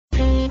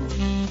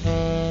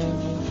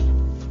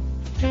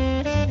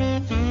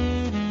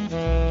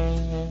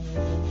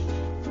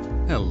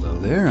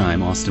there,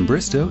 I'm Austin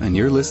Bristow, and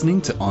you're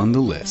listening to On the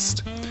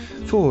List.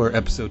 For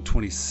episode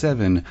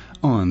 27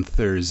 on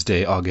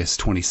Thursday, August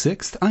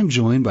 26th, I'm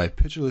joined by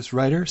Pitcher List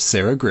writer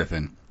Sarah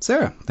Griffin.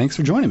 Sarah, thanks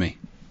for joining me.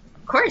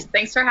 Of course,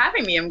 thanks for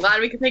having me. I'm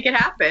glad we could make it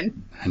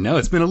happen. I know,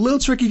 it's been a little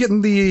tricky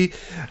getting the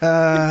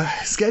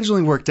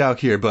scheduling worked out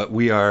here, but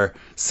we are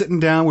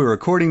sitting down, we're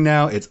recording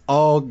now, it's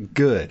all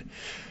good.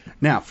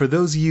 Now, for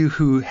those of you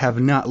who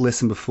have not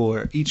listened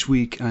before, each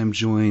week I'm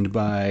joined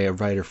by a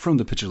writer from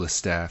the Pitcher List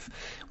staff.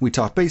 We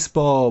talk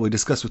baseball, we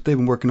discuss what they've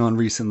been working on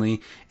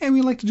recently, and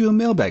we like to do a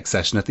mailbag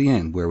session at the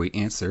end where we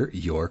answer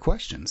your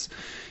questions.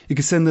 You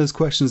can send those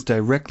questions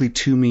directly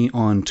to me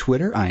on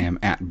Twitter. I am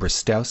at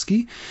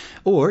Bristowski.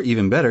 Or,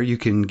 even better, you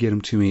can get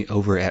them to me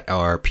over at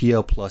our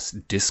PL Plus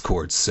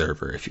Discord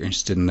server. If you're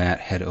interested in that,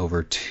 head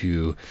over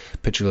to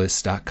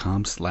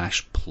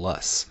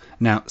pitcherlist.com/plus.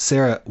 Now,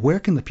 Sarah, where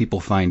can the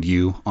people find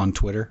you on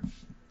Twitter?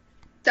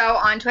 So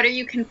on Twitter,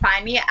 you can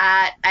find me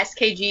at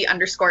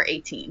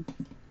SKG_18.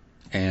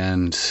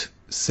 And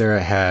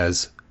Sarah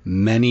has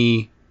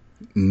many,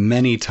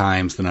 many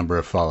times the number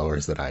of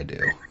followers that I do.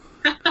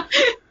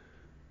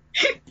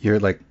 You're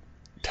like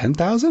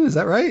 10,000? Is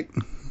that right?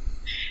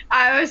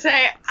 I would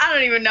say, I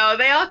don't even know.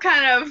 They all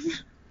kind of,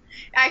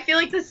 I feel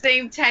like the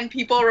same 10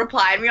 people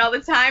reply to me all the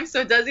time,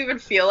 so it doesn't even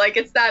feel like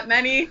it's that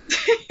many.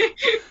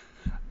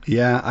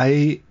 Yeah,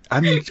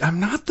 I'm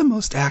not the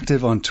most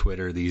active on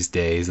Twitter these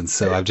days, and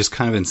so I've just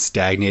kind of been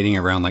stagnating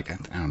around like,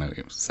 I don't know,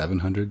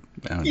 700?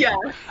 Yeah.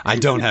 I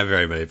don't have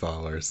very many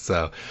followers,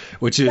 so,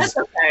 which is, That's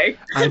okay.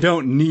 I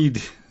don't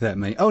need that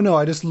many. Oh no,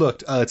 I just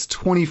looked. It's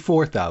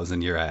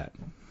 24,000 you're at.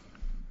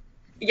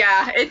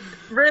 Yeah, it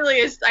really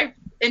is. I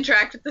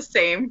interact with the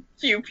same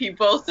few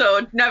people, so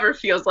it never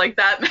feels like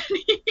that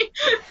many.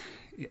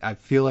 I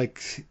feel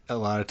like a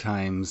lot of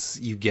times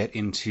you get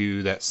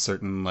into that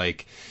certain,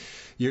 like,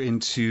 you're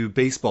into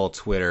baseball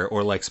Twitter,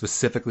 or like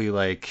specifically,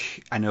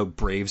 like, I know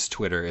Braves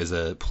Twitter is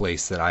a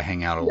place that I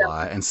hang out a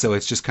lot, and so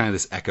it's just kind of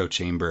this echo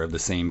chamber of the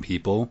same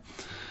people.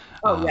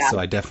 Oh, yeah. So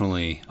I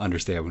definitely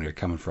understand where you're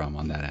coming from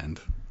on that end.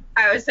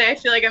 I would say I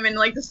feel like I'm in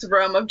like this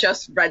room of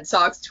just Red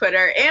Sox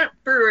Twitter and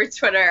Brewers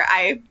Twitter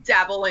I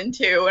dabble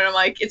into, and I'm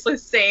like, it's the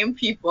same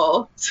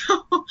people.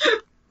 So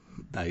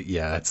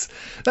yeah,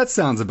 that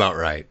sounds about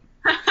right.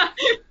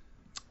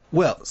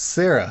 Well,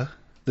 Sarah,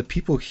 the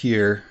people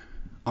here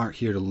aren't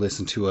here to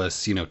listen to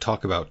us,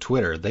 talk about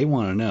Twitter. They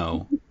want to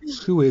know,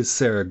 who is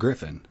Sarah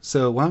Griffin?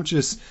 So why don't you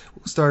just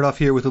start off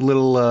here with a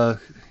little,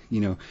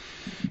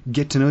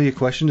 get to know you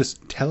question.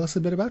 Just tell us a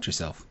bit about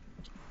yourself.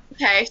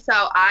 Okay, so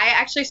I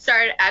actually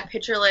started at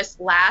Pitcher List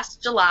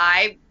last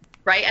July,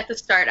 right at the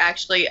start,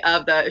 actually,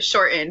 of the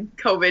shortened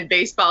COVID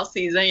baseball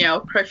season.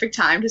 Perfect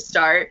time to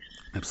start.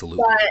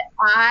 Absolutely. But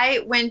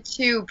I went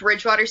to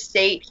Bridgewater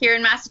State here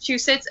in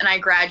Massachusetts, and I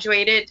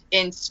graduated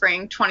in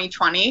spring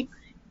 2020.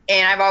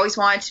 And I've always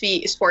wanted to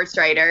be a sports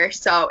writer,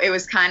 so it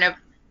was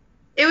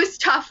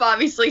tough,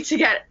 obviously, to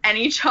get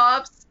any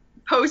jobs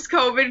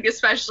post-COVID,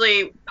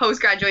 especially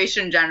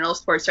post-graduation in general.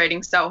 Sports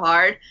writing's so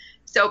hard.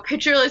 So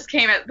Pitcher List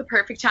came at the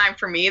perfect time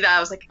for me, that I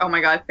was like, oh my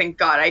God, thank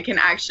God I can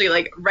actually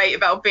like write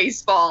about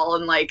baseball,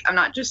 and like I'm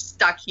not just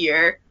stuck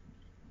here.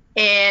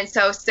 And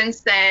so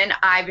since then,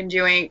 I've been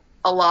doing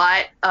a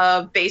lot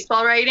of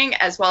baseball writing,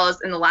 as well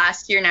as in the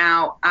last year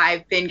now,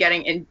 I've been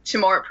getting into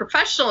more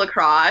professional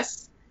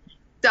lacrosse.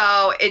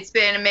 So it's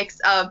been a mix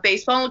of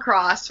baseball and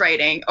lacrosse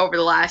writing over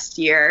the last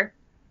year.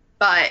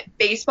 But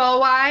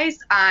baseball-wise,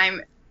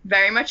 I'm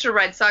very much a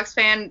Red Sox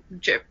fan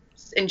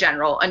in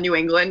general, a New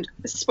England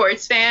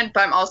sports fan,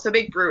 but I'm also a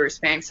big Brewers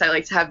fan because I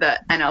like to have the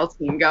NL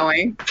team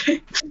going.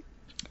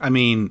 I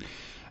mean,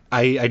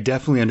 I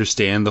definitely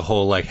understand the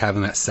whole, like,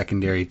 having that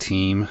secondary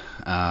team.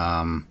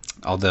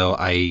 Although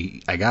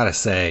I gotta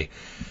say,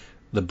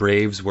 the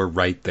Braves were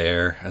right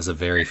there as a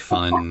very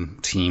fun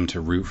team to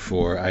root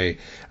for. I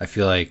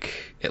feel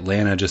like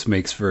Atlanta just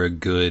makes for a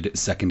good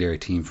secondary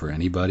team for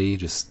anybody.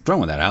 Just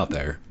throwing that out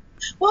there.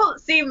 Well,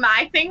 see,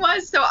 my thing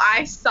was, so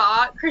I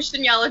saw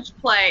Christian Yelich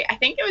play, I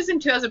think it was in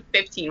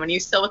 2015 when he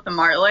was still with the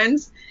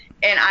Marlins,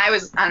 and I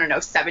was,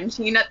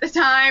 17 at the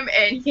time,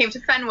 and he came to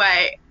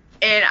Fenway,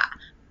 and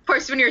of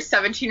course, when you're a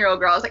 17-year-old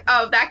girl, I was like,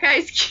 oh, that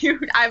guy's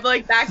cute. I'm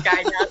like that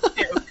guy now,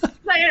 too.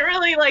 I didn't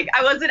really,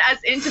 I wasn't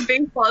as into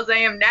baseball as I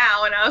am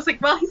now, and I was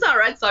like, well, he's not a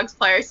Red Sox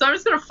player, so I'm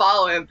just going to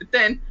follow him. But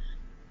then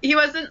he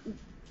was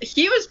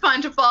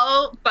fun to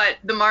follow, but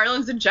the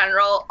Marlins in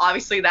general,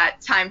 obviously that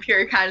time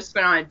period kind of just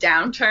went on a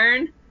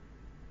downturn.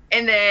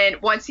 And then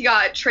once he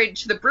got traded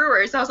to the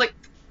Brewers, I was like,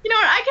 you know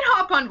what, I can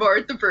hop on board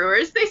with the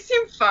Brewers. They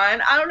seem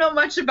fun. I don't know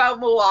much about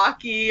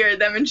Milwaukee or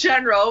them in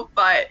general,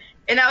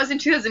 and that was in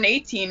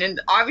 2018, and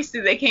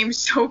obviously they came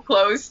so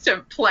close to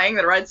playing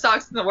the Red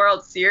Sox in the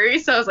World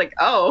Series, so I was like,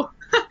 oh,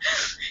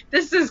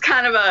 this is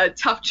kind of a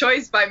tough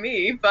choice by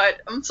me, but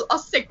I'll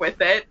stick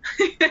with it.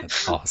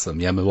 That's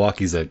awesome. Yeah,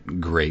 Milwaukee's a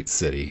great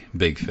city.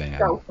 Big fan.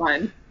 So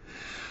fun.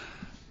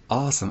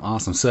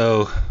 Awesome.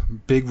 So,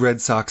 big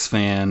Red Sox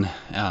fan.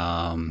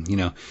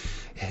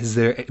 Has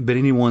there been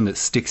anyone that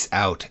sticks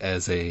out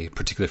as a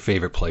particular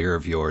favorite player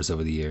of yours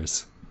over the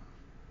years?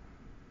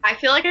 I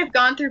feel like I've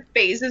gone through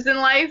phases in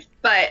life,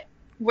 but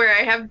where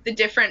I have the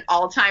different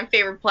all-time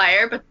favorite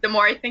player, but the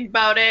more I think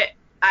about it,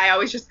 I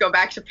always just go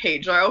back to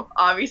Pedro,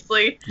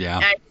 obviously. Yeah.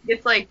 And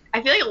it's like,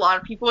 I feel like a lot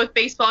of people with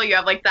baseball, you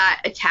have like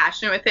that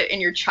attachment with it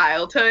in your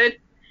childhood,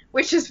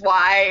 which is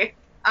why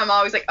I'm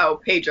always like,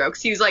 oh, Pedro.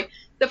 Because he was like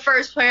the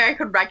first player I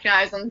could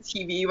recognize on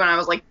TV when I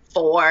was like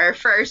 4,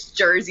 first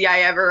jersey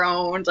I ever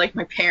owned. Like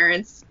my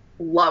parents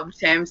loved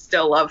him,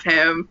 still love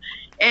him.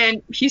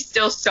 And he's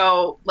still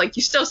so, like,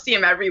 you still see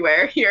him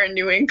everywhere here in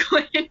New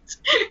England.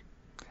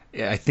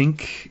 Yeah, I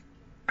think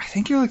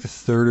you're like the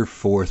third or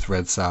fourth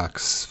Red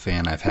Sox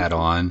fan I've had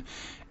on,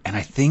 and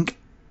I think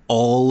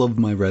all of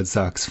my Red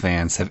Sox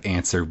fans have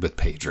answered with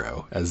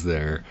Pedro as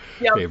their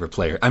favorite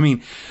player. I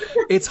mean,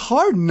 it's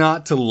hard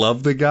not to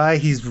love the guy.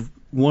 He's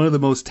one of the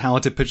most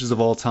talented pitchers of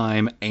all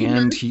time,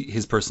 and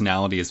his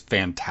personality is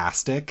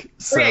fantastic.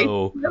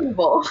 So,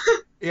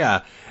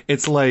 yeah,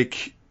 it's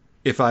like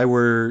if I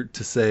were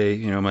to say,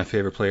 my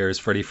favorite player is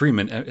Freddie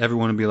Freeman,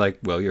 everyone would be like,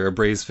 well, you're a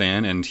Braves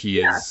fan, and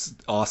he is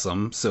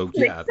awesome. So,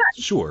 yeah,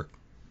 sure.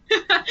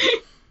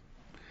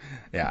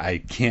 Yeah, I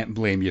can't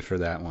blame you for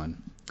that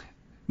one.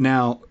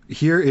 Now,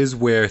 here is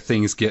where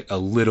things get a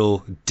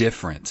little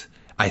different.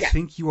 I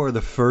think you are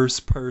the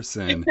first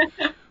person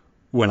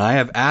when I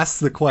have asked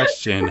the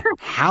question,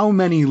 how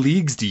many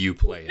leagues do you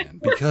play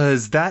in?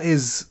 Because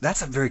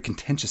that's a very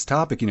contentious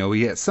topic. We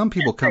get some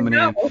people coming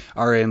in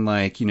are in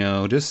like,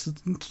 just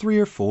 3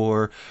 or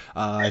 4.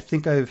 I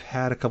think I've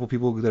had a couple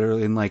people that are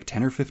in like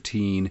 10 or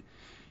 15.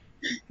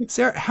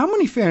 Sarah, how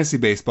many fantasy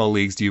baseball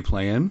leagues do you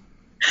play in?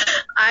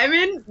 I'm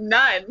in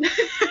none.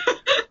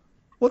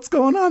 What's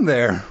going on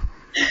there?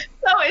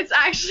 So it's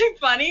actually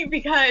funny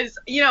because,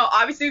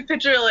 obviously with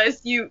Pitcher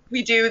List,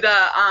 we do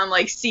the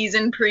like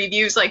season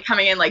previews, like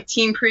coming in like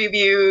team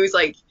previews,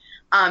 like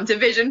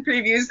division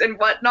previews and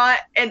whatnot.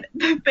 And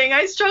the thing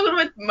I struggled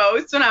with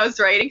most when I was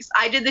writing, 'cause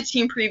I did the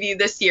team preview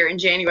this year in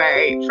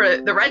January for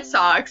the Red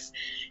Sox.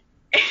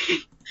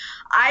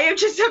 I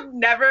have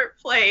never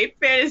played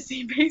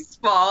fantasy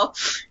baseball.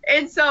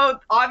 And so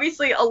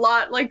obviously a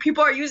lot, like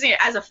people are using it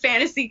as a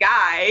fantasy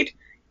guide.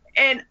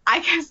 And I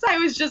guess I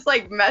was just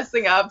like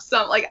messing up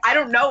some, like, I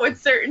don't know what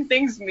certain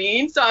things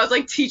mean. So I was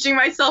like teaching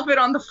myself it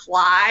on the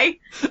fly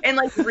and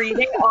like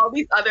reading all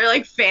these other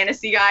like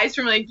fantasy guides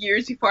from like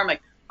years before. I'm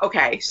like,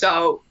 okay,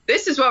 so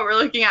this is what we're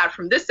looking at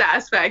from this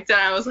aspect. And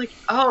I was like,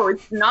 oh,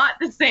 it's not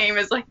the same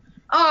as like,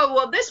 oh,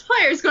 well, this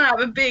player is going to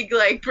have a big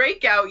like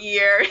breakout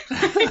year.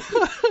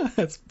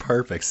 That's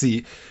perfect.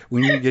 See,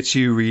 we need to get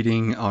you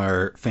reading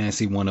our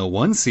Fantasy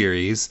 101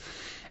 series,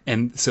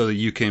 and so that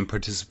you can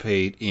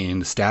participate in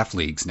the staff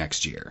leagues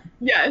next year.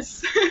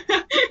 Yes.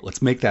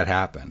 Let's make that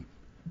happen.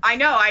 I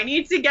know. I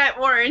need to get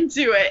more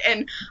into it.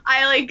 And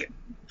I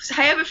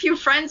have a few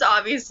friends,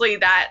 obviously,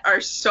 that are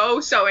so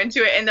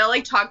into it. And they'll,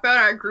 like, talk about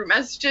our group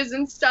messages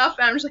and stuff.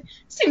 And I'm just like,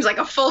 seems like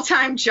a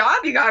full-time job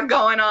you got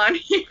going on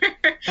here.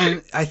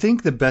 And I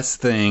think the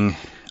best thing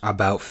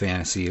about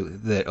fantasy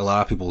that a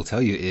lot of people will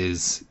tell you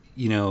is,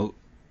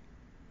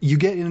 you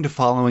get into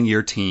following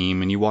your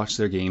team and you watch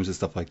their games and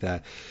stuff like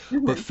that.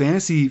 Mm-hmm. But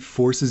fantasy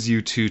forces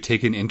you to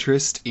take an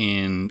interest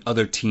in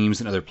other teams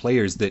and other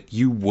players that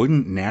you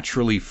wouldn't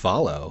naturally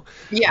follow.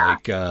 Yeah.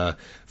 Like,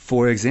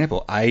 for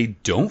example, I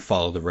don't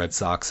follow the Red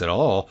Sox at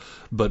all,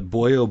 but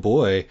boy, oh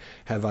boy,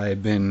 have I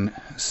been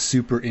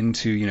super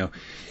into,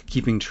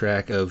 keeping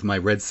track of my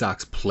Red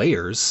Sox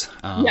players.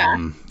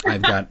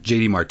 I've got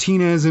JD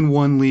Martinez in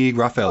one league.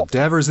 Rafael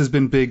Devers has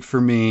been big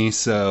for me.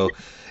 So,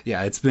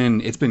 yeah, it's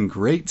been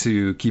great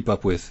to keep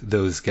up with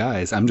those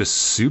guys. I'm just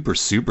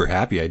super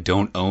happy I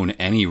don't own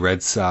any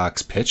Red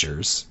Sox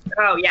pitchers.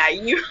 Oh yeah,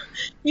 you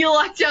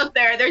lucked out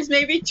there. There's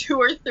maybe 2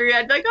 or 3.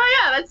 I'd be like, oh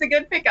yeah, that's a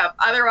good pickup.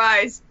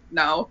 Otherwise,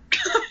 no.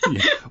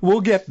 Yeah,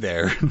 we'll get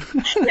there.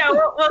 Yeah,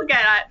 we'll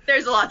get it.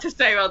 There's a lot to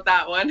say about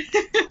that one.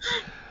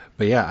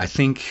 But yeah, I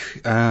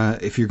think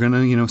if you're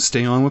gonna,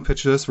 stay on with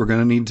Pitch List, we're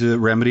gonna need to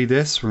remedy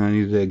this. We're gonna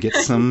need to get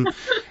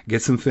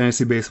some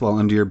fantasy baseball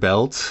under your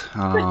belt.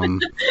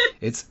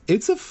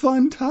 It's a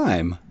fun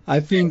time. I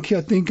think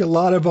a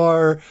lot of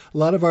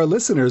our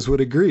listeners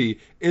would agree.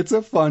 It's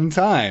a fun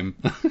time.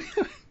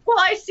 Well,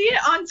 I see it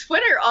on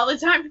Twitter all the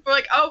time. People are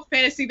like, "Oh,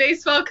 fantasy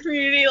baseball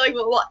community!" Like,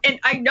 and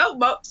I know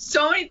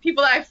so many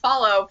people that I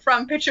follow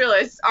from Pitcher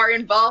List are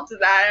involved in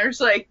that. And I'm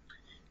just like,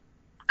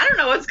 I don't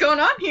know what's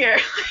going on here.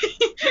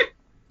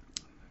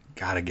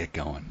 Gotta get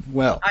going.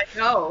 Well, I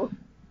know.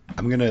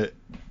 I'm gonna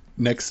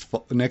next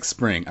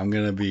spring. I'm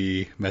gonna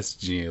be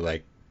messaging you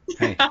like,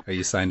 "Hey, are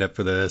you signed up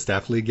for the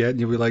staff league yet?" And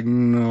you'll be like,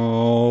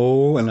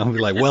 "No," and I'll be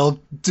like,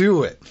 "Well,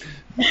 do it."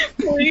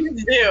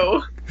 Please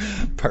do.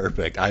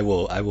 Perfect. I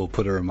will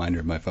put a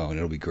reminder in my phone.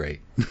 It'll be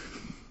great.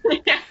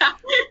 Yeah. All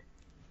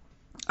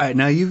right.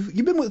 Now you've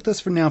been with us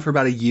for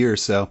about a year or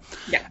so.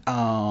 Yeah.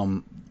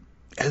 Are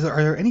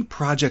there any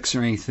projects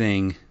or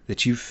anything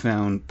that you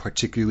found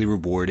particularly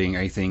rewarding, or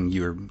anything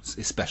you're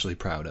especially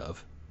proud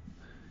of?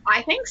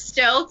 I think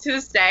still to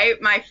this day,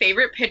 my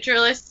favorite Pitcher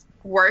List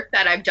work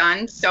that I've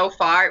done so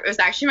far, it was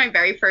actually my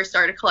very first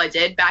article I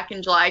did back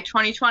in July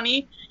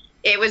 2020.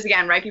 it was,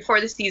 again, right before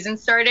the season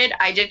started.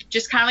 I did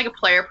just kind of like a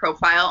player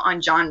profile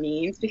on John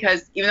Means,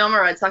 because even though I'm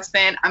a Red Sox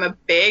fan, I'm a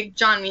big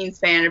John Means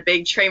fan, a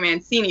big Trey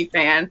Mancini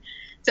fan.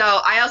 So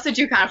I also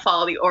do kind of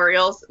follow the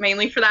Orioles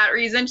mainly for that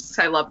reason, just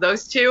because I love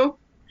those two.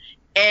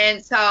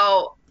 And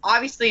so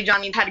obviously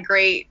John Means had a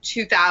great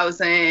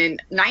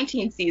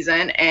 2019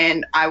 season,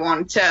 and I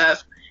wanted to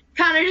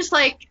kind of just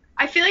like,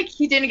 I feel like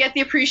he didn't get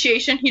the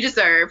appreciation he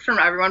deserved from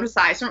everyone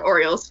besides from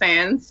Orioles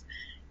fans.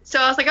 So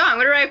I was like, oh, I'm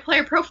going to write a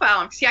player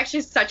profile, because he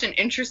actually has such an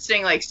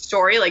interesting like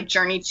story, like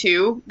journey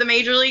to the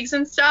major leagues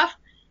and stuff.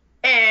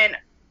 And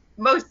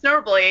most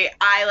notably,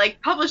 I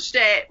like published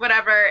it,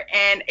 whatever,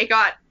 and it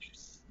got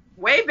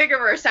way bigger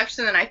of a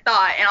reception than I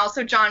thought. And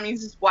also John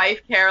Means'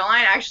 wife,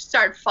 Caroline, actually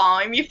started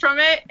following me from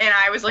it, and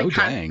I was like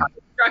kind of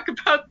struck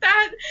about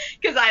that,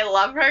 because I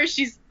love her.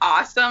 She's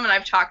awesome, and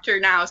I've talked to her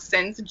now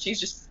since, and she's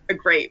just a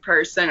great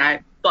person.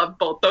 I love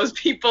both those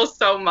people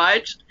so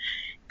much.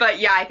 But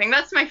yeah, I think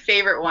that's my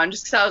favorite one,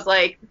 just because I was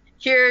like,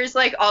 here's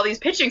like all these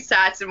pitching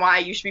stats and why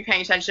you should be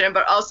paying attention to him,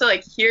 but also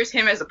like here's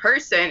him as a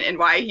person and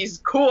why he's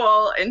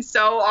cool and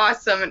so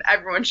awesome and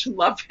everyone should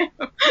love him.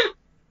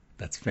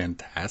 That's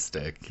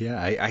fantastic.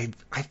 Yeah, I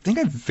think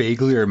I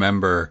vaguely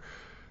remember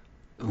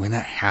when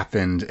that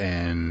happened,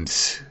 and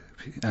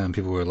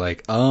people were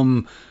like,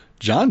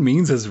 John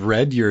Means has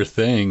read your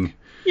thing.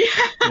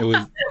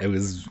 Yeah. It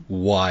was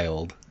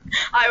wild.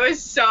 I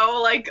was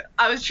so like,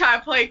 I was trying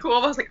to play cool,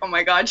 but I was like, oh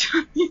my god,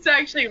 John Means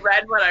actually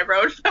read what I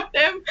wrote about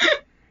him.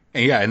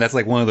 And yeah, and that's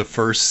like one of the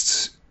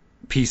first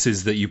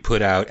pieces that you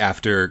put out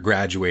after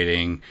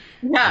graduating.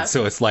 Yeah. And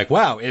so it's like,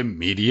 wow,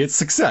 immediate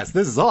success.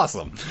 This is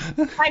awesome.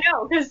 I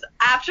know, because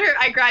after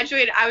I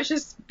graduated, I was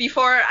just,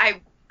 before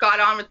I got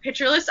on with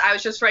Pitcher List, I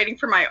was just writing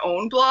for my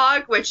own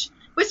blog, which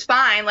was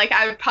fine. Like,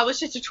 I would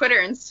publish it to Twitter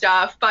and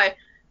stuff, but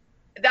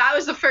that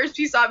was the first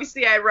piece,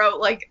 obviously, I wrote,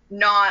 like,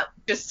 not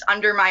just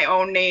under my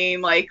own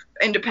name, like,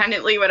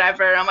 independently,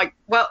 whatever. And I'm like,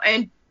 well,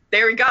 and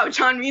there we go.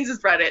 John Means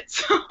has read it,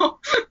 so.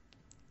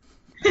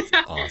 That's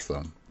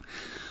awesome.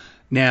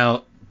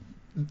 Now,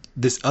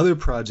 this other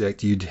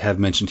project you'd have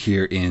mentioned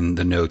here in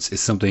the notes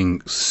is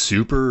something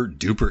super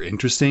duper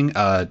interesting.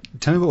 Tell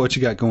me about what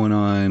you got going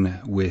on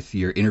with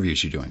your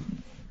interviews you're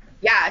doing.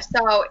 Yeah,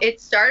 so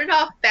it started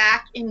off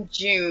back in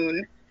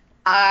June.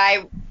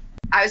 I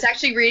was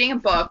actually reading a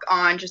book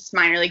on just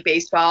minor league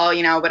baseball,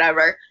 you know,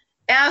 whatever.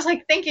 And I was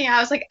like thinking,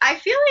 I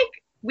feel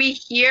like we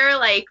hear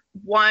like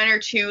one or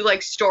two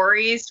like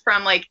stories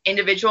from like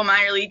individual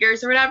minor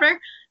leaguers or whatever.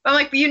 But I'm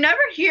like, but you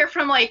never hear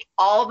from like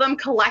all of them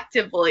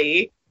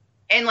collectively.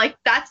 And like,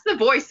 that's the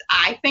voice,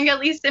 I think, at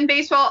least in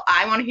baseball,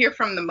 I want to hear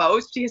from the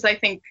most, because I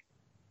think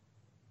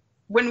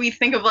when we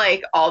think of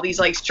like all these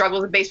like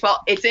struggles in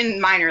baseball, it's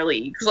in minor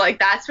leagues. Like,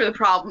 that's where the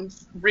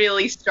problems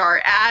really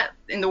start at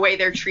in the way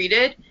they're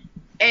treated.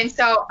 And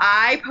so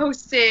I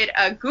posted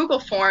a Google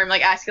form,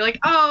 like asking like,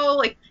 oh,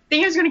 like, I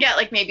think I was going to get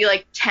like maybe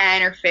like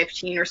 10 or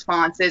 15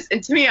 responses.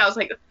 And to me, I was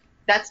like,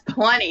 that's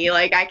plenty.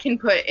 Like, I can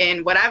put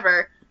in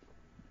whatever.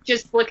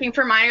 Just looking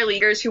for minor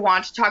leaguers who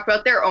want to talk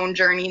about their own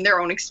journey and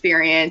their own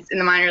experience in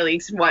the minor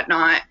leagues and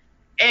whatnot.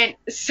 And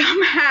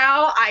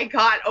somehow I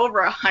got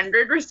over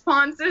 100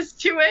 responses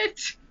to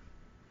it.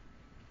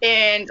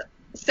 And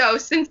so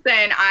since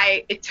then,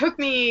 it took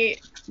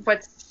me,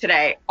 what's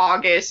today?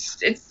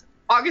 August. It's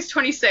August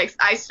 26th.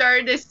 I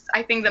started this,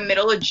 I think, the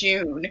middle of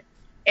June.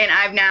 And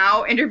I've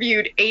now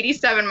interviewed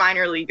 87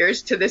 minor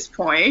leaguers to this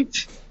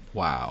point.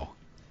 Wow.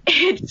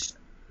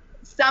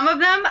 Some of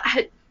them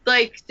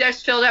like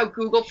just filled out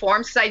Google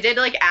forms, because I did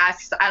like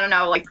ask, I don't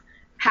know, like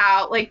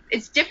how, like,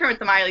 it's different with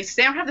the minor leagues, because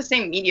they don't have the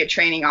same media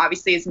training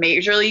obviously as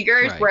major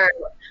leaguers, right. Where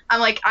I'm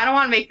like, I don't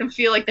want to make them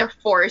feel like they're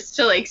forced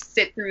to like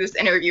sit through this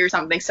interview or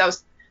something. So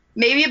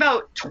maybe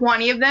about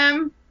 20 of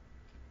them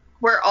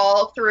were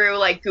all through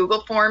like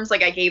Google forms.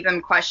 Like, I gave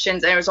them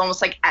questions and it was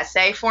almost like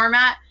essay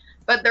format,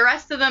 but the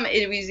rest of them,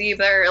 it was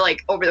either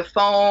like over the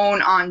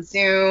phone, on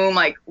Zoom,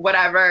 like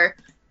whatever.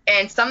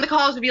 And some of the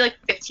calls would be like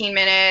 15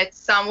 minutes,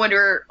 some would be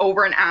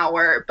over an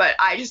hour, but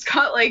I just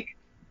got like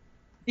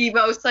the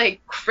most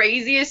like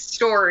craziest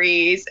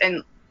stories,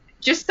 and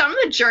just some of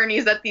the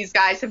journeys that these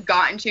guys have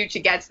gotten to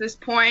get to this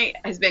point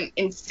has been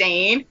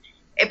insane.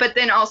 But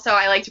then also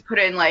I like to put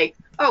in like,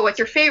 oh, what's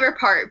your favorite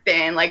part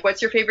been? Like,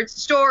 what's your favorite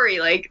story?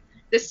 Like,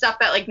 this stuff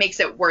that like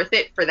makes it worth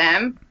it for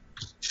them,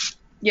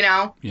 you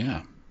know?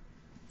 Yeah.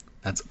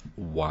 That's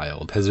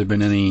wild. Has there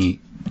been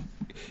any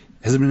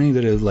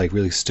that have like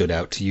really stood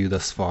out to you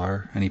thus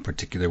far? Any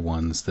particular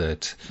ones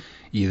that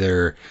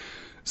either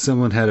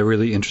someone had a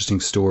really interesting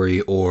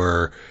story,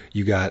 or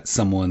you got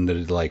someone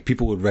that like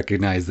people would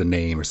recognize the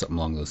name or something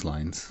along those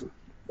lines?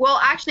 Well,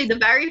 actually, the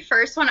very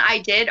first one I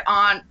did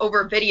on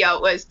over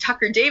video was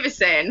Tucker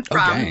Davison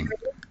from,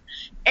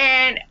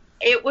 and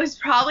it was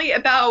probably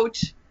about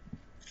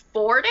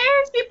 4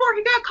 days before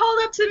he got called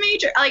up to the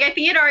major. Like, I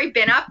think he'd already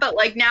been up, but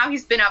like now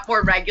he's been up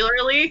more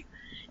regularly.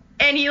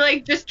 And he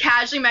like just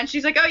casually mentioned,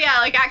 he's like, oh yeah,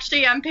 like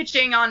actually I'm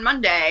pitching on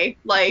Monday,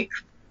 like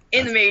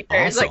in the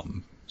majors. Awesome.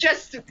 Like,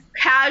 just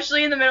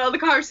casually in the middle of the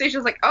conversation, I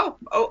was like, oh,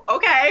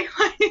 okay.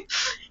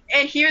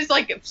 And he was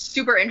like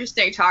super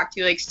interesting to talk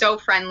to, like so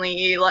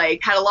friendly,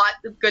 like had a lot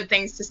of good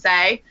things to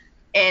say,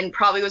 and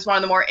probably was one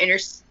of the more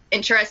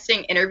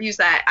interesting interviews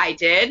that I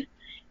did.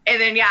 And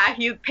then, yeah,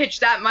 he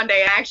pitched that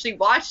Monday. I actually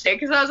watched it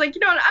because I was like,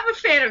 you know what, I'm a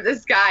fan of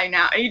this guy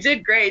now. And he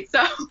did great.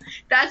 So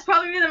that's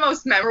probably the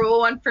most memorable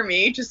one for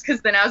me, just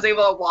because then I was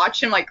able to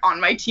watch him like on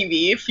my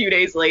TV a few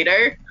days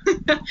later.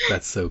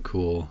 That's so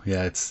cool.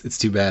 Yeah, it's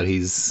too bad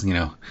he's,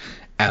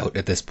 out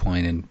at this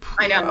point, and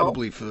I know.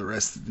 probably for the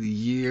rest of the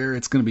year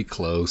it's going to be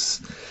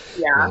close.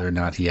 Yeah. Whether or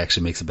not he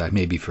actually makes it back,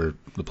 maybe for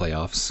the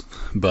playoffs.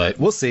 But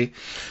we'll see.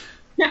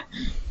 Yeah.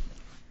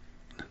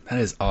 That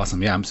is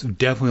awesome. Yeah, I'm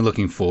definitely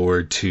looking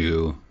forward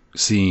to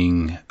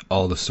seeing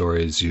all the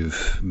stories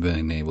you've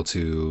been able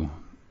to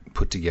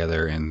put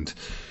together, and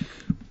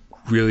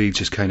really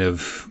just kind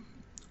of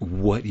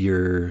what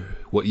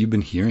you've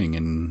been hearing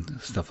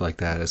and stuff like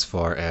that, as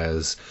far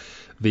as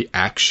the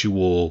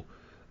actual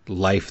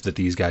life that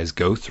these guys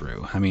go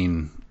through. I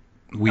mean,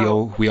 we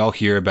all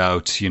hear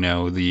about,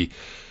 the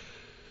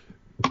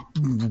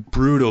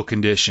brutal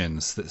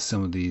conditions that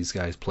some of these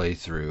guys play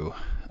through,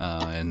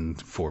 and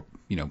for,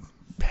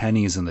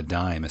 pennies on the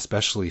dime,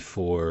 especially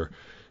for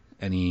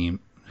any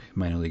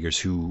minor leaguers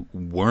who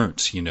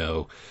weren't,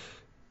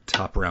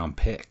 top round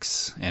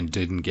picks and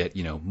didn't get,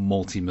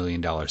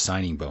 multi-million-dollar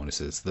signing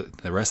bonuses.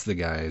 The rest of the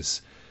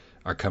guys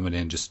are coming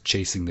in just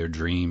chasing their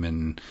dream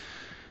and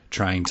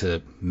trying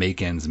to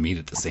make ends meet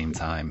at the same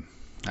time.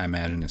 I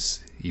imagine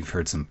you've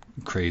heard some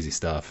crazy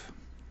stuff.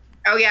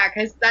 Oh yeah,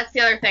 because that's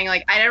the other thing.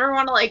 Like, I never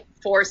want to like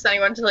force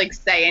anyone to like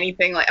say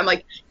anything. Like, I'm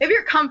like, if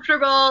you're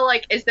comfortable,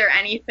 like, is there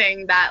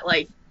anything that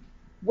like,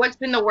 what's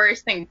been the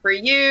worst thing for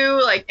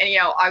you? Like, and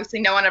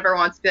obviously no one ever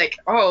wants to be like,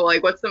 oh,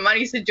 like, what's the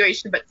money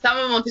situation? But some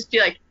of them will just be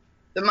like,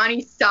 the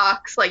money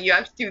sucks. Like, you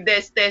have to do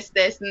this,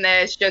 and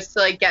this just to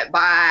like get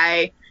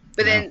by.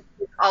 But then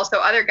also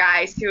other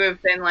guys who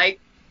have been like,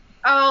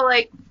 oh,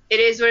 like, it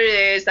is what it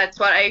is. That's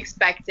what I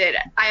expected.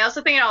 I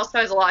also think it also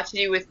has a lot to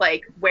do with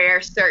like where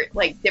certain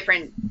like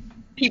different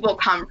people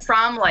come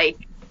from. Like,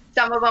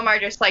 some of them are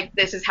just like,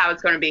 this is how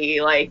it's going to be,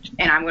 like,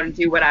 and I'm going to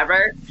do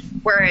whatever.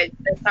 Whereas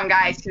there's some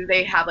guys who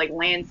they have like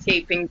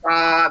landscaping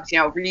jobs,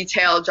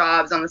 retail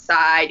jobs on the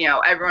side.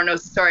 Everyone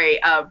knows the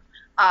story of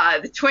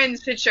the Twins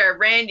pitcher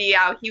Randy,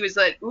 how he was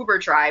an Uber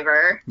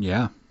driver.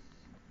 Yeah.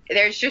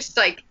 There's just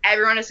like,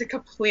 everyone has a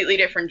completely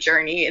different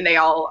journey, and they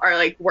all are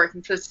like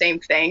working for the same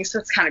thing. So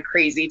it's kind of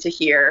crazy to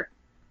hear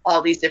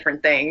all these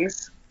different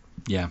things.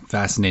 Yeah,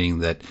 fascinating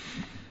that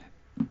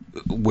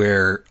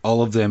where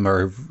all of them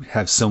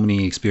have so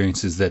many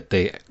experiences that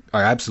they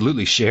are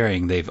absolutely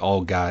sharing. They've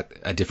all got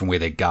a different way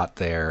they got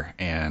there,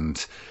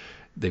 and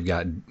they've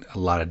got a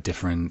lot of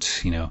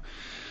different,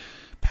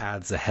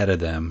 paths ahead of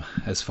them,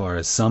 as far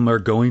as some are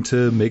going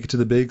to make it to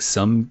the big,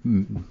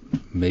 some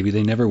maybe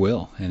they never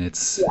will, and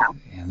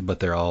but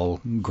they're all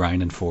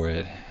grinding for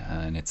it,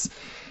 and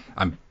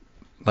I'm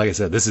like I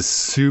said, this is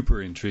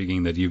super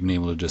intriguing that you've been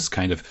able to just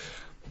kind of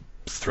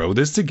throw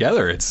this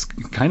together. It's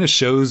kind of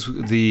shows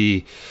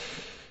the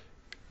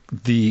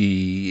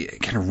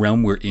kind of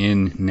realm we're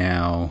in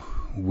now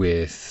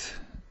with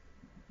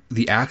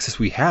the access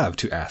we have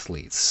to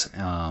athletes.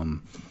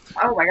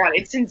 Oh my God,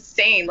 it's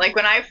insane. Like,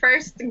 when I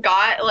first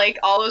got like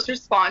all those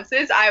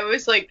responses, I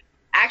was like,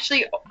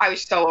 actually, I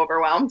was so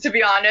overwhelmed, to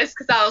be honest,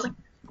 because I was like,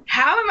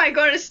 how am I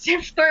going to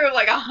sift through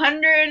like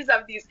hundreds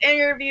of these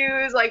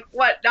interviews, like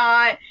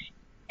whatnot?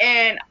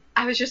 And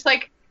I was just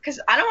like, because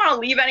I don't want to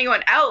leave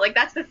anyone out. Like,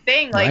 that's the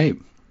thing. Like, right.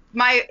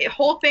 My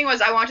whole thing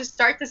was I want to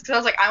start this because I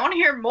was like, I want to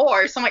hear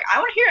more. So I'm like, I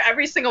want to hear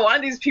every single one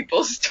of these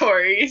people's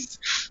stories.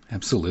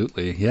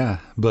 Absolutely, yeah.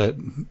 But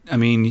I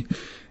mean,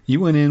 you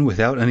went in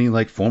without any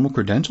like formal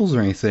credentials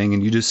or anything,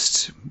 and you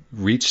just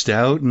reached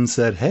out and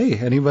said, "Hey,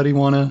 anybody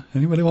wanna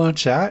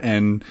chat?"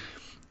 And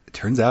it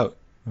turns out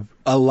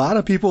a lot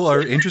of people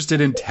are interested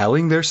in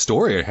telling their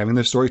story or having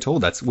their story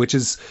told. Which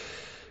is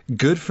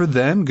good for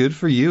them, good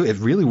for you. It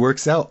really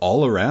works out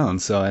all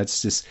around. So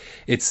it's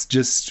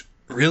just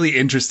really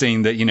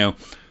interesting that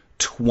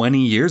 20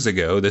 years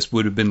ago this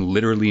would have been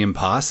literally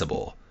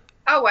impossible.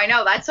 Oh, I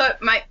know. That's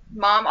what my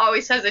mom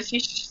always says. That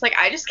she's just like,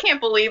 I just can't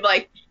believe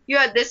like you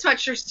had this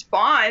much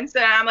response.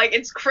 And I'm like,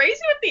 it's crazy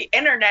what the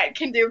internet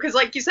can do. Because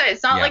like you said,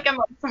 it's not like I'm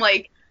some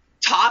like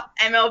top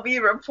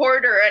MLB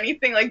reporter or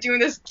anything, like doing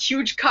this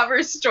huge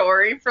cover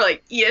story for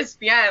like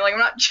ESPN. Like, I'm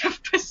not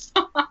Jeff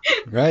Passan.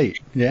 Right.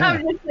 Yeah.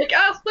 I'm just like,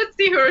 oh, let's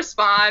see who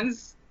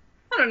responds.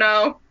 I don't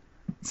know.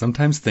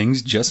 Sometimes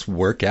things just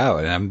work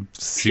out, and I'm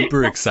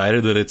super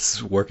excited that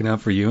it's working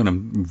out for you. And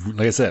I'm,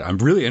 like I said, I'm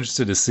really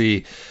interested to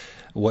see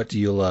what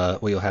you'll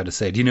have to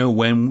say. Do you know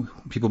when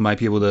people might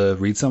be able to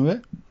read some of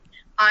it?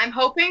 I'm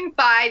hoping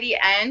by the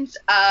end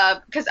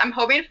of, because I'm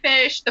hoping to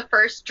finish the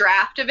first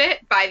draft of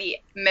it by the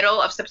middle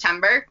of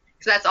September,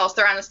 because that's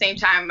also around the same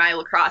time my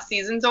lacrosse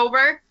season's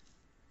over.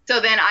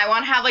 So then I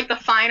want to have like the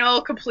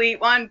final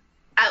complete one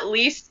at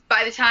least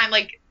by the time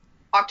like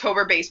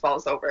October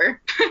baseball's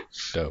over.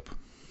 Dope.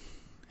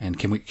 And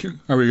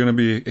are we going to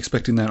be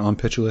expecting that on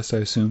Pitcher List, I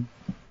assume?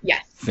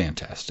 Yes.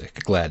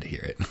 Fantastic. Glad to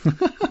hear it.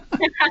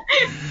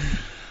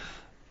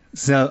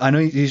 So I know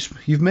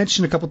you've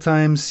mentioned a couple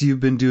times you've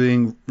been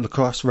doing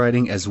lacrosse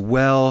riding as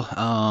well.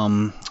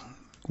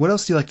 What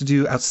else do you like to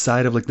do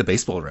outside of like the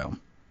baseball realm?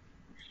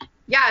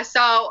 Yeah,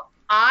 so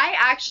I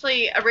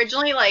actually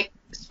originally, like,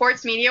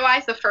 sports media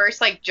wise, the first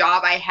like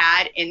job I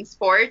had in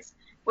sports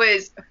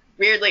was,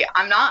 weirdly,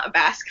 I'm not a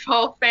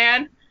basketball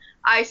fan.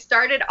 I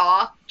started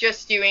off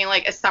just doing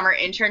like a summer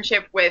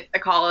internship with a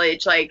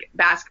college like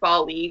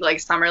basketball league,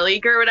 like summer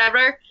league or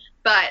whatever.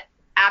 But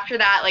after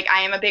that, like,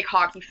 I am a big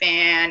hockey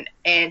fan,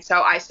 and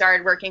so I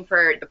started working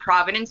for the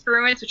Providence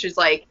Bruins, which is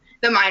like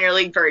the minor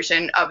league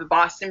version of the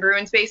Boston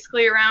Bruins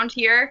basically around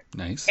here.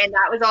 Nice. And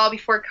that was all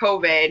before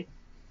COVID.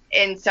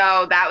 And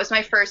so that was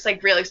my first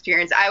like real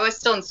experience. I was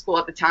still in school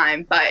at the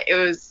time, but it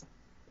was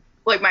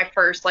like my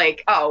first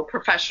like, oh,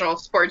 professional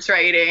sports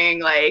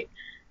writing, like,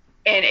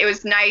 and it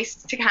was nice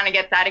to kind of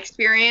get that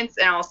experience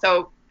and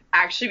also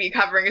actually be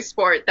covering a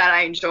sport that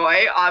I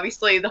enjoy.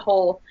 Obviously, the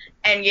whole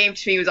end game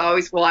to me was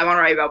always, well, I want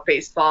to write about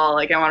baseball.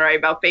 Like, I want to write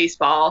about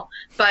baseball.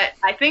 But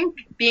I think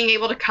being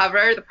able to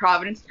cover the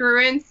Providence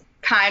Bruins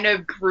kind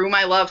of grew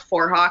my love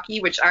for hockey,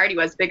 which I already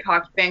was a big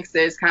hockey fan because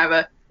it is kind of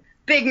a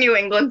big New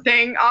England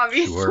thing,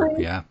 obviously. Sure,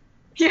 yeah.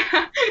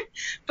 Yeah.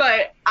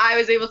 But I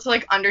was able to,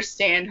 like,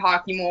 understand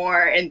hockey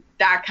more, and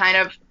that kind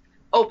of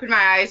opened my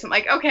eyes. I'm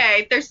like,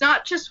 okay, there's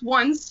not just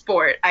one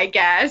sport, I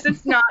guess.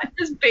 It's not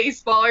just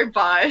baseball or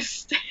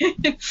bust.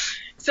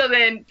 So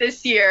then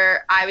this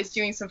year I was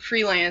doing some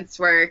freelance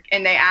work,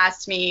 and they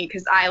asked me,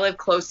 because I live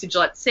close to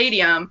Gillette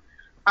Stadium.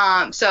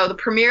 So the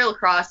Premier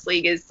Lacrosse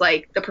League is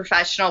like the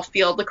professional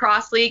field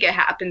lacrosse league. It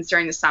happens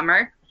during the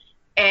summer.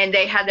 And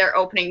they had their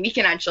opening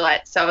weekend at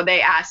Gillette, so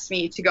they asked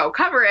me to go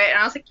cover it. And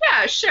I was like,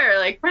 yeah, sure,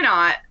 like, why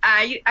not?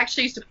 I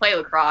actually used to play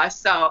lacrosse,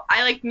 so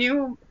I, like,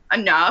 knew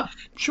enough.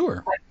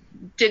 Sure.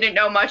 Didn't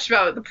know much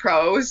about the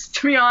pros,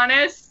 to be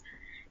honest.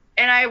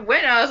 And I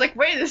went and I was like,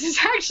 wait, this is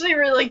actually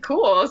really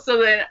cool.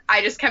 So then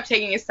I just kept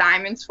taking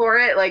assignments for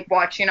it, like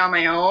watching on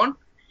my own.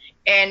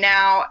 And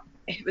now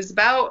it was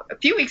about a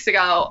few weeks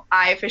ago,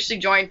 I officially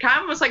joined kind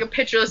of almost like a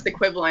pitcher list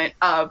equivalent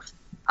of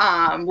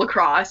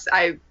lacrosse.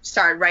 I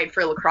started writing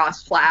for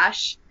Lacrosse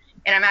Flash.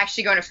 And I'm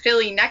actually going to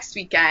Philly next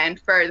weekend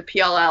for the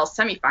PLL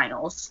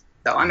semifinals.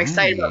 So I'm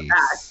excited about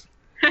that.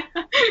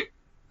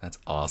 That's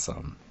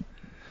awesome.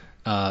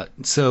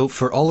 So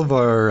for all of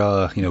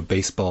our,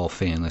 baseball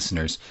fan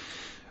listeners,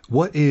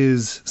 what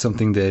is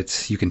something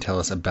that you can tell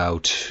us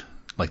about,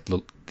 like,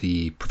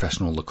 the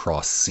professional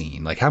lacrosse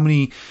scene? Like,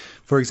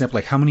 for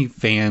example, how many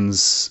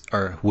fans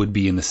would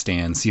be in the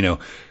stands?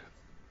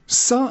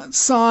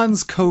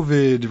 Sans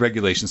COVID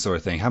regulation sort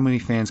of thing. How many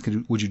fans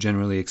would you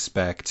generally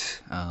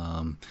expect?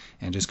 And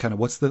just kind of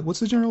what's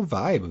the general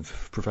vibe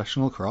of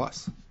professional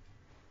lacrosse?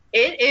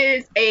 It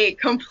is a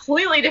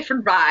completely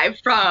different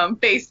vibe from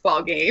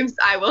baseball games.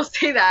 I will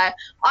say that.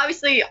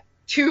 Obviously,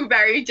 two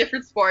very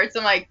different sports.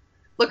 I'm like,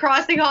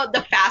 lacrosse, they call it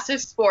the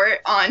fastest sport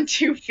on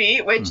 2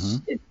 feet, which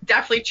is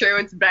definitely true.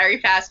 It's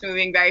very fast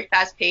moving, very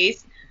fast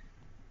paced.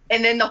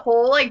 And then the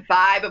whole like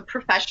vibe of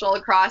professional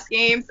lacrosse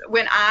games.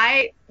 When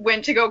I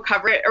went to go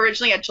cover it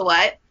originally at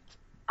Gillette,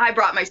 I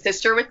brought my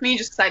sister with me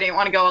just because I didn't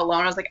want to go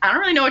alone. I was like, I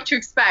don't really know what to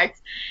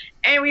expect.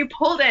 And we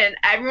pulled in.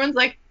 Everyone's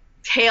like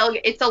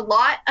it's a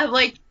lot of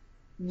like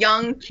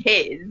young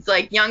kids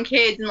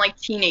and like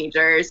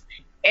teenagers,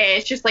 and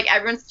it's just like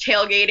everyone's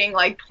tailgating,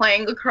 like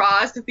playing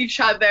lacrosse with each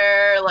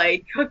other,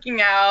 like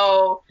cooking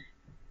out.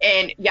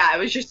 And yeah, it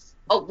was just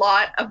a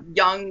lot of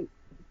young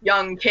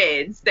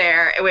kids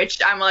there,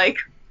 which I'm like,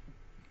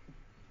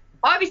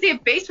 obviously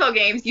at baseball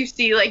games you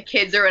see like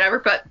kids or whatever,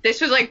 but this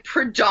was like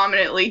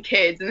predominantly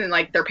kids and then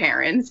like their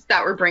parents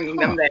that were bringing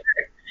them there,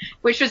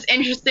 which was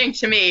interesting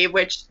to me,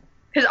 because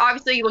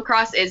obviously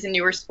lacrosse is a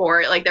newer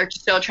sport. Like, they're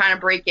still trying to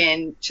break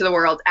into the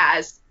world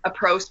as a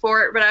pro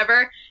sport,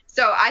 whatever.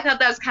 So I thought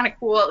that was kind of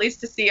cool, at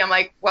least to see. I'm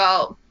like,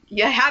 well,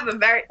 you have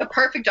the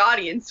perfect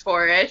audience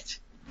for it.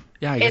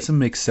 Yeah, I guess it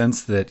makes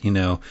sense that,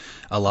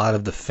 a lot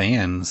of the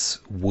fans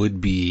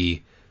would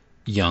be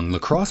young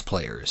lacrosse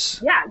players.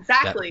 Yeah,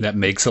 exactly. That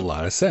makes a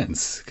lot of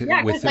sense.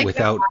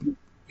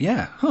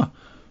 Yeah,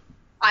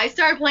 I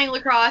started playing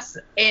lacrosse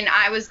and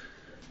I was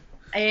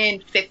in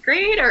 5th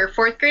grade or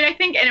 4th grade, I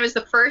think, and it was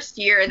the first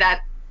year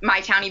that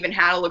my town even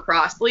had a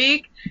lacrosse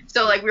league.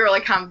 So like we were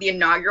like kind of the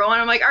inaugural one.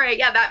 I'm like, all right,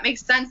 yeah, that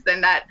makes sense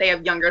then that they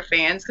have younger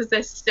fans, because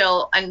it's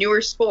still a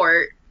newer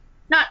sport.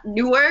 Not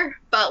newer,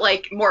 but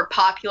like more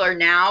popular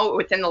now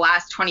within the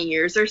last 20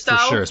 years or so.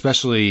 For sure,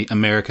 especially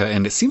America,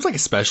 and it seems like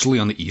especially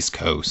on the East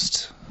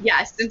Coast.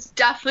 Yes, it's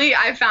definitely,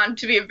 I found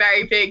to be a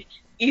very big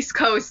East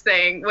Coast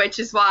thing, which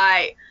is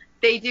why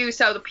they do.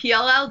 So the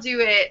PLL do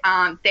it.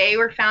 They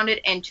were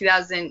founded in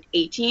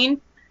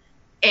 2018,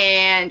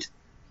 and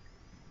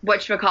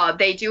whatchamacallit,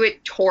 they do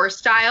it tour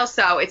style.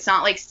 So it's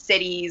not like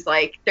cities,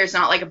 like there's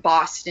not like a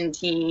Boston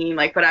team,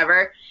 like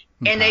whatever.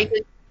 Okay. And they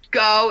just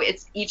go,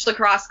 it's each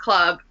lacrosse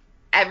club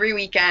every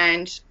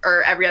weekend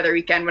or every other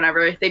weekend,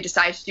 whenever they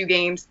decide to do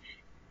games.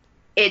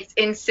 It's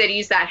in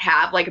cities that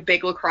have like a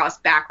big lacrosse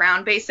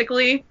background,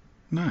 basically.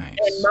 And Nice.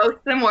 most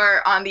of them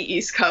were on the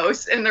East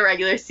Coast in the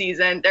regular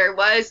season.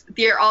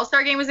 Their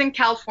All-Star game was in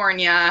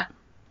California.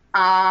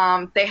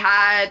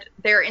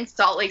 They're in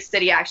Salt Lake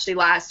City actually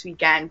last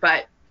weekend,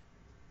 but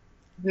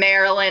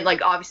Maryland,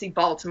 like obviously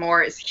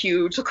Baltimore is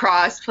huge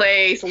lacrosse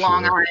place,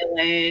 Long Sure.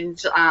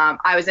 Island.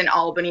 I was in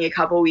Albany a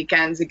couple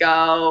weekends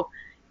ago.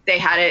 They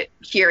had it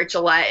here at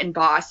Gillette in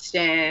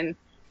Boston.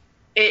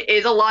 It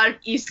is a lot of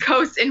East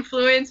Coast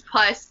influence,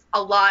 plus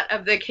a lot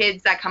of the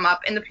kids that come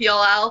up in the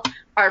PLL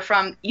are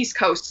from East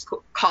Coast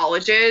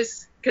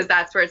colleges, because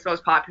that's where it's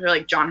most popular,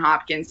 like Johns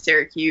Hopkins,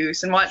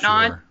 Syracuse, and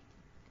whatnot. Sure.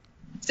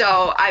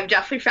 So I've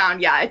definitely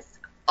found, yeah, it's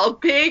a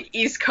big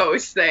East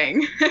Coast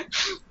thing.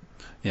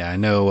 Yeah, I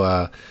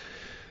know.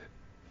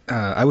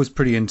 I was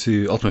pretty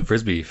into Ultimate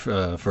Frisbee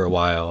for a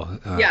while,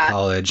 Yeah.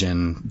 college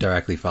and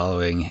directly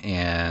following,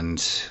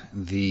 and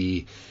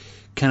the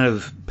kind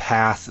of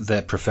path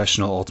that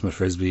professional Ultimate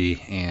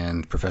Frisbee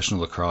and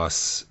professional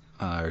lacrosse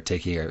are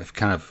taking have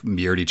kind of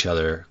mirrored each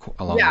other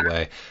along Yeah. the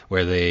way,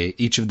 where they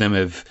each of them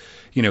have,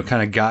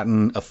 kind of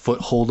gotten a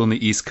foothold on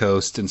the East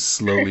Coast and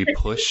slowly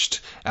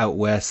pushed out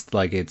west.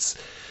 Like it's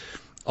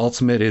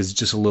Ultimate is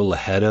just a little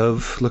ahead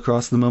of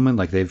lacrosse at the moment.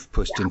 Like they've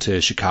pushed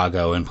into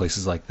Chicago and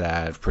places like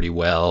that pretty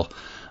well.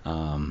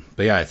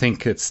 But yeah, I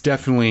think it's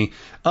definitely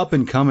up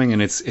and coming,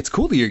 and it's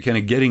cool that you're kind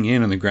of getting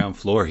in on the ground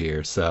floor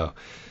here. So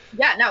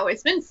Yeah, no,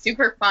 it's been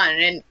super fun.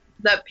 And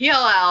the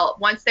PLL,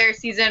 once their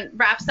season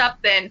wraps up,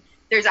 then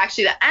there's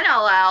actually the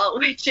NLL,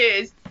 which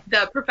is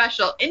the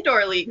professional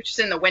indoor league, which is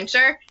in the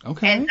winter.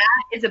 okay, And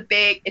that is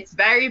it's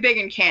very big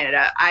in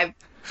Canada. I've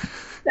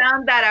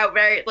found that out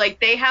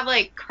they have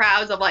like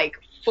crowds of like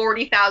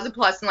 40,000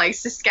 plus in like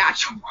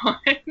Saskatchewan.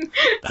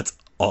 that's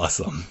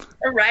awesome.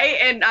 Right?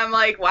 And I'm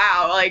like,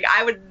 wow, like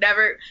I would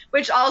never,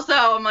 which also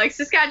I'm like,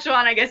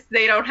 Saskatchewan, I guess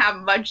they don't have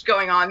much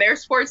going on there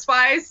sports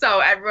wise.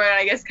 So everyone,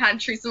 I guess, kind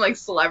of treats them like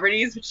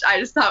celebrities, which I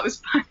just thought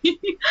was funny.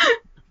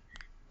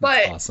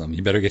 But Awesome.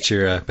 You better get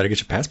your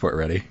passport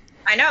ready.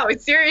 I know,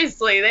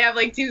 seriously, they have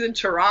like teams in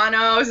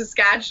Toronto,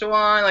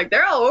 Saskatchewan, like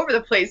they're all over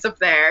the place up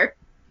there.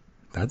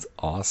 That's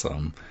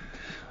awesome.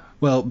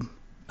 Well,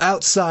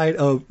 outside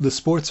of the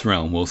sports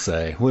realm, we'll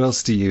say, what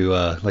else do you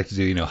like to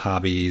do?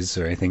 Hobbies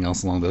or anything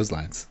else along those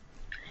lines?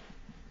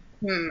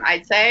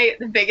 I'd say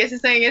the biggest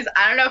thing is,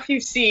 I don't know if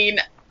you've seen,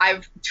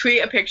 I've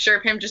tweeted a picture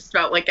of him just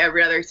about like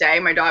every other day,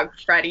 my dog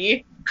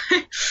Freddie.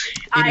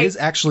 It is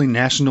actually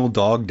National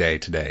Dog Day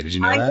today. Did you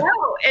know I that?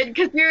 know, and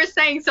because we were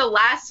saying, so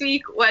last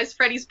week was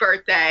Freddie's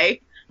birthday.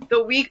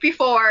 The week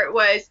before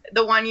was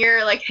the 1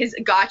 year, like his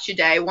gotcha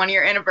day, 1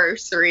 year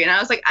anniversary. And I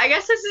was like, I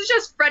guess this is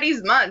just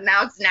Freddie's month.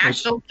 Now it's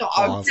National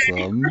Dog Day.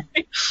 Awesome.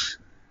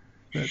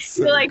 That's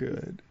so Like-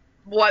 good.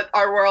 What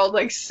our world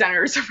like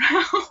centers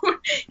around.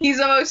 He's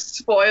the most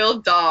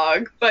spoiled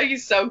dog, but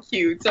he's so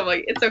cute. So I'm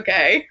like, it's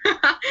okay.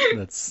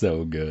 That's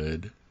so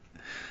good.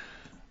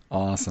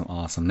 Awesome,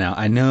 awesome. Now,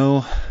 I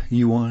know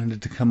you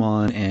wanted to come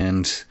on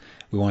and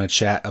we want to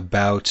chat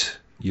about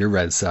your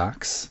Red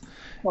Sox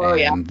Oh,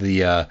 yeah. and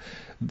the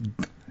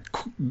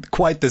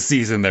quite the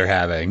season they're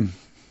having.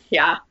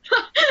 Yeah.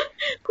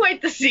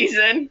 Quite the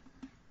season.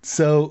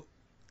 So,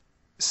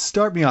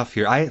 start me off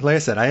here. Like I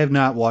said, I have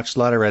not watched a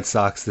lot of Red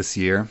Sox this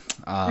year.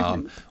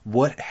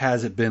 What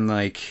has it been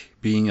like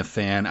being a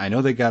fan? I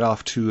know they got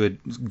off to a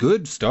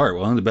good start,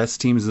 one of the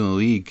best teams in the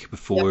league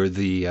before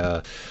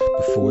the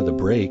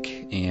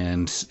break,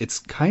 and it's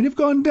kind of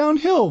gone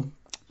downhill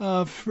in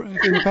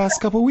the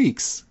past couple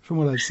weeks, from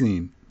what I've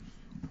seen.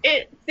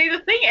 See, the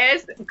thing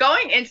is,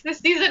 going into the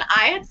season,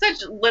 I had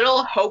such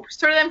little hopes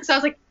for them because I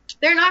was like,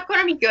 they're not going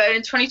to be good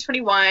in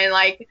 2021.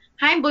 Like,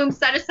 Hein Bloom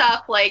set us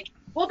up, like,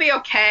 we'll be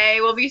okay,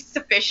 we'll be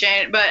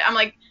sufficient. But I'm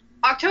like,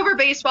 October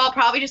baseball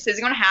probably just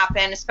isn't going to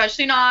happen,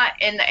 especially not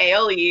in the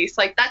AL East.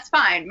 Like, that's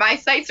fine. My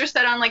sights are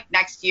set on, like,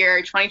 next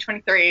year,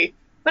 2023,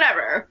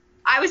 whatever.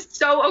 I was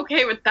so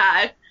okay with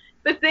that.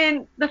 But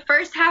then the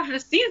first half of the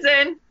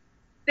season,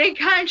 they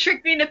kind of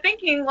tricked me into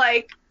thinking,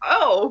 like,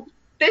 oh,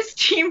 this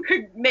team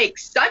could make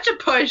such a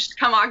push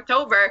come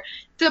October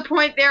to the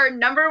point they're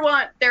number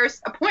one.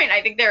 There's a point,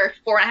 I think they're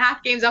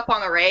 4.5 games up on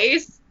the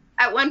Rays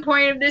at one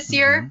point of this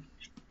year.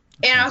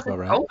 And I was Sounds like, about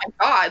right. oh my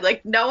God,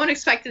 like no one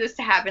expected this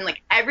to happen.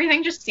 Like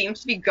everything just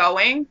seems to be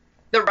going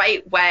the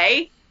right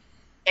way.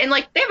 And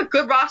like they have a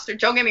good roster,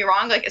 don't get me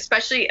wrong, like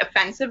especially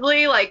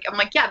offensively. Like I'm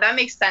like, yeah, that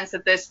makes sense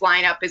that this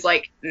lineup is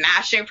like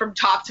mashing from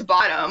top to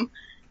bottom.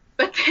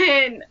 But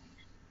then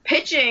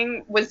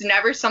pitching was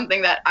never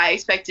something that I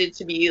expected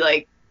to be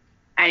like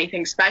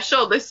anything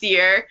special this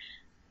year.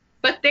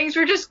 But things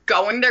were just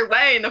going their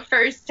way in the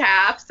first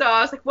half. So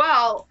I was like,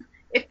 well,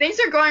 if things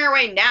are going our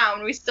way now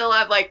and we still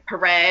have like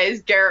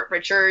Perez, Garrett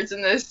Richards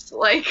in this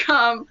like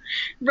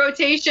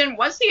rotation,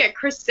 once we get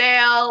Chris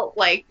Sale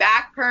like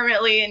back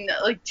permanently and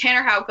like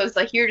Tanner Houck's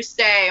like here to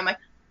stay, I'm like,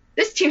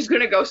 this team's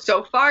gonna go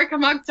so far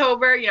come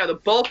October. You know, the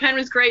bullpen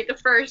was great the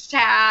first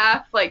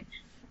half, like,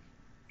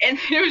 and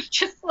it was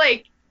just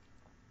like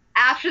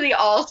after the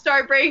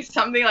All-Star break,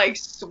 something like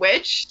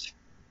switched,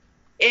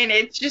 and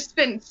it's just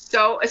been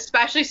so,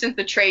 especially since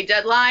the trade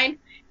deadline,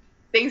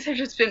 things have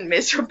just been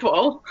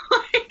miserable.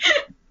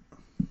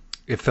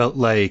 it felt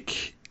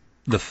like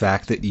the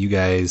fact that you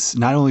guys,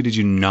 not only did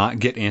you not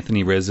get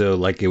Anthony Rizzo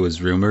like it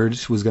was rumored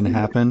was going to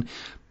happen,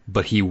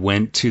 but he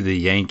went to the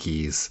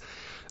Yankees.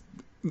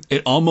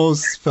 It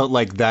almost felt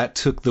like that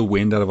took the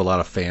wind out of a lot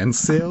of fan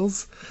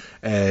sails,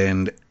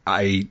 and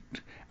I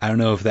don't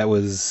know if that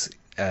was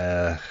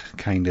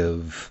kind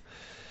of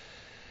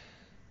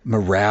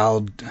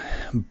morale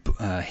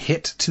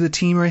hit to the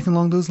team or anything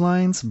along those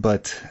lines,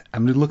 but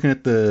I'm looking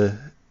at the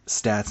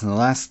stats in the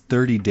last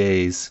 30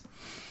 days.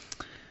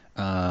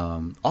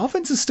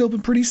 Offense has still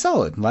been pretty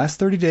solid. Last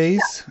 30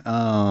 days,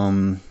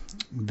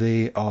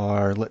 they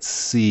are, let's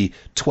see,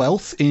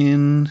 12th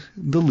in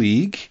the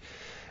league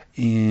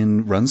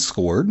in runs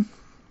scored,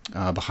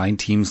 behind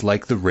teams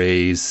like the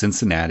Rays,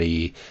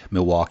 Cincinnati,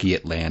 Milwaukee,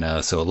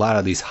 Atlanta. So a lot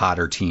of these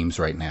hotter teams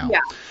right now.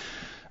 Yeah.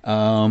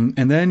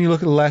 And then you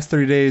look at the last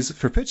 30 days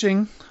for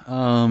pitching.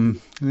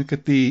 Look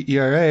at the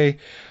ERA.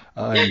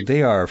 And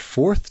they are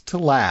fourth to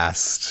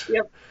last.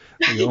 Yep.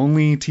 The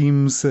only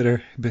teams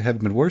that have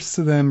been worse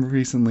to them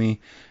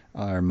recently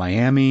are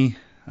Miami,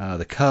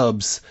 the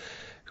Cubs,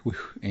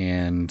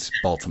 and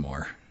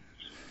Baltimore.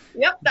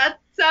 Yep, that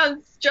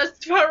sounds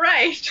just about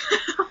right.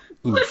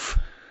 Oof.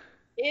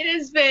 It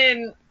has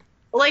been,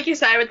 like you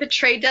said, with the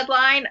trade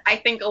deadline, I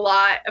think a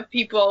lot of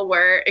people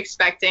were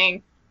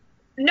expecting.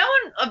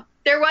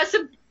 There was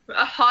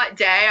a hot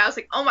day. I was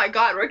like, oh my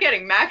God, we're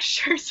getting Max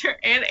Scherzer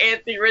and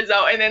Anthony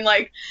Rizzo. And then,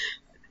 like,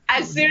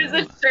 as soon as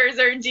the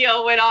Scherzer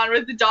deal went on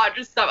with the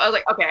Dodgers stuff, I was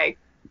like, okay,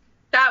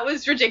 that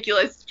was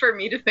ridiculous for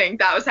me to think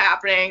that was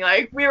happening.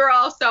 Like, we were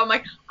all so, I'm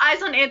like,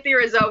 eyes on Anthony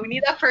Rizzo. We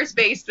need that first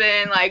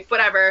baseman, like,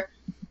 whatever.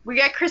 We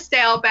get Chris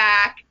Sale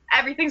back.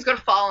 Everything's going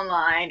to fall in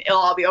line. It'll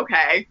all be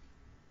okay.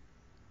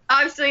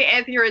 Obviously,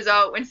 Anthony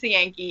Rizzo went to the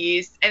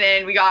Yankees. And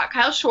then we got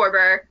Kyle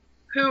Schwarber,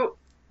 who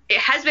it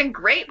has been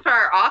great for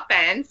our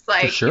offense.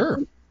 Like, For sure.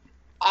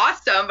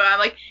 Awesome. But I'm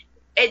like,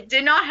 it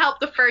did not help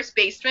the first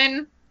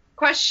baseman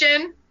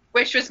question,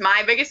 which was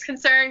my biggest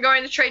concern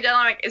going to trade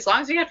deadline. Like, as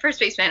long as we get first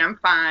baseman, I'm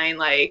fine.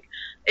 Like,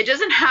 it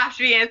doesn't have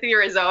to be Anthony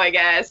Rizzo, I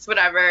guess,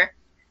 whatever.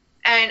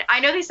 And I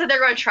know they said they're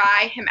going to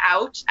try him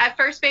out at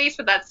first base,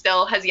 but that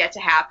still has yet to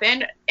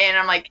happen. And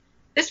I'm like,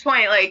 at this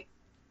point, like,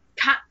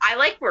 I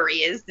like where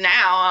he is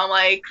now. I'm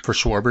like, For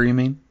Schwarber, you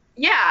mean?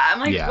 yeah, I'm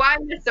like, Yeah. why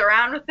mess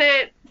around with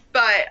it?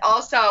 But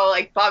also,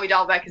 like, Bobby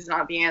Dahlbeck is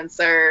not the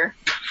answer.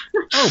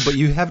 Oh, but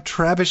you have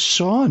Travis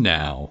Shaw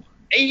now.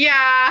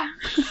 Yeah.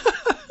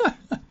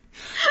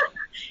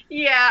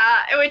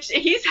 Yeah, which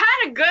he's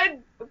had a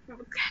good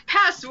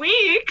past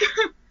week.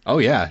 Oh,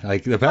 yeah.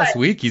 Like, the past But-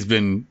 week, he's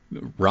been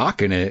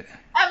rocking it.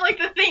 And, like,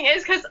 the thing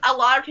is, because a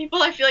lot of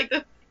people, I feel like,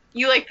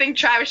 you, like, think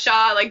Travis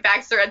Shaw, like,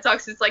 backs the Red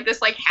Sox is, like,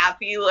 this, like,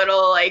 happy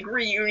little, like,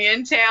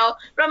 reunion tale.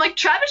 But I'm like,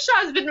 Travis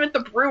Shaw has been with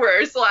the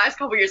Brewers the last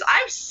couple years.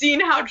 I've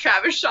seen how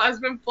Travis Shaw has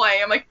been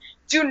playing. I'm like,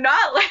 do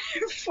not let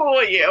him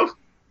fool you.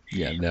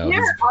 Yeah, no.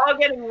 You're all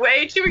getting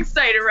way too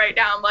excited right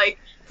now. I'm like,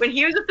 when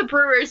he was with the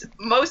Brewers,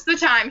 most of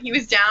the time he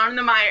was down in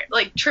the minor,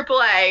 like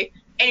AAA,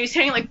 and he was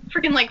hitting like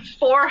freaking like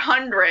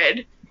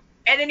 400,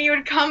 and then he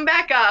would come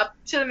back up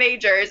to the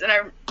majors, and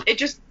it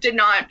just did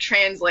not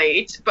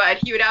translate. But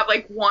he would have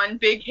like one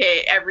big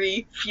hit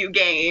every few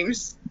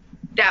games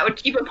that would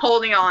keep him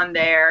holding on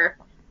there.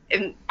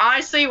 And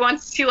honestly,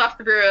 once he left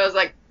the Brewers, I was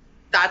like,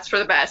 that's for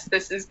the best.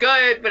 This is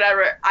good,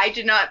 whatever. I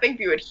did not think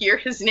we would hear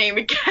his name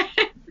again.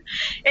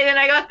 And then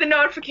I got the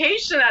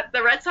notification that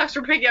the Red Sox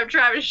were picking up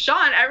Travis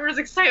Shaw, and everyone was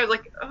excited. I was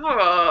like,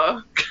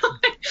 oh.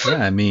 Yeah,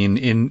 I mean,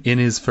 in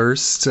his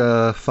first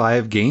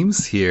 5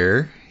 games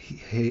here,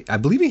 I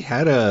believe he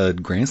had a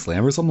grand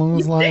slam or something along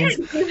those lines.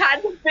 He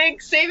had the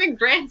big saving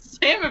grand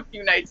slam a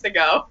few nights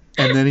ago.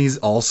 And then he's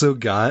also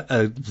got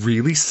a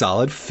really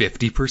solid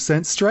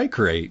 50% strike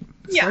rate.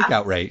 Yeah.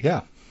 Strikeout rate,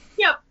 yeah.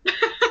 Yep.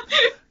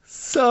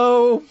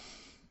 So,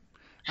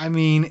 I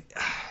mean,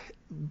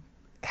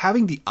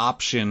 having the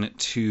option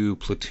to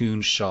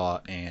platoon Shaw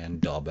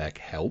and Dahlbeck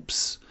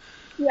helps.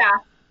 Yeah.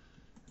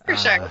 For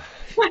sure.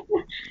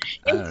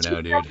 I don't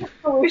know, dude. The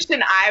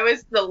solution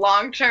the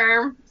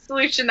long-term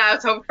solution that I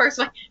was hoping for.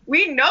 So, like,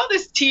 we know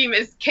this team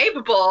is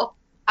capable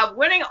of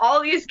winning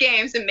all these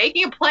games and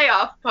making a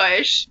playoff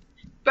push,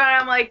 but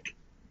I'm like,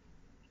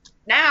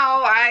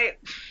 now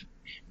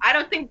I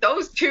don't think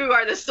those two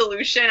are the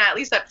solution, at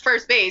least at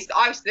first base.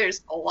 Obviously,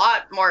 there's a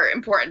lot more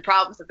important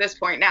problems at this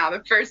point now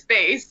than first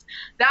base.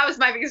 That was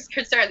my biggest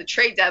concern at the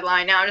trade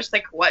deadline. Now I'm just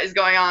like, what is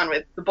going on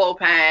with the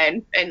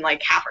bullpen and,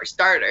 like, half our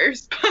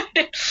starters?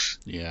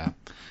 Yeah.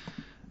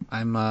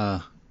 I'm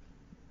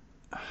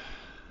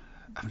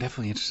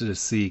definitely interested to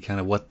see kind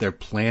of what their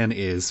plan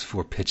is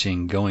for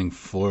pitching going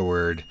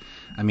forward.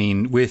 I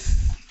mean,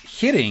 with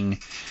hitting,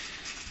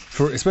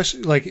 for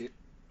especially, like,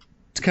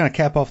 to kind of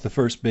cap off the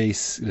first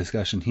base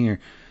discussion here,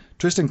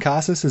 Tristan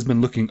Casas has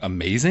been looking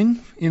amazing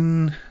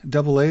in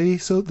Double-A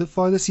so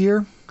far this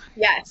year.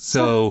 Yes.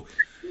 So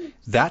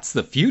that's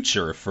the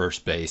future of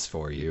first base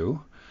for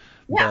you.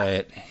 Yeah.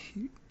 But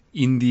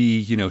in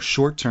the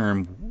short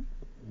term,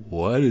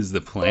 what is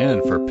the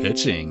plan for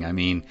pitching? I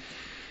mean,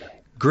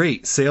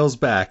 great. Sale's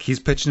back. He's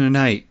pitching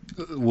tonight.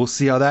 We'll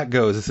see how that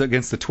goes. It's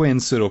against the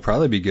Twins, so it'll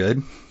probably be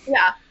good.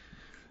 Yeah.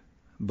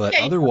 But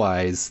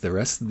otherwise, the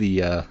rest of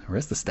the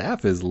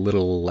staff is a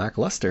little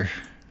lackluster.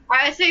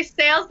 I would say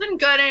Sale's been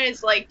good in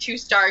his like 2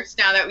 starts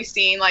now that we've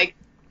seen. Like,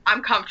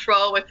 I'm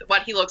comfortable with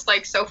what he looks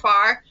like so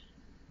far.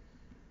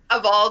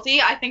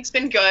 Evaldi, I think, has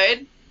been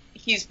good.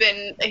 He's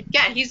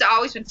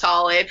always been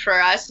solid for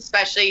us,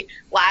 especially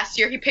last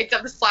year. He picked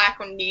up the slack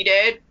when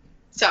needed,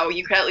 so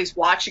you could at least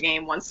watch a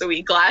game once a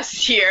week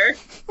last year.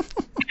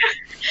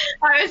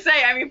 I would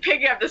say,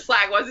 picking up the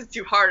slack wasn't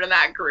too hard on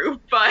that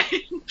group, but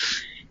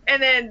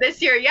and then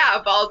this year,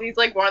 Evaldi's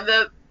like one of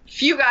the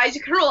few guys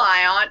you can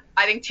rely on.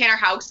 I think Tanner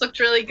Houck's looked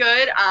really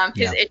good.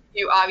 His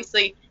issue,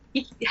 obviously,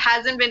 he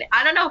hasn't been.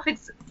 I don't know if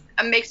it's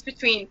a mix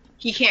between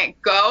he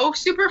can't go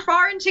super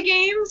far into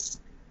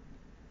games,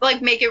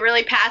 like make it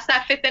really past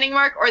that 5th inning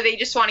mark, or they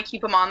just want to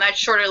keep him on that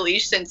shorter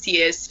leash since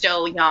he is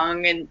still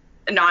young and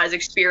not as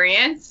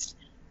experienced.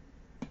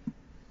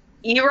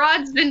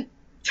 Erod's been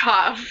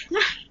tough.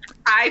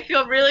 I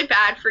feel really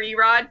bad for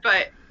Erod,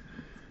 but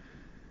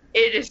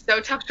it is so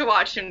tough to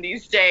watch him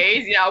these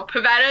days. You know,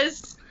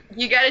 Pavetta's,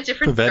 you get a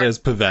different... Pavetta's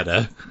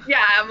Pavetta.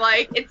 Yeah, I'm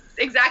like, it's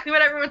exactly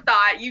what everyone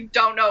thought. You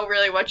don't know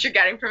really what you're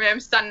getting from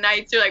him. Some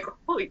nights you're like,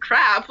 holy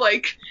crap,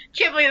 like,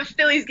 can't believe the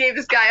Phillies gave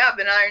this guy up,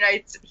 and other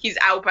nights he's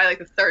out by like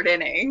the 3rd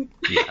inning.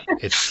 Yeah,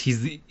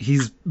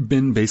 he's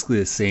been basically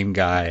the same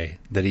guy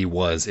that he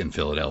was in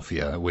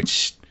Philadelphia,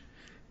 which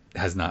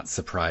has not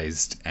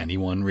surprised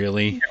anyone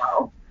really.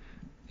 No.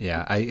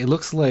 Yeah, it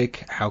looks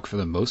like Houck, for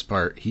the most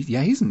part,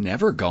 he's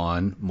never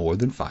gone more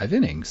than 5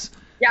 innings.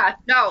 Yeah,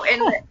 no,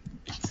 and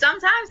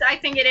sometimes I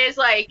think it is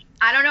like,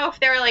 I don't know if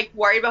they're like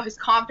worried about his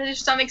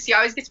confidence or something, because he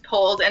always gets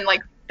pulled, and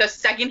like the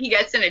second he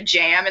gets in a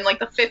jam in like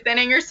the 5th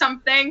inning or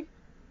something.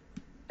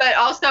 But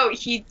also,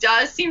 he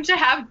does seem to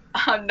have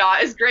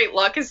not as great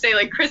luck as, say,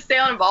 like Chris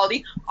Sale and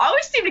Evaldi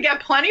always seem to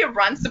get plenty of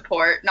run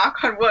support,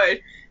 knock on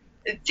wood.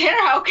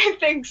 Tanner Houck, I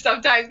think,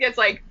 sometimes gets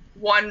like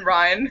 1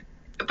 run,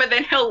 but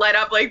then he'll let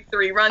up like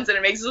 3 runs, and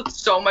it makes it look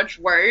so much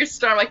worse.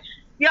 So I'm like,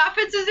 the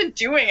offense isn't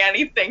doing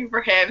anything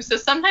for him. So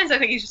sometimes I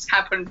think he's just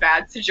kind of put in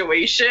bad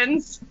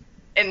situations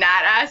in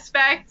that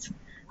aspect.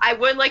 I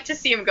would like to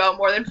see him go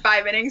more than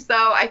 5 innings,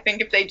 though. I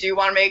think if they do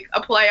want to make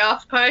a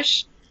playoff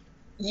push,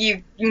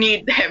 you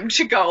need him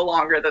to go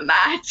longer than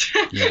that.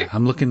 Yeah,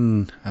 I'm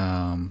looking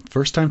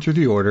first time through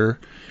the order.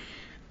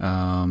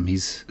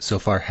 He's so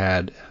far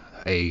had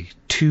a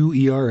 2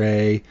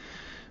 ERA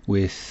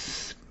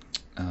with,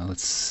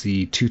 let's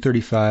see,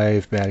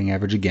 235 batting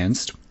average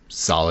against.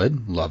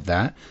 Solid. Love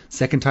that.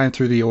 Second time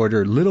through the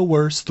order, little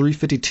worse,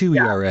 352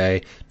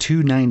 ERA,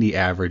 290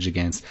 average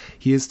against.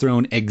 He has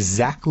thrown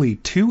exactly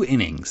 2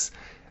 innings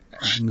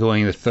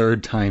going the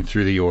 3rd time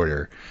through the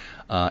order.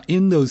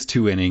 In those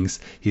 2 innings,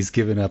 he's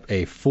given up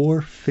a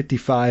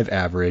 455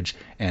 average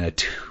and a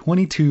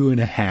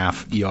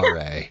 22.5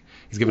 ERA.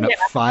 He's given up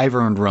 5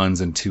 earned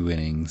runs in 2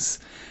 innings.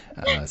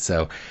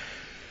 So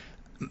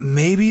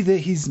maybe that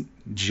he's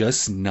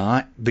just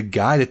not the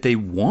guy that they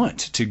want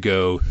to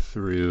go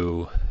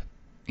through,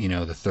 the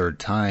 3rd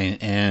time.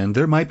 And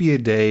there might be a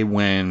day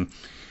when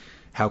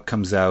Houck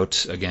comes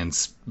out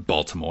against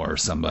Baltimore or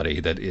somebody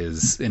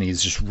and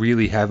he's just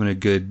really having a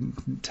good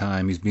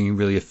time. He's being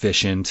really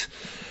efficient.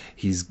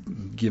 He's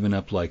given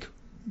up like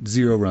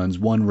 0 runs,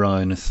 1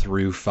 run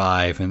through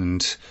 5,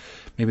 and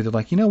maybe they're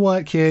like, you know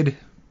what, kid?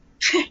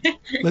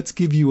 Let's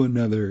give you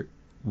another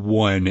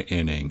 1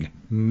 inning,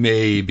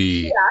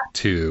 maybe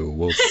 2.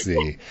 We'll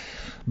see.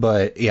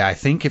 But yeah, I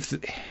think if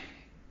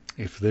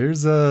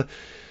there's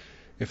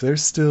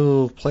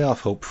still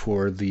playoff hope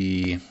for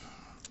the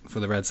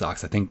Red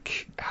Sox, I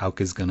think Houck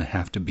is going to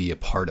have to be a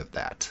part of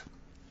that.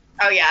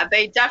 Oh yeah,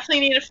 they definitely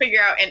need to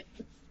figure out, and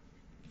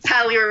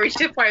sadly we're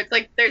reaching a point, it's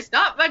like there's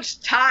not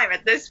much time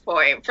at this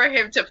point for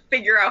him to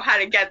figure out how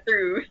to get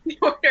through the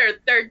order a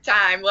 3rd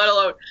time, let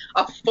alone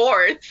a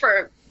 4th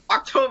for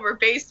October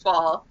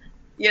baseball.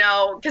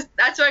 Because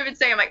that's what I've been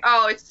saying. I'm like,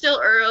 oh, it's still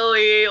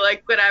early,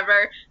 like,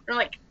 whatever. And I'm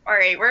like, all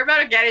right, we're about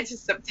to get into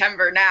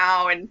September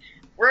now, and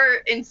we're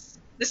in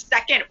the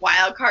 2nd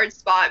wild card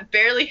spot,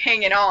 barely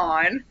hanging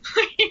on.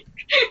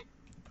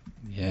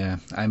 Yeah,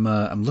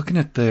 I'm looking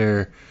at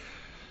their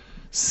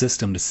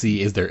system to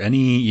see, is there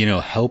any,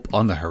 help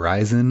on the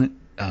horizon?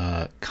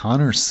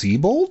 Connor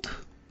Siebold?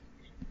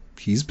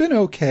 He's been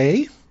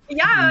okay.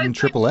 Yeah. In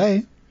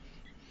AAA.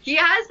 He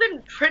has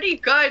been pretty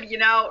good,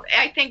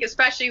 I think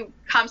especially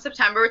come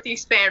September with the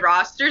expanded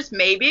rosters,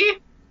 maybe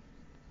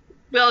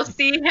we'll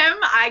see him.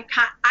 I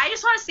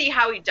just want to see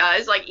how he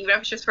does, like, even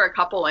if it's just for a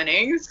couple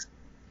innings.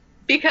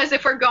 Because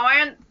if we're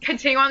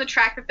continue on the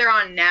track that they're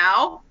on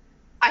now,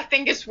 I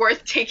think it's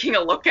worth taking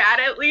a look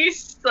at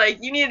least.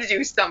 Like, you need to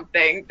do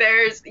something.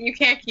 You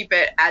can't keep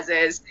it as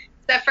is.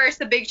 At first,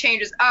 the big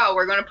change is,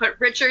 we're going to put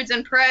Richards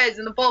and Perez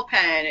in the bullpen,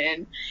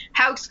 and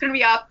Houck's going to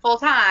be up full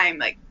time.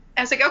 Like,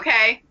 I was like,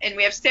 okay, and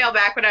we have Sale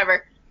back,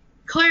 whatever.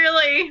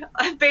 Clearly,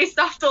 based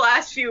off the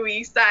last few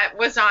weeks, that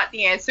was not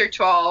the answer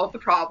to all of the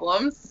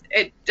problems.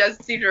 It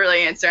doesn't seem to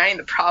really answer any of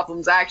the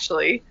problems,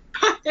 actually.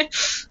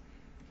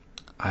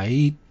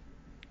 I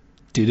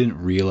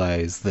didn't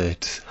realize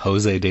that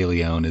Jose De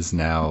Leon is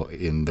now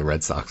in the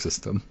Red Sox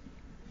system.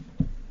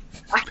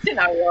 I did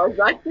not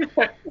realize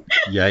that.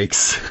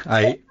 Yikes!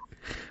 I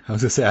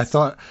was gonna say I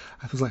thought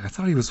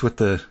he was with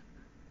the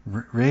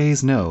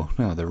Rays. No,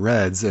 the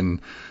Reds,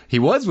 and he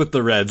was with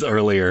the Reds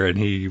earlier, and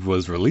he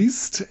was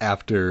released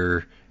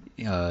after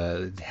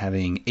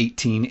having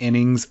 18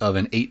 innings of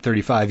an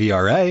 8.35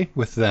 ERA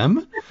with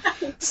them.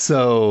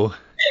 So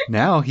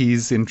now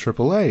he's in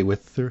AAA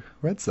with the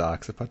Red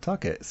Sox at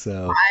Pawtucket.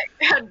 So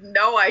I had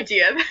no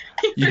idea.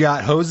 You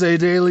got Jose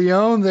De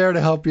Leon there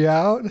to help you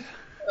out.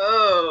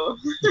 Oh,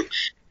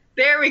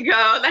 there we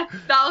go.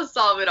 That'll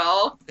solve it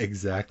all.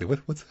 Exactly.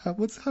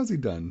 How's he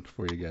done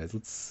for you guys?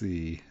 Let's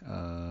see.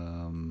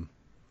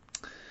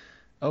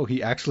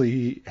 He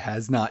actually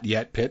has not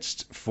yet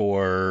pitched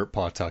for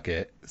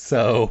Pawtucket.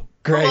 So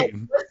great.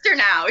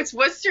 Oh, it's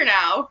Worcester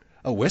now.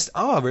 Oh, Worcester.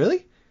 Oh,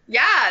 really?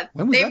 Yeah.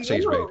 When was that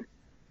change made?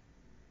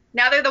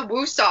 Now they're the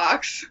Woo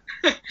Sox.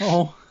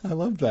 Oh, I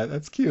love that.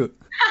 That's cute.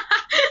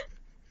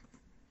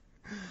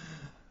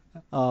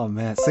 Oh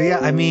man. So yeah,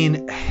 I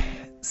mean,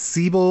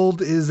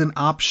 Siebold is an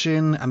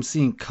option. I'm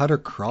seeing Cutter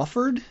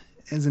Crawford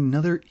as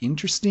another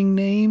interesting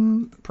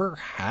name,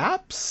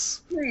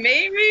 perhaps.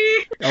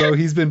 Maybe. Although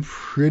he's been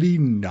pretty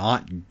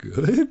not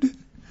good.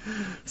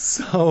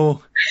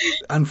 So,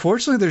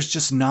 unfortunately, there's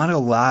just not a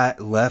lot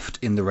left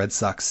in the Red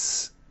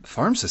Sox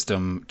farm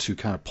system to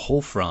kind of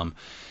pull from.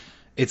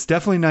 It's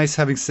definitely nice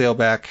having Sale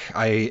back.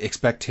 I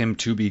expect him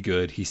to be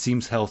good. He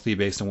seems healthy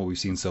based on what we've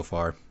seen so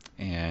far.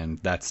 And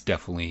that's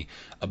definitely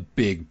a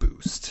big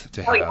boost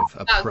to have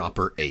a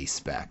proper ace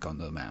back on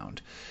the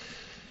mound.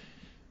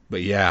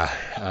 But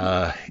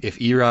yeah, if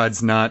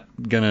Erod's not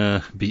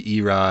gonna be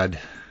Erod,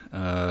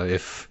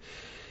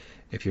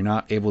 if you're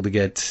not able to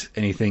get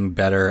anything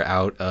better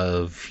out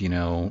of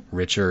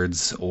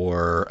Richards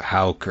or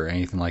Houck or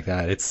anything like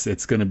that,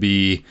 it's gonna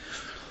be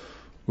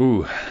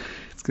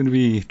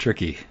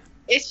tricky.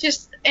 It's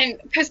just, and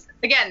because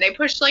again they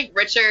pushed like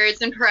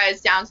Richards and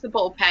Perez down to the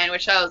bullpen,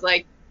 which I was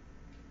like,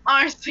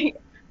 honestly,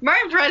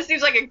 Martin Perez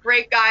seems like a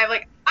great guy.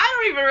 Like, I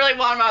don't even really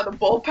want him out of the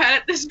bullpen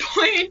at this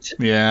point.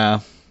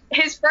 Yeah.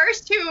 His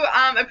first two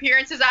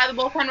appearances out of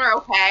the bullpen were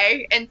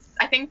okay, and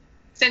I think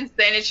since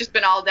then it's just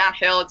been all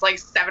downhill. It's like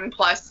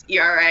 7+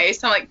 ERA,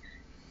 so I'm like,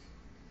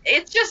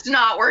 it's just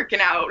not working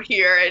out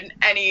here in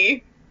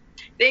any.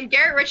 Then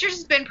Garrett Richards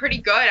has been pretty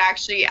good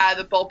actually out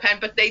of the bullpen,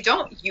 but they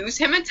don't use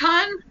him a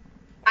ton.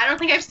 I don't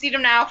think I've seen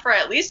him now for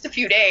at least a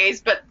few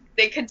days, but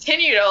they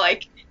continue to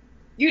like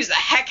use the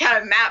heck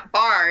out of Matt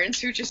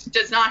Barnes, who just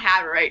does not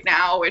have it right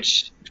now,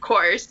 which, of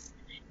course,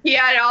 he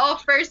had it all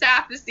first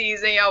half of the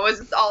season, was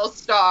his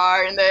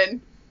all-star, and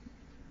then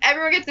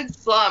everyone gets in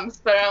slumps,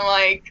 but I'm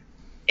like,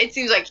 it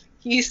seems like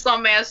he's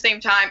slumping at the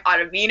same time,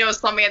 Ottavino's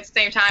slumping at the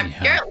same time.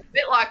 Yeah. Garrett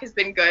Whitlock has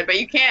been good, but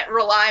you can't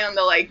rely on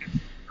the,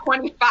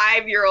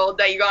 25-year-old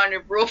that you got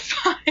under Rule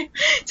 5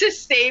 to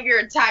save your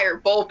entire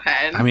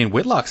bullpen. I mean,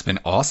 Whitlock's been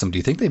awesome. Do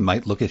you think they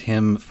might look at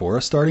him for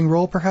a starting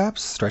role,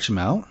 perhaps? Stretch him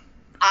out?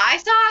 I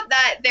thought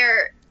that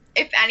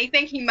if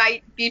anything, he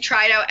might be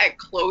tried out at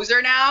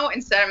closer now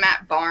instead of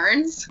Matt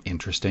Barnes.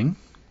 Interesting.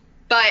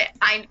 But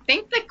I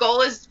think the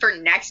goal is for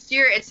next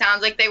year. It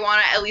sounds like they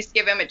want to at least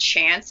give him a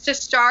chance to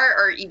start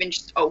or even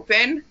just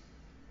open,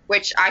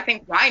 which I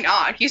think, why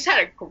not? He's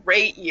had a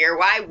great year.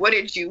 Why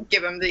wouldn't you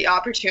give him the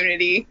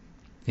opportunity?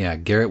 Yeah,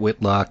 Garrett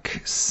Whitlock,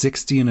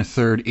 60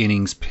 1/3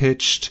 innings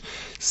pitched,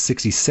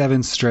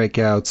 67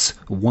 strikeouts,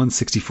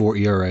 1.64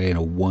 ERA, and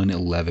a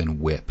 1.11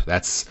 WHIP.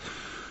 That's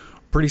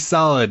pretty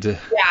solid.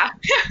 Yeah.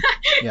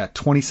 Yeah,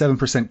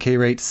 27% K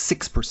rate,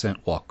 6%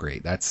 walk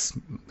rate. That's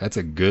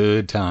a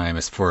good time,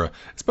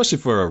 especially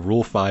for a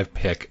Rule 5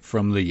 pick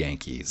from the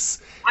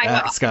Yankees.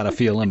 That's got to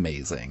feel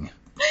amazing.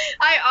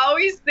 I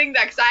always think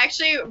that because I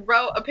actually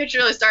wrote a picture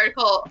list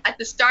article at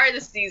the start of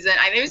the season.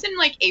 I think it was in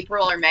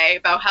April or May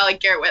about how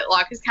Garrett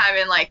Whitlock has kind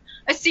of been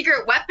a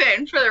secret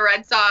weapon for the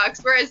Red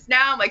Sox, whereas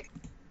now I'm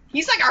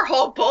he's our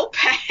whole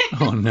bullpen.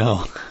 Oh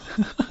no.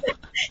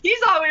 He's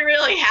all we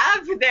really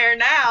have there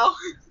now.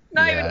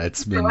 Not yeah, even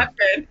it's been.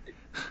 Weapon.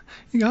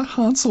 You got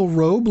Hansel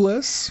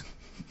Robles.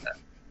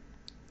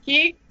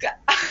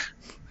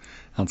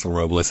 Hansel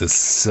Robles is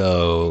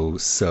so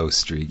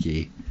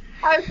streaky.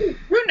 2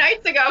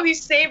 nights ago, he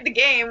saved the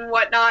game and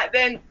whatnot.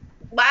 Then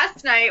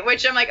last night,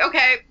 which I'm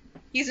okay,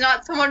 he's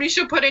not someone who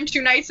should put in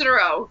 2 nights in a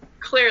row.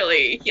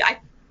 Clearly, I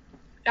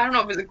don't know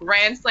if it was a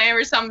grand slam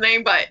or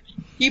something, but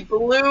he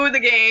blew the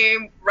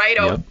game right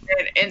open,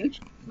 and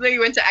they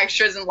went to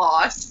extras and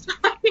lost.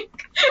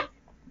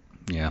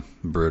 Yeah,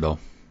 brutal.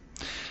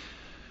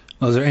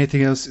 Well, is there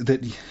anything else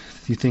that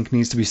you think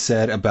needs to be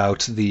said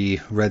about the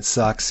Red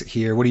Sox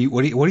here? What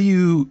do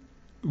you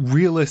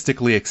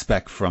realistically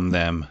expect from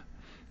them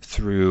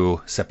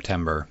through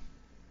September?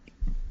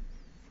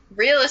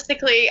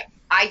 Realistically,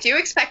 I do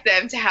expect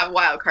them to have a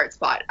wild card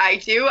spot. I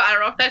do. I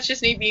don't know if that's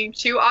just me being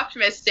too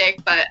optimistic,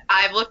 but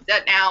I've looked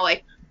at now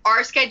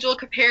our schedule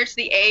compared to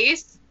the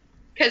A's,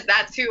 because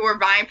that's who we're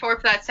vying for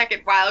that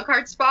second wild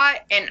card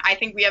spot, and I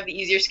think we have the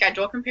easier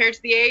schedule compared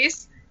to the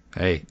A's.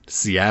 Hey,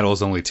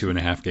 Seattle's only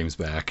 2.5 games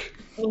back.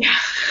 Yeah.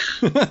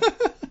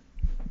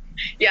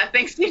 Yeah,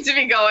 things seem to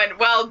be going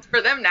well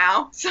for them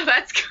now, so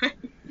that's good.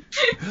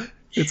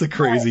 It's a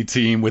crazy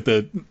team with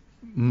a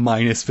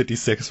minus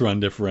 56 run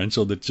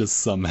differential that just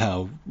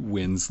somehow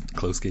wins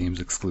close games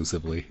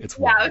exclusively. It's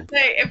Yeah, wild.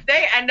 if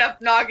they end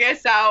up knocking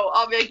us out,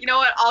 I'll be like, you know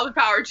what? All the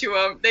power to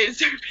them. They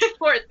deserve it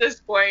more at this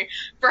point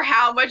for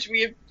how much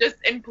we've just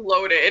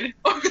imploded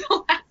over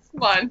the last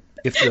month.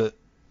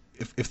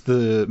 If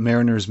the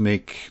Mariners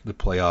make the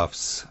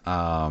playoffs,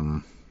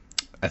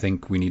 I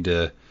think we need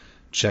to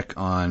check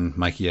on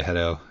Mikey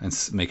Ajedo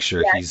and make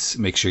sure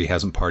he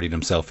hasn't partied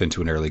himself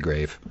into an early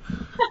grave.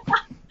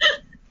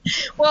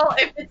 Well,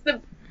 if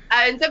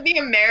ends up being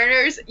a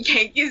Mariners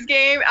Yankees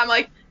game, I'm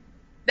like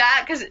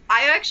that because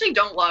I actually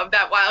don't love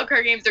that wild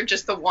card games. They're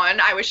just the one.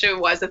 I wish it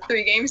was a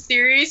 3-game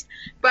series,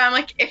 but I'm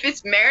like, if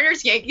it's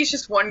Mariners Yankees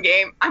just one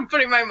game, I'm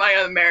putting my money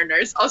on the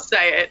Mariners. I'll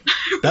say it.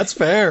 That's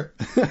fair.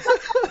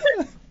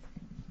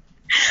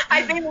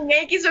 I think the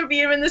Yankees would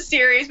beat them in the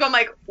series, but I'm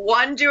like,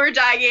 one do or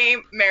die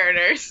game,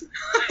 Mariners.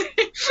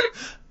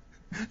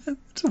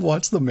 To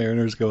watch the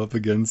Mariners go up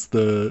against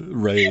the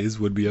Rays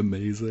would be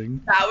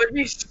amazing. That would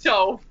be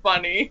so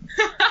funny.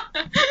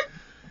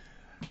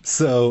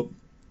 So,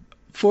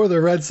 for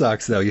the Red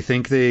Sox, though, you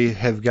think they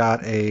have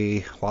got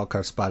a wild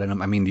card spot in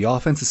them? I mean, the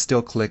offense is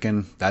still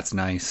clicking. That's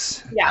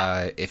nice.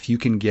 Yeah. If you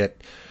can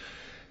get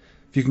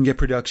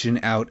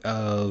production out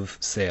of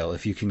Sale,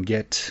 if you can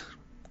get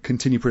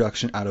continued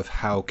production out of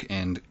Houck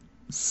and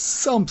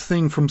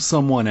something from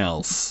someone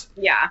else.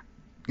 Yeah.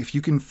 If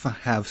you can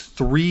have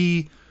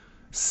 3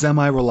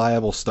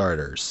 semi-reliable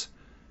starters,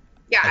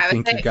 Yeah, I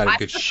think would you've say got a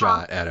good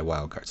shot at a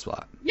wild card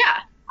spot. Yeah,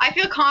 I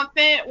feel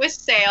confident with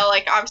Sale.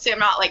 Like, obviously, I'm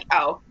not like,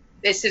 oh,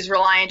 this is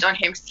reliant on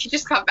him. He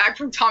just got back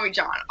from Tommy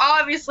John.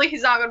 Obviously,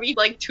 he's not going to be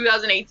like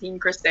 2018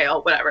 Chris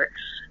Sale, whatever.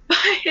 But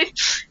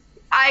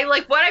I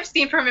like what I've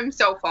seen from him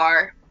so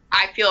far.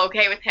 I feel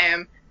okay with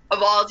him.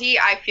 Evaldi,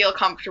 I feel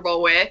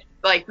comfortable with.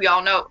 Like, we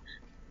all know,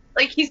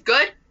 like, he's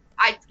good.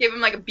 I'd give him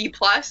like a B+.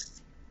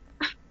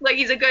 Like,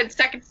 he's a good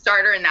second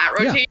starter in that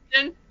rotation. Yeah.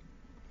 And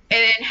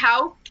then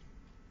how,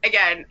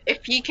 again,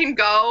 if he can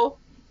go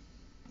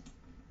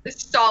a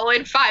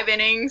solid 5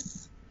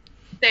 innings,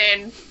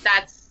 then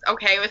that's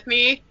okay with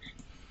me.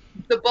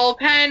 The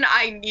bullpen,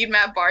 I need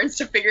Matt Barnes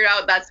to figure it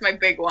out. That's my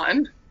big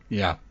one.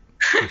 Yeah,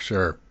 for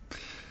sure.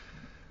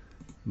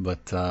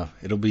 But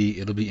it'll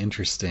be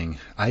interesting.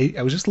 I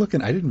was just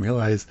looking. I didn't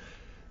realize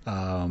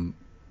the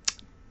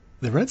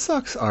Red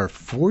Sox are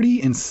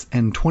 40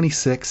 and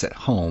 26 at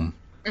home,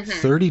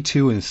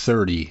 32 and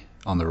 30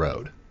 on the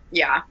road.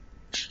 Yeah.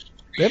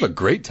 They have a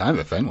great time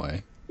at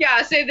Fenway.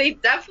 Yeah, so they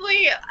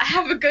definitely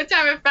have a good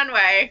time at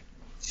Fenway.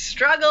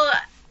 Struggle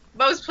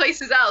most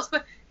places else.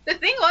 But the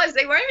thing was,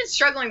 they weren't even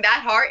struggling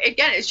that hard.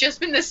 Again, it's just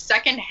been the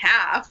second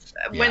half.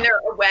 Yeah. When they're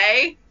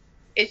away,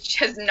 it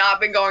has not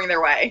been going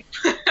their way.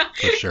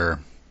 For sure.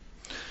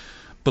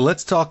 But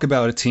let's talk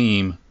about a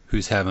team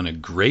who's having a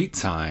great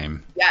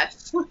time.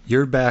 Yes.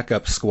 Your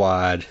backup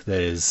squad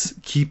that is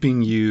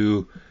keeping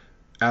you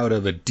out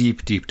of a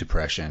deep, deep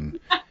depression.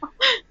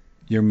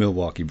 Your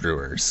Milwaukee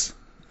Brewers.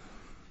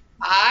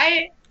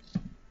 I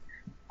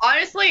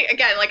honestly,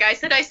 again, like I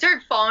said, I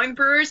started following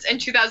Brewers in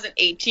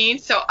 2018.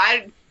 So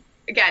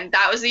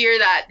that was the year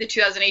that the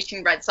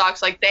 2018 Red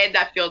Sox, like, they had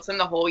that feel to them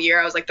the whole year.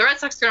 I was like, the Red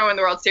Sox are going to win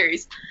the World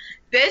Series.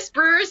 This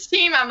Brewers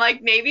team, I'm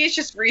like, maybe it's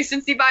just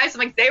recency bias. I'm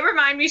like, they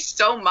remind me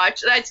so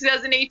much of that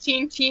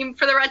 2018 team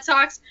for the Red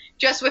Sox,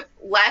 just with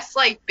less,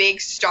 like, big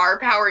star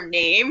power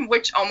name,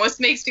 which almost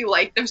makes me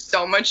like them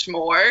so much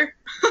more.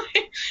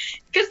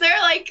 Because their,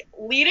 like,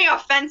 leading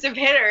offensive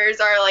hitters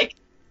are, like,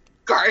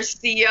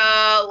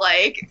 Garcia,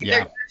 like,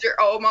 their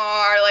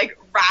Omar, like,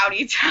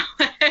 Rowdy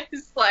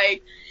Tellez,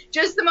 like,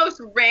 just the most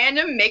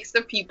random mix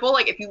of people.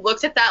 Like, if you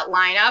looked at that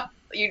lineup,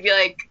 you'd be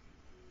like,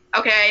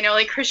 okay, I know,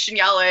 like, Christian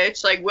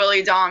Yelich, like,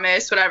 Willy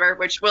Adames, whatever,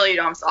 which Willy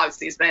Adames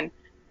obviously has been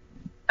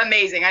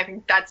amazing. I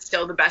think that's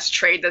still the best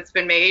trade that's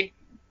been made,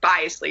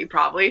 biasly,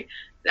 probably.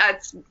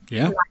 That's,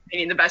 in my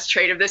opinion, the best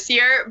trade of this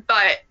year.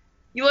 But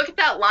you look at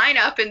that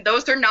lineup, and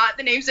those are not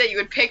the names that you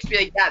would pick to be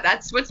like, yeah,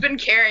 that's what's been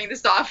carrying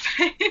this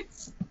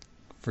offense.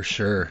 For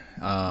sure.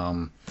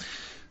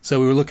 So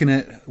we were looking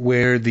at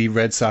where the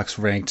Red Sox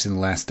ranked in the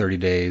last 30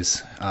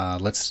 days.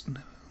 Let's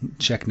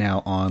check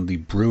now on the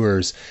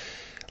Brewers.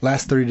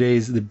 Last 30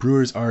 days, the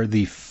Brewers are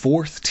the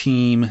 4th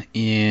team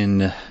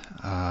in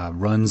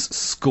runs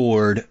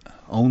scored,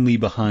 only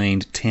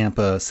behind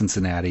Tampa,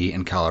 Cincinnati,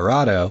 and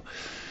Colorado.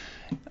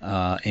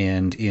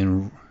 And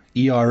in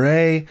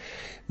ERA,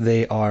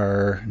 they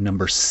are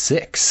number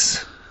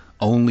 6,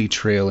 only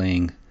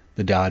trailing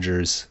the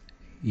Dodgers,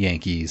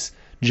 Yankees,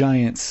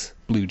 Giants,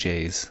 Blue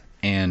Jays,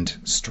 and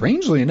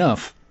strangely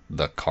enough,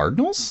 the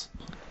Cardinals?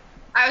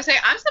 I would say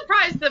I'm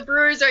surprised the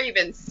Brewers are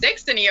even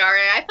 6th in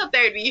ERA. I thought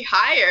they would be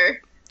higher.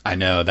 I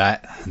know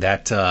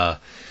that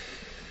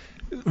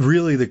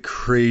really the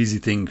crazy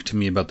thing to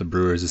me about the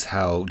Brewers is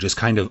how just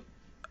kind of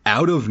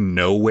out of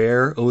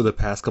nowhere over the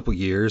past couple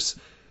years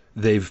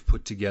they've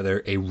put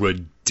together a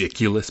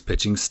ridiculous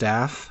pitching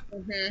staff.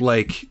 Mm-hmm.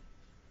 Like,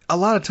 a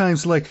lot of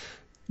times, like,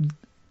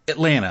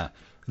 Atlanta,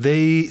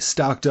 they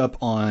stocked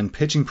up on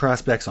pitching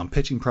prospects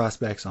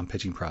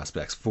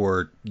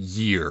for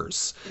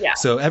years. Yeah.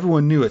 So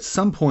everyone knew at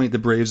some point the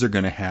Braves are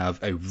going to have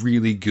a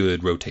really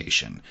good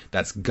rotation.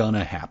 That's going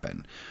to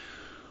happen.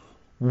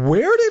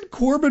 Where did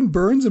Corbin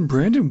Burnes and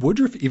Brandon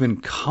Woodruff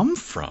even come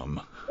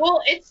from?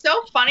 Well, it's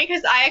so funny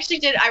because I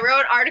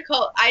wrote an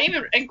article. I didn't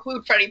even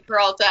include Freddie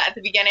Peralta at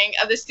the beginning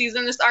of the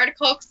season, this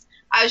article. 'Cause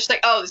I was just like,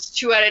 oh, this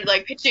two-headed,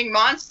 like, pitching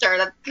monster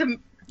that the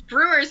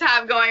Brewers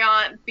have going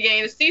on at the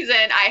beginning of the season.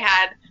 I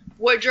had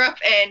Woodruff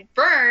and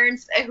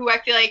Burnes, who I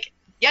feel like,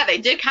 yeah, they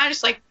did kind of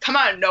just, like, come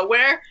out of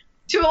nowhere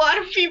to a lot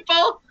of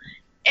people.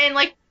 And,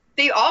 like,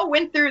 they all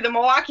went through the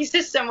Milwaukee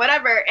system,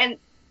 whatever. And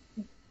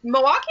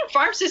Milwaukee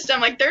farm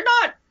system, like, they're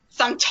not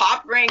some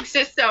top-ranked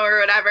system or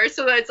whatever.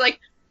 So it's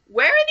like,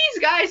 where are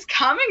these guys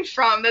coming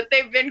from that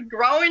they've been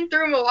growing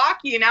through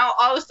Milwaukee? And now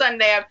all of a sudden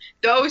they have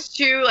those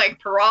two, like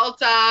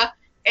Peralta,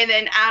 and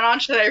then add on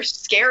to their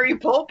scary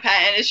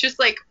bullpen. It's just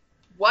like,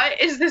 what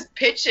is this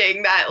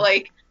pitching that,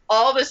 like,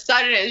 all of a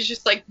sudden is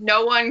just like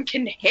no one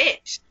can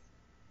hit?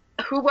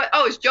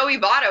 It's Joey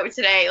Votto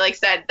today, like,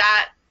 said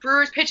that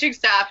Brewers pitching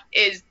staff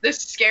is the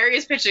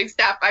scariest pitching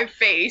staff I've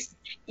faced,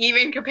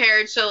 even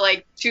compared to,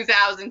 like,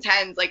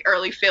 2010's, like,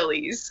 early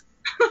Phillies.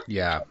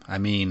 Yeah, I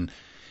mean,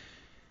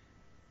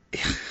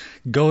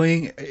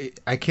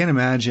 I can't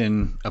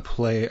imagine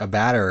a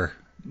batter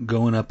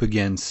going up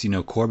against,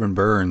 Corbin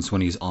Burnes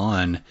when he's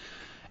on,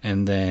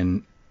 and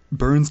then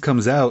Burnes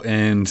comes out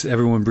and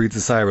everyone breathes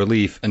a sigh of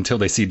relief until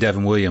they see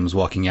Devin Williams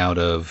walking out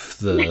of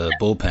the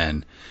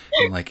bullpen.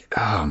 I'm like,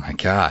 oh my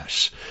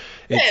gosh.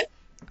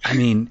 I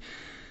mean,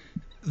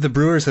 the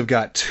Brewers have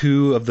got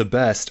two of the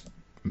best,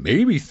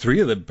 maybe three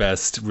of the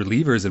best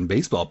relievers in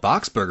baseball.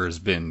 Boxberger's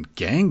been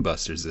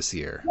gangbusters this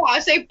year. Well, I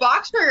say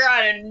Boxberger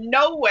out of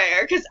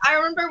nowhere, because I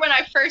remember when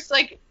I first,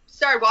 like,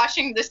 started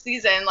watching this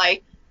season,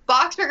 like,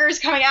 Boxberger's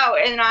coming out,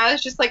 and I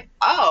was just like,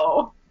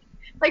 oh,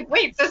 like,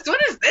 wait, so when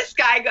does this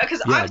guy go?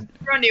 Because I was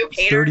new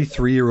Hader.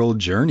 33-year-old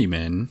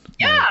journeyman.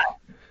 Yeah,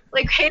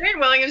 like Hader and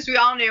Williams, we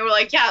all knew,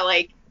 like, yeah,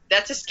 like,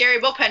 that's a scary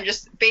bullpen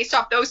just based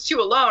off those two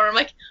alone. I'm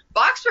like,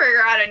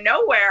 Boxberger out of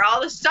nowhere, all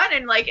of a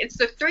sudden, like, it's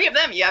the three of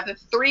them. You have the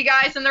three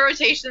guys in the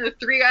rotation, the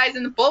three guys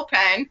in the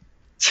bullpen.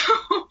 So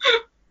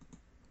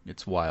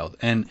it's wild.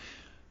 And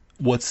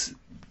what's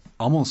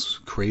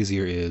almost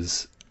crazier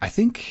is I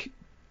think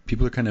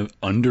people are kind of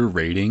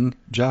underrating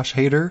Josh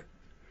Hader.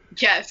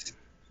 Yes,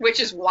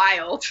 which is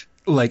wild.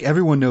 Like,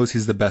 everyone knows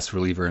he's the best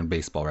reliever in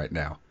baseball right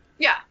now.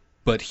 Yeah.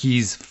 But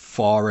he's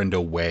far and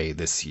away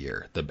this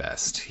year the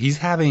best. He's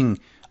having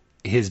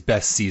his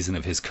best season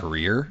of his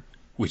career,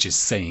 which is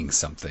saying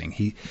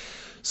something.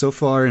 So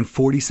far in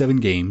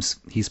 47 games,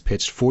 he's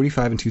pitched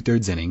 45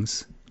 2/3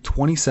 innings,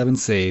 27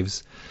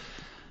 saves.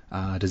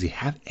 Does he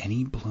have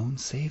any blown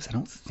saves? I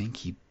don't think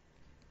he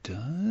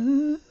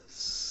does.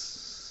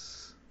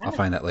 I'll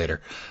find that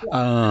later.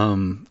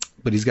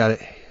 But he's got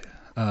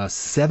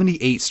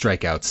 78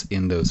 strikeouts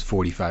in those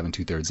 45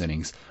 2/3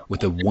 innings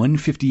with a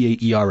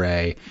 1.58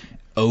 ERA,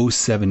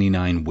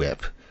 0.79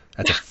 WHIP.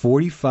 That's a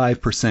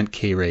 45%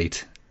 K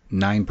rate,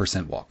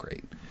 9% walk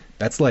rate.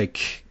 That's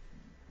like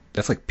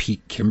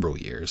peak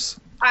Kimbrel years.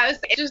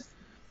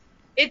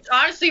 It's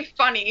honestly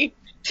funny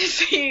to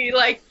see,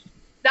 like,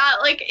 that,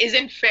 like,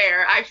 isn't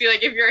fair. I feel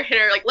like if you're a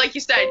hitter, like you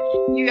said,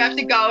 you have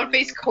to go and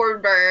face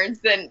Corbin Burnes,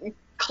 then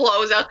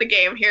close out the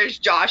game. Here's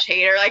Josh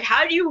Hader. Like,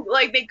 how do you,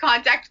 like, make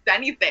contact with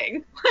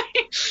anything?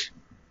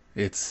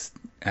 It's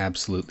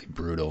absolutely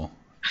brutal.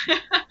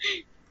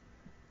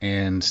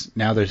 And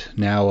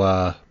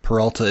now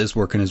Peralta is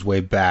working his way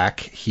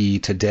back.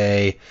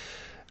 Today,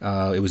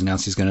 it was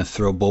announced he's going to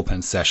throw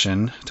bullpen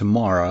session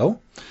tomorrow.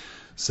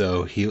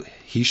 So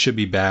he should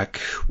be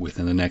back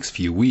within the next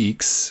few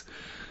weeks.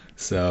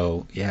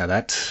 So, yeah,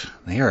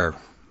 they are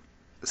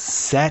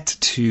set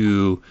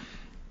to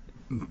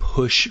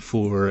push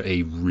for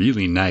a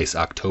really nice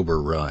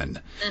October run.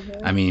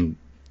 Mm-hmm. I mean,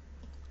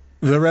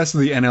 the rest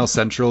of the NL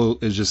Central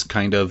is just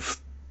kind of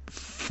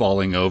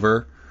falling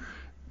over,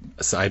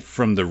 aside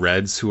from the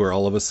Reds, who are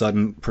all of a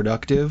sudden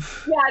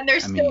productive. Yeah, and they're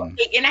still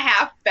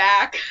 8.5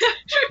 back.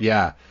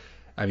 Yeah.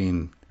 I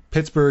mean,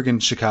 Pittsburgh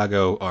and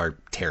Chicago are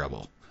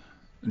terrible.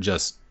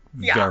 Just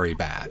very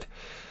bad.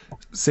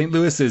 St.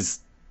 Louis is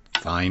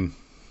fine.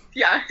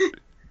 Yeah.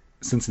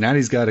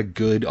 Cincinnati's got a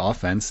good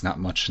offense, not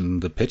much in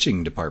the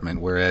pitching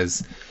department,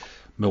 whereas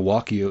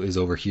Milwaukee is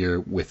over here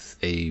with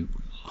a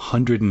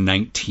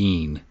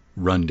 119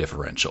 run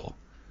differential.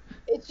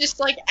 It's just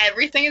like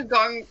everything is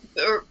going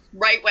the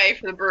right way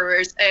for the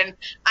Brewers. And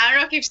I don't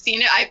know if you've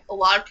seen it. A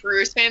lot of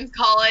Brewers fans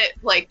call it,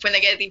 like, when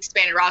they get the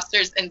expanded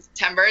rosters in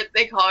September,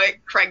 they call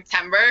it Craig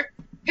Timber.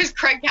 Because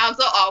Craig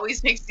Counsell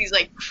always makes these,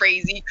 like,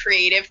 crazy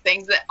creative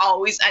things that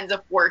always ends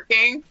up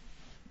working.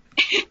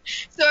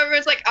 So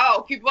everyone's like,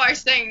 oh, people are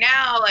saying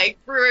now, like,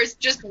 Brewers,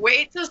 just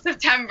wait till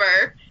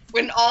September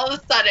when all of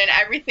a sudden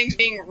everything's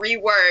being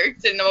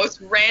reworked and the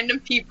most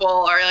random people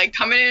are, like,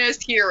 coming in as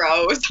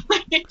heroes.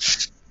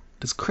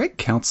 Does Craig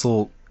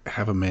Counsell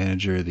have a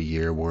Manager of the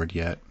Year award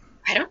yet?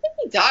 I don't think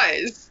he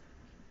does.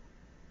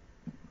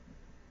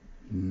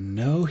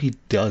 No, he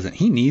doesn't.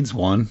 He needs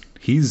one.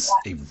 He's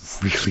a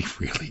really,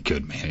 really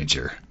good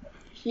manager.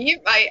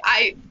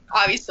 I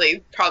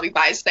obviously probably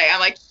biased today. I'm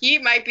like, he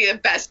might be the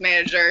best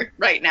manager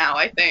right now,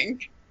 I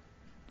think.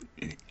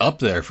 Up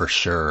there for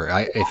sure.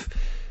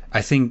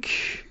 I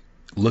think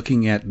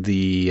looking at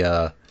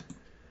the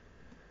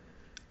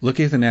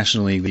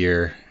National League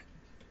year,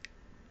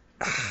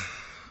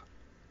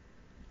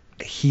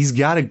 he's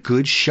got a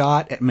good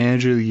shot at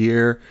Manager of the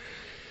Year.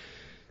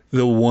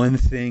 The one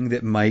thing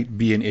that might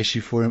be an issue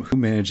for him, who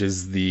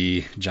manages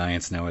the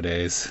Giants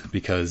nowadays?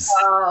 Because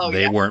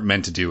they weren't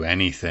meant to do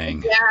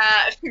anything.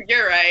 Yeah,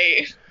 you're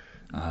right.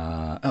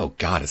 Oh,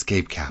 God, it's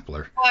Gabe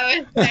Kapler. I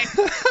was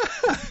saying,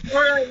 I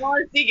really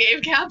want to see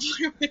Gabe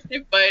Kapler with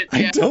it, but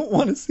yeah. I don't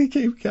want to see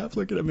Gabe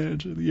Kapler get a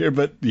Manager of the Year,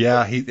 but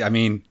yeah,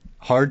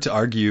 hard to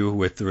argue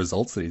with the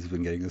results that he's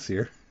been getting this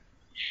year.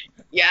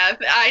 Yeah,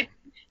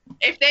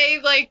 if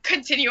they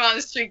continue on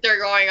the streak they're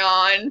going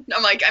on,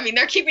 I'm like,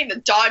 they're keeping the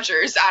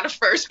Dodgers out of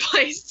first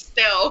place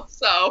still.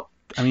 So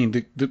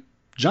the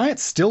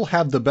Giants still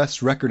have the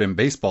best record in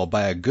baseball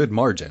by a good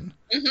margin,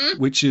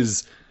 which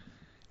is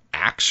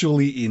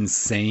actually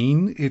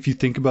insane if you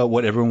think about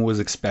what everyone was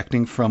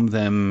expecting from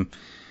them,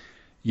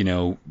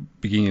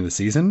 beginning of the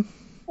season.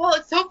 Well,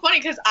 it's so funny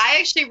because I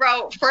actually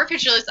wrote for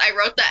Pitcher List. I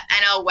wrote the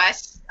NL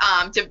West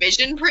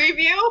division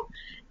preview,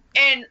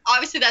 and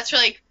obviously that's for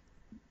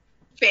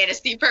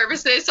fantasy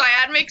purposes, so I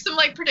had to make some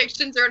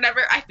predictions or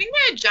whatever. I think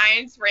the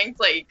Giants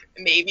ranked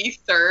maybe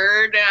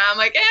third, and I'm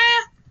like,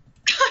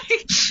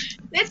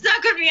 it's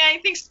not gonna be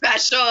anything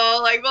special,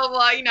 blah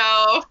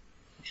blah,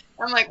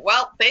 I'm like,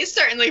 well, they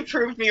certainly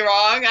proved me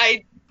wrong.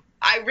 I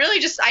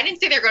really I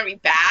didn't say they were gonna be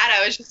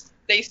bad.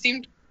 They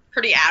seemed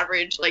pretty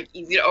average,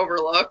 easy to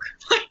overlook.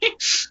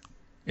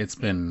 It's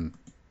been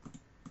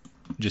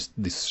just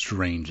the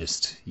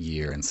strangest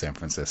year in San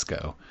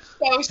Francisco,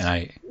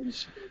 and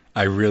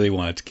I really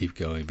want it to keep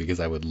going because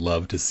I would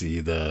love to see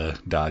the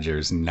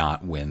Dodgers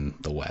not win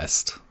the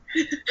West.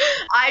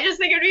 I just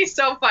think it'd be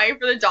so funny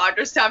for the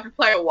Dodgers to have to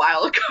play a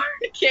wild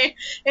card game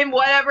and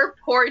whatever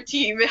poor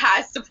team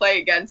has to play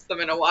against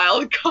them in a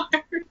wild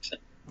card.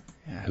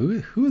 Yeah,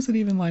 who is it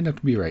even lined up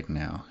to be right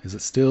now? Is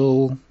it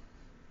still...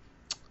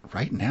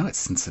 Right now it's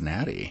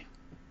Cincinnati.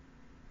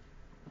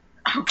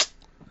 Oh,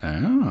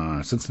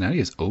 Cincinnati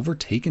has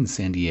overtaken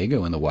San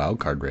Diego in the wild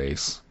card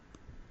race.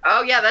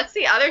 Oh, yeah, that's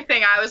the other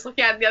thing I was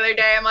looking at the other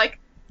day. I'm like,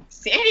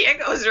 San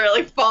Diego's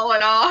really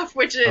fallen off,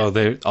 which is...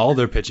 Oh, all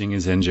their pitching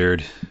is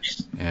injured.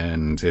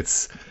 And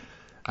it's...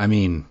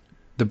 the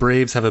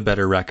Braves have a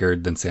better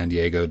record than San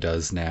Diego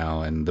does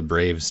now, and the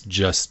Braves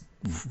just,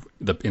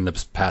 in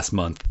the past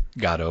month,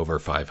 got over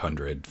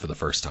 500 for the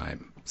first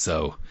time.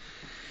 So,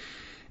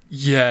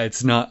 yeah,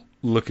 it's not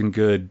looking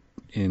good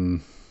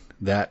in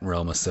that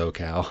realm of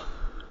SoCal.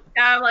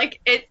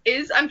 It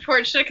is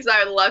unfortunate because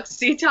I would love to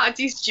see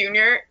Tatis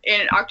Jr.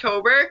 in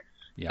October.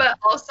 Yeah. But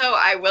also,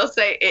 I will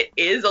say it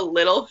is a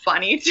little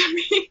funny to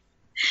me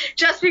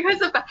just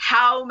because of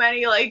how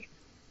many,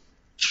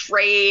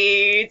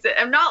 trades.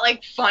 I'm not,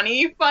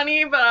 funny, but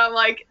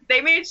I'm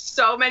they made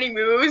so many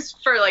moves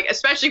for,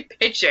 especially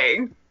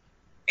pitching.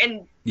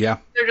 And yeah,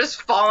 they're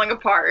just falling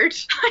apart.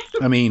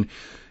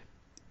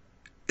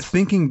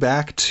 Thinking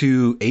back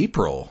to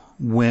April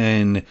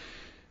when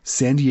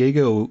San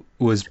Diego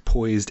was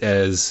poised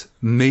as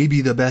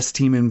maybe the best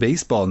team in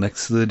baseball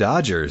next to the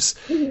Dodgers,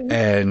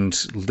 and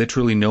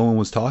literally no one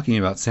was talking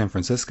about San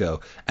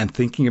Francisco, and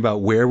thinking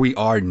about where we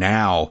are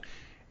now,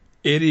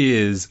 it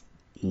is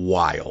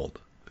wild.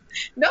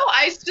 No,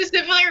 I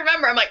specifically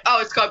remember, I'm like,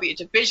 oh, it's going to be a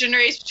division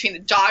race between the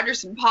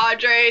Dodgers and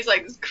Padres.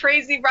 This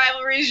crazy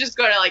rivalry is just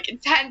going to,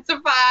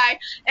 intensify.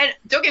 And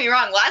don't get me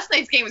wrong, last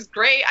night's game was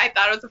great. I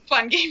thought it was a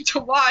fun game to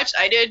watch.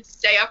 I did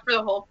stay up for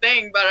the whole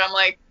thing, but I'm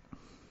like,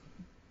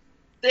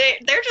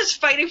 they're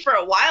just fighting for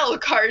a wild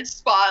card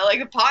spot like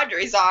the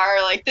Padres are.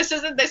 This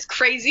isn't this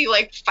crazy,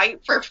 fight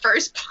for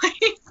first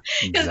place.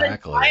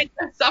 Exactly. The Giants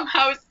are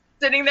somehow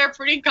sitting there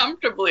pretty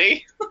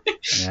comfortably.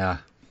 Yeah.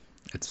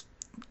 It's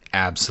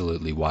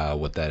absolutely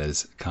wild what that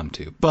has come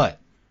to. But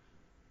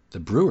the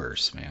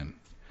Brewers, man,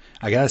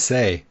 I gotta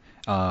say,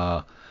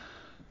 I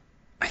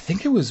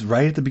think it was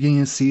right at the beginning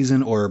of the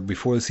season or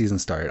before the season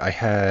started, I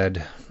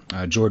had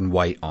Jordan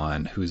White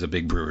on, who's a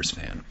big Brewers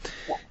fan.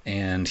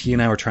 And he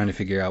and I were trying to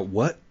figure out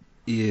what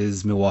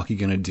is Milwaukee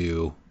going to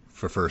do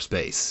for first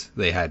base.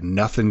 They had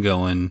nothing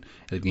going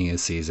at the beginning of the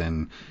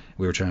season.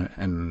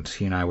 And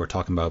he and I were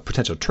talking about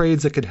potential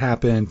trades that could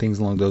happen, things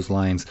along those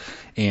lines.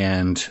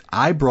 And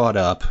I brought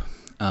up,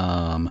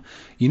 what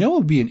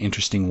would be an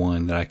interesting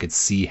one that I could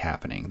see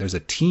happening? There's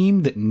a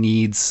team that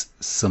needs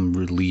some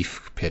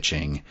relief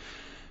pitching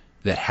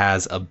that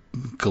has a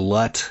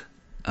glut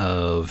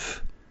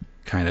of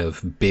kind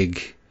of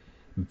big,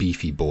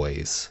 beefy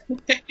boys.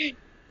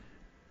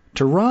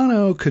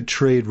 Toronto could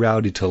trade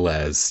Rowdy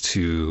Tellez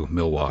to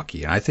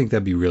Milwaukee, and I think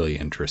that'd be really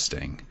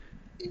interesting.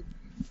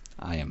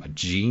 I am a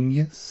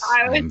genius.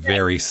 I'm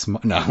very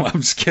smart. No,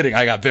 I'm just kidding.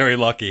 I got very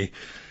lucky.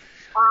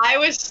 I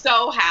was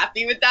so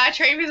happy with that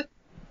trade because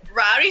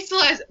Rowdy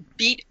still has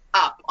beat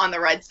up on the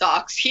Red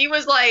Sox. He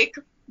was like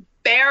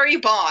Barry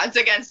Bonds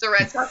against the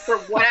Red Sox for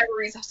whatever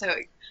reason. I was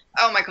like,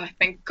 oh my God,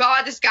 thank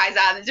God this guy's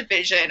out of the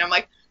division. I'm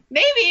like,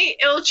 maybe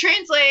it'll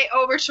translate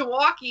over to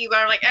Milwaukee, but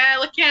I'm like,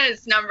 looking at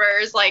his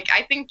numbers, like,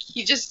 I think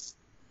he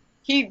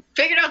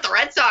figured out the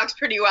Red Sox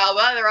pretty well,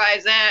 but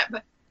otherwise,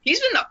 but he's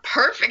been the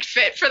perfect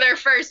fit for their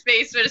first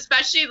baseman,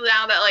 especially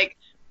now that, like,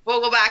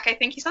 Vogelback, I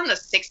think he's on the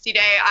 60-day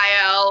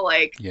IL,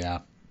 like, Yeah.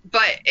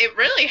 but it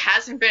really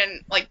hasn't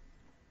been, like,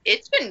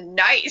 it's been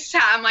nice.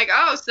 I'm like,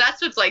 oh, so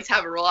that's what it's like to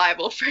have a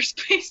reliable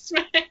first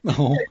baseman.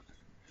 Oh.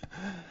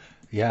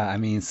 Yeah, I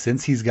mean,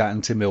 since he's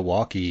gotten to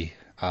Milwaukee,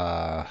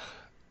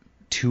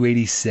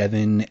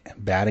 287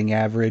 batting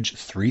average,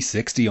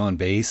 360 on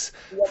base,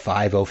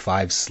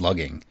 505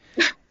 slugging.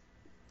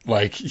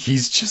 Like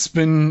he's just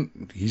been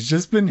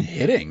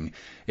hitting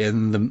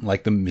in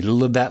the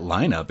middle of that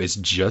lineup. It's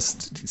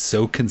just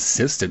so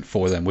consistent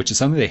for them, which is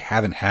something they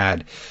haven't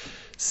had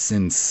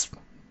since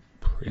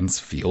Prince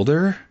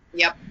Fielder.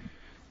 Yep.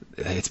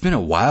 It's been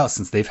a while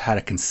since they've had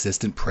a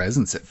consistent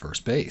presence at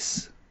first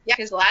base. Yeah,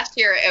 because last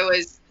year it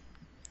was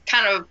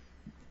kind of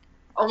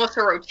almost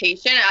a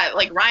rotation.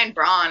 Like Ryan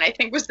Braun, I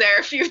think, was there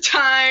a few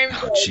times.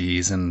 Oh,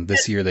 geez. And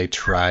this year they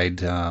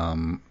tried,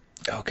 oh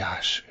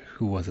gosh,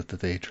 who was it that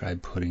they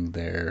tried putting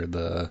there?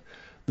 The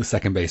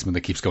second baseman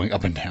that keeps going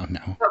up and down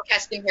now. Oh,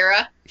 Keston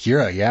Hiura.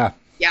 Hiura, yeah.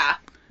 Yeah.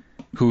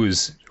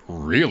 Who's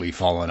really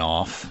fallen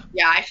off.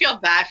 Yeah, I feel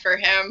bad for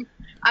him.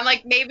 I'm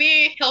like,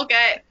 maybe he'll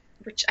get,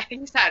 which I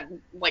think he's had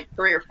like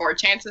 3 or 4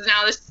 chances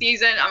now this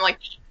season. I'm like,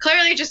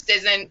 clearly just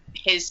isn't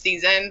his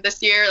season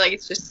this year. Like,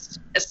 it's just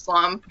a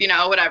slump,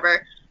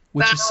 whatever.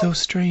 Which is so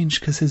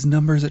strange because his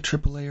numbers at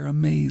AAA are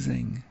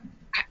amazing.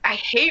 I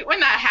hate when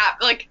that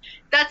happens. Like,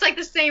 that's like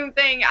the same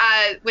thing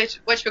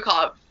which we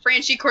call it,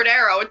 Franchi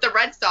Cordero with the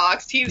Red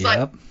Sox. He's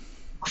like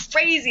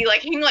crazy,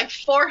 like hitting like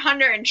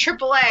 400 in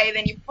AAA.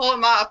 Then you pull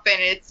him up and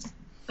it's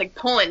like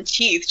pulling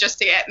teeth just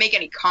to make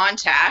any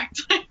contact.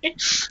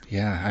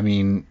 Yeah, I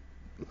mean,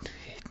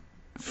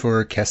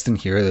 for Keston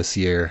Hiura this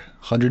year,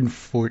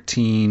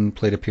 114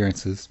 plate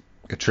appearances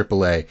at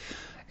AAA,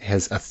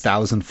 has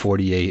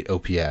 1,048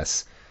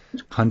 OPS,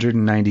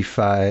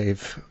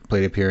 195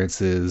 plate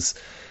appearances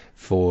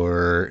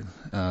for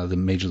the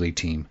major league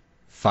team,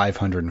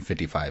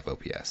 555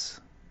 OPS.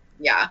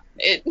 Yeah,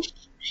 it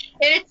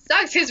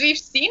sucks because we've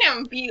seen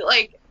him be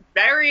like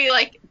very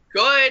like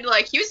good.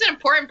 Like he was an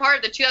important part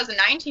of the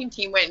 2019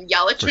 team when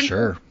Yelich went.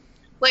 Sure.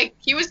 Like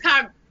he was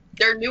kind of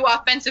their new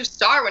offensive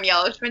star when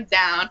Yelich went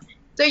down.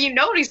 So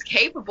what he's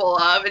capable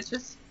of. It's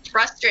just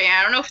frustrating.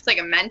 I don't know if it's like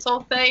a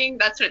mental thing.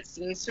 That's what it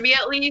seems to be,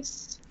 at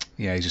least.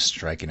 Yeah, he's just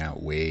striking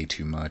out way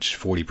too much.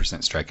 40%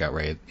 strikeout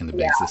rate in the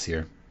bigs this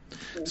year.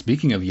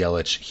 Speaking of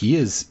Yelich, he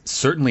has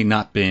certainly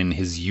not been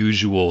his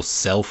usual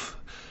self,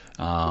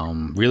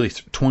 really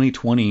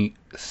 2020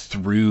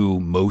 through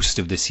most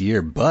of this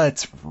year,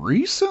 but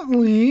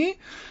recently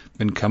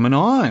been coming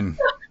on.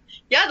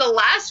 Yeah, the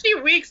last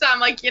few weeks, I'm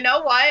like, you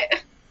know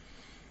what?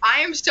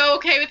 I am so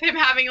okay with him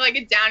having like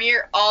a down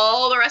year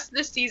all the rest of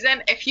the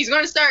season. If he's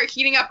going to start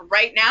heating up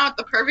right now at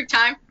the perfect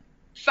time,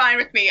 fine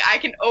with me. I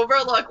can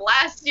overlook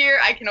last year.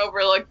 I can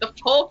overlook the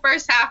whole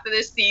first half of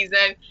this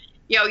season.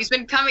 He's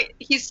been coming.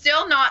 He's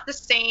still not the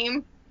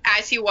same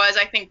as he was,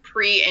 I think,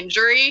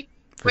 pre-injury.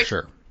 For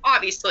sure.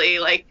 Obviously,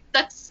 like,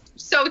 that's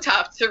so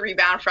tough to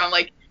rebound from.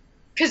 Like,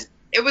 because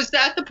it was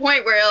at the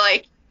point where,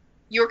 like,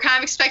 you were kind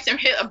of expecting him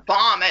to hit a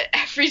bomb at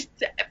every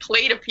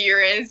plate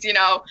appearance,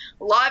 a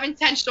lot of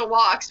intentional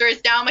walks.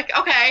 Whereas now I'm like,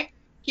 okay,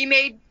 he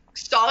made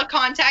solid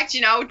contact,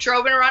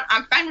 drove in a run.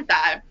 I'm fine with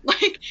that.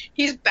 Like,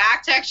 he's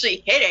back to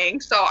actually hitting,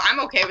 so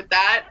I'm okay with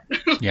that.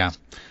 Yeah.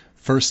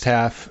 First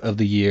half of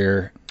the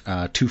year,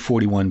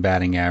 241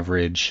 batting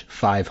average,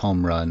 5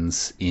 home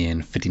runs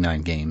in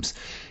 59 games.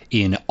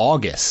 In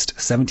August,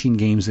 17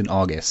 games in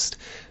August,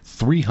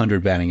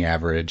 300 batting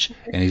average,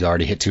 and he's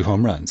already hit 2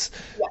 home runs.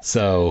 Yeah.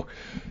 So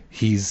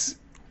he's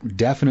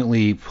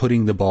definitely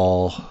putting the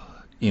ball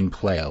in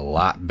play a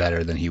lot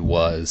better than he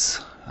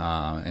was.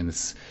 And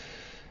it's,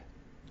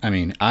 I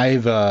mean,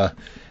 I've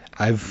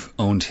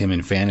owned him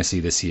in fantasy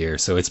this year,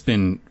 so it's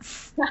been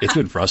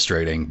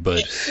frustrating.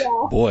 But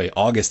boy,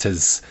 August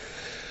has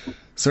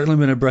certainly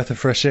been a breath of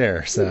fresh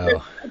air.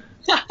 So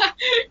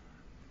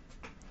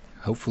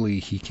hopefully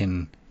he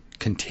can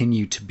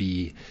continue to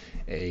be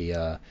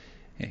a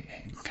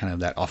kind of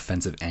that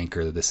offensive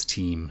anchor that this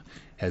team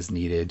has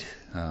needed.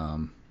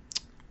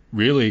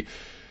 Really,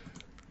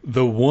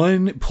 the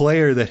one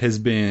player that has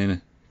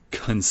been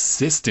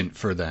consistent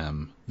for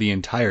them the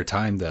entire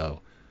time,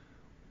 though,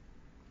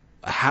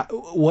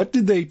 what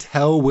did they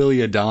tell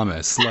Willy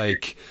Adames?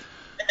 Like,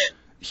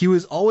 he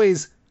was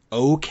always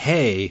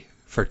okay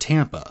for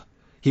Tampa.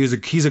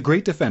 He's a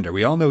great defender.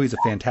 We all know he's a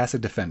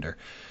fantastic defender.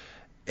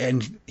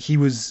 And he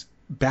was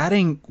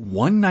batting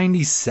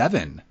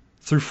 197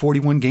 through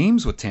 41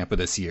 games with Tampa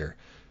this year.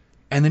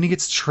 And then he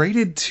gets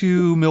traded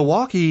to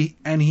Milwaukee,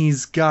 and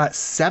he's got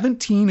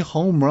 17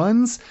 home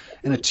runs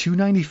and a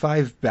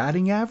 295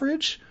 batting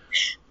average.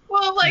 Well,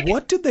 Well, like,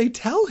 what did they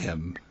tell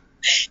him?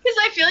 because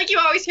I feel like you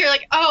always hear,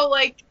 like, oh,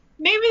 like,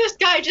 maybe this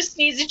guy just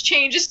needs to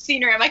change his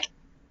scenery. I'm like,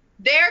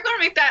 they're going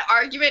to make that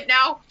argument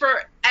now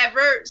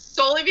forever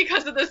solely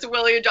because of this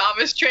Willy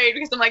Adames trade.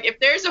 Because I'm like, if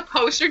there's a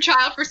poster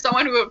child for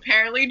someone who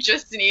apparently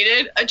just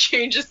needed a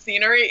change of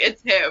scenery,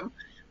 it's him.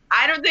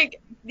 I don't think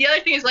 – the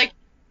other thing is, like,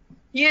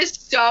 he is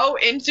so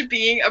into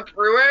being a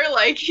Brewer.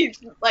 Like, he's,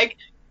 like,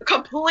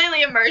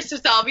 completely immersed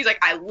himself. He's like,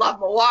 I love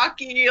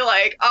Milwaukee.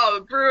 Like,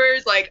 oh,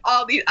 Brewers, like,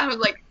 all these – I was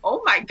like,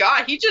 oh, my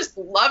God, he just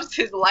loves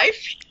his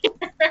life here.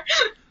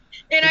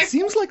 And It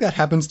seems like that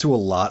happens to a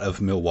lot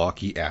of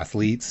Milwaukee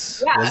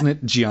athletes. Yeah. Wasn't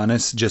it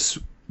Giannis just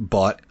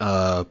bought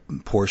a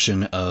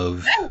portion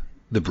of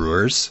the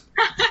Brewers?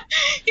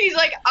 He's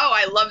like, oh,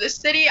 I love this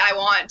city. I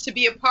want to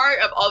be a part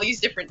of all these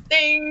different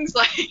things.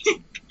 Like,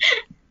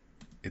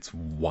 It's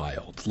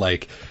wild.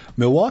 Like,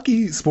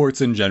 Milwaukee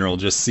sports in general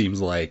just seems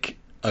like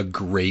a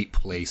great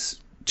place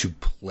to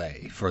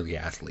play for the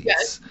athletes.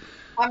 Yes.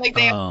 I'm like,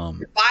 they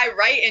buy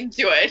right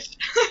into it.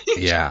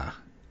 Yeah.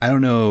 I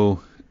don't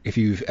know if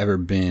you've ever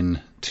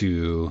been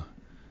to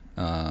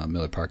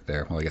Miller Park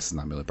there. Well, I guess it's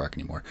not Miller Park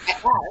anymore.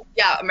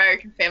 Yeah,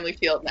 American Family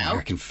Field now.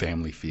 American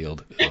Family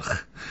Field.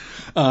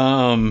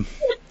 Ugh.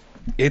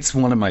 It's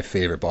one of my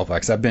favorite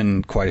ballparks. I've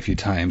been quite a few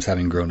times,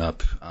 having grown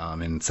up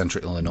in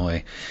central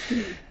Illinois.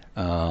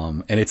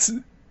 And it's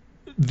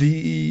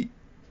the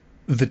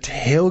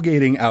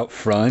tailgating out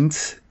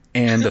front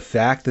and the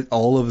fact that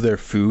all of their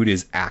food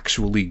is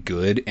actually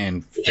good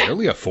and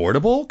fairly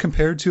affordable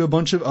compared to a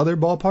bunch of other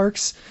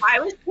ballparks.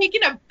 I was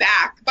taken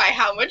aback by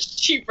how much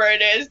cheaper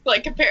it is,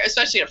 like compared,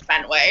 especially to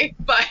Fenway.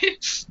 But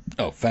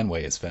Oh,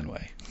 Fenway is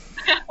Fenway.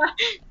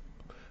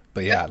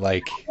 But yeah,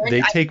 like,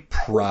 they take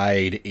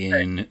pride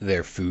in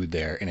their food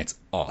there, and it's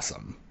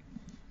awesome.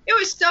 it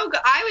was so good.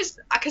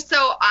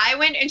 I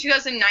went in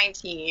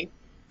 2019,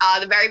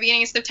 the very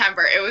beginning of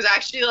September. It was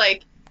actually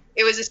like,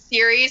 it was a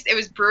series. It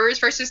was Brewers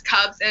versus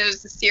Cubs, and it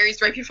was the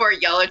series right before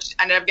Yelich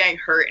ended up getting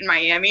hurt in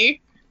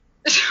Miami.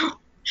 So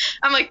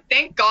I'm like,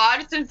 thank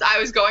God, since I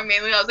was going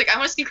mainly, I was like, I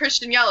want to see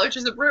Christian Yelich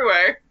as a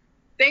Brewer.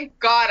 Thank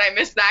God I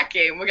missed that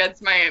game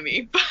against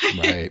Miami. But,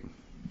 Right.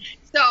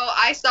 so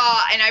I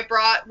saw, and I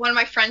brought one of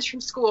my friends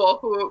from school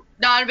who,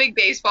 not a big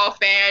baseball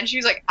fan. She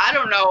was like, I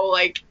don't know,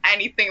 like,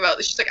 anything about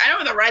this. She's like, I know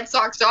who the Red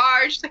Sox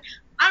are. She's like,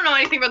 I don't know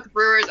anything about the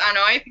Brewers. I don't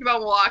know anything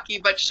about Milwaukee,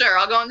 but sure,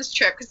 I'll go on this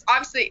trip. Because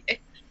obviously, it's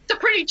a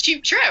pretty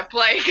cheap trip.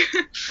 Like,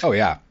 Oh,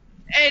 yeah.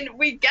 and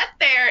we get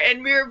there,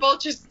 and we were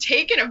both just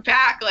taken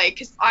aback, like,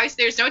 because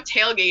obviously there's no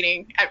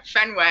tailgating at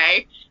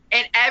Fenway.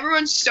 And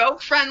everyone's so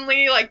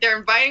friendly. Like, they're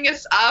inviting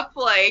us up,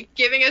 like,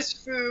 giving us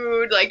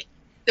food. Like,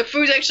 the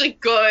food's actually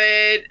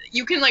good.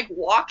 You can, like,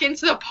 walk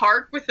into the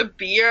park with a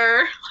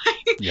beer.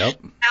 Yep.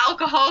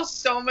 Alcohol's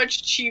so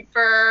much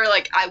cheaper.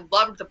 Like, I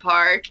loved the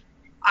park.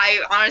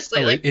 I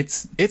honestly, Oh, like,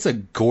 it's a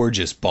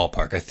gorgeous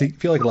ballpark. I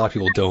feel like a lot of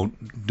people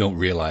don't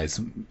realize.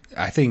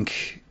 I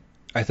think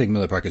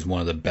Miller Park is one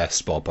of the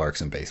best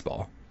ballparks in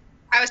baseball.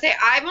 I would say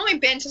I've only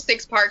been to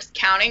 6 parks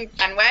counting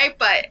Fenway,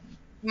 but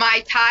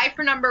my tie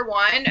for number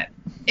 1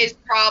 is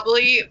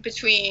probably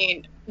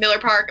between Miller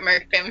Park,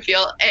 American Family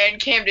Field, and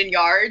Camden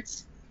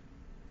Yards.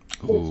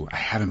 Ooh, I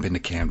haven't been to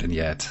Camden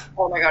yet.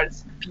 Oh my God,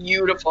 it's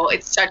beautiful.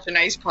 It's such a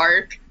nice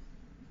park.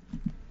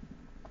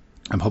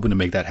 I'm hoping to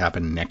make that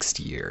happen next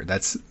year.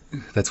 That's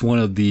one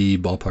of the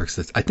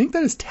ballparks I think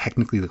that is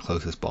technically the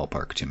closest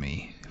ballpark to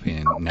me.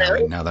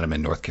 Really? Now that I'm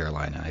in North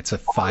Carolina, it's a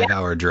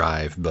 5-hour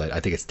drive, but I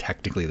think it's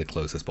technically the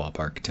closest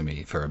ballpark to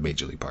me for a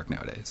major league park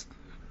nowadays.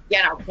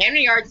 Yeah, no,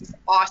 Camden Yards is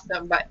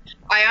awesome, but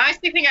I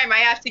honestly think I might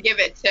have to give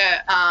it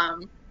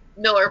to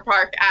Miller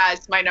Park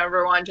as my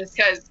number 1, just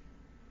because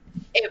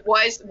it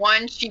was,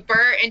 1,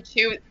 cheaper, and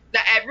 2,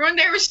 that everyone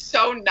there was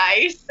so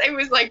nice. It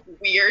was, like,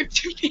 weird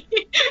to me.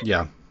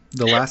 Yeah.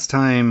 The last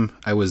time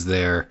I was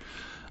there,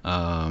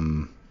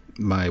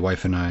 my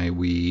wife and I,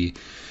 we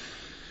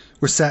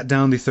were sat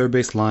down the third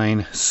base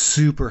line,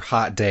 super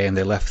hot day, and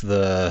they left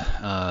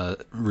the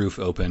roof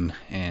open,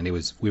 and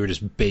we were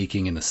just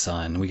baking in the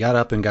sun. We got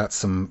up and got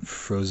some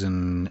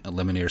frozen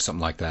lemonade or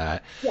something like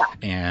that. Yeah.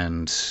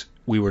 And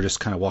we were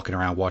just kind of walking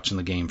around watching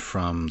the game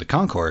from the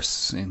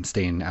concourse and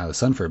staying out of the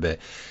sun for a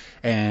bit.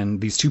 And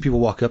these 2 people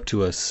walk up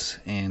to us,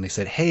 and they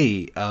said,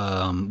 hey,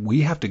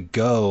 we have to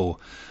go.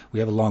 We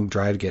have a long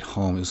drive to get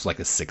home. It was like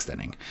the 6th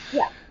inning.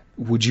 Yeah.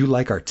 Would you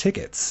like our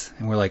tickets?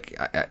 And we're like,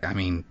 I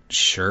mean,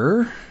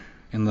 sure.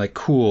 And like,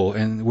 cool.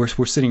 And we're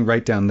sitting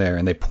right down there,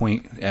 and they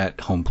point at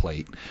home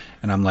plate.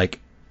 And I'm like,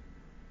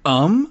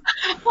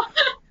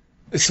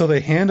 So they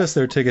hand us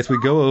their tickets. We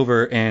go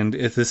over, and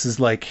if this is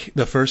like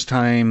the first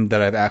time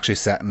that I've actually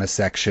sat in a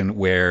section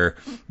where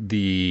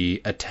the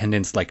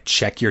attendants like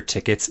check your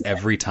tickets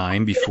every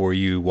time before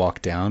you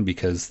walk down,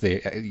 because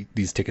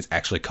these tickets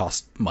actually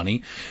cost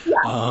money.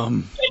 Yeah.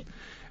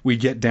 We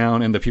get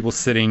down, and the people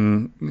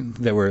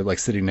that were like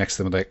sitting next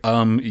to them are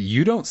like,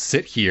 you don't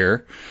sit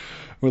here.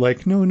 We're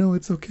like, no,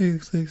 it's okay.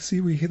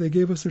 They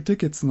gave us their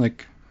tickets. And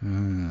like,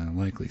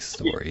 likely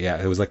story.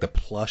 Yeah, it was like the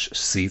plush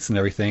seats and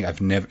everything. I've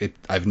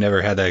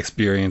never had that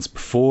experience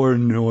before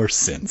nor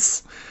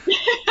since.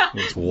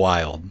 It was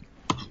wild.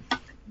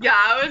 Yeah,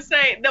 I would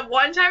say the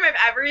one time I've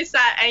ever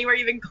sat anywhere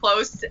even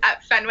close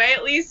at Fenway,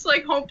 at least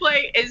like home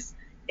plate, is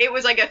it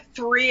was like a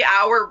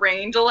 3-hour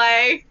rain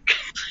delay.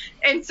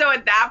 And so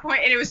at that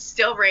point, and it was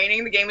still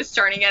raining, the game was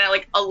starting at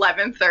like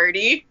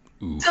 11:30.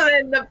 So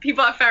then the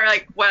people at Fenway were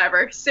like,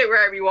 whatever, sit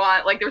wherever you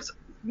want. Like there's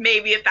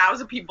maybe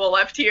 1,000 people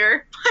left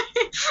here.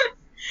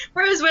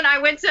 Whereas when I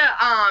went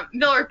to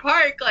Miller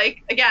Park,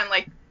 like again,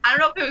 like I don't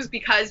know if it was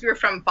because we were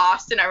from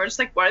Boston, I was just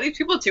like, what are these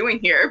people doing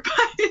here?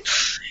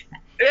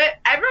 But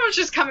everyone was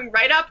just coming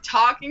right up,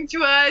 talking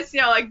to us,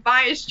 you know, like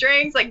buying us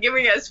drinks, like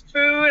giving us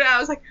food. And I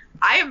was like,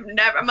 I'm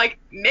like,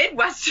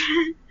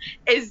 Midwestern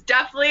is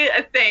definitely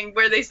a thing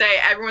where they say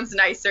everyone's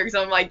nicer. Because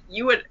I'm like,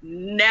 you would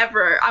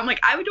never. I'm like,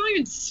 I don't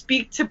even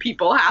speak to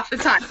people half the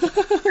time.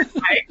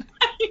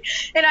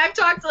 And I've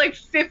talked to like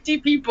 50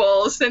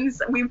 people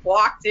since we've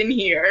walked in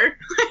here.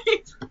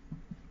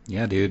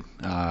 Yeah, dude.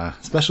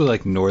 Especially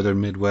like northern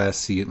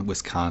Midwest,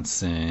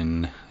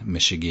 Wisconsin,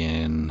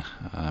 Michigan,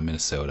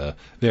 Minnesota.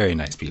 Very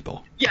nice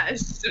people.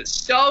 Yes,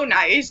 so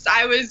nice.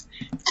 I was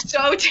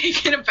so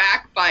taken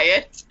aback by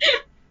it.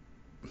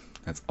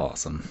 That's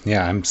awesome.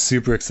 Yeah, I'm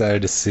super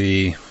excited to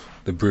see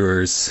the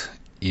Brewers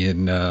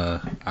in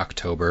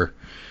October.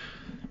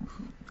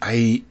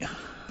 I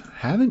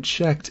haven't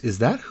checked. Is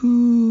that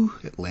who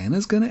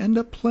Atlanta's going to end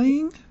up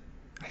playing?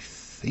 I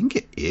think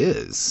it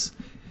is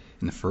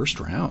in the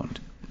first round.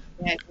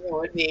 Yeah, it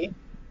would be.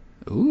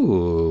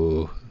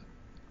 Ooh,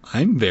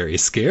 I'm very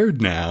scared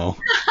now.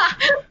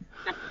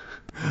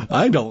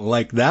 I don't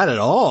like that at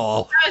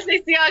all. I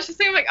was just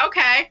saying, like,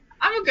 okay,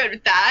 I'm good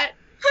with that.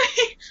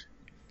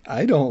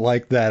 I don't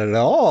like that at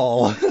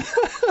all.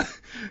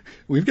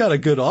 We've got a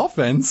good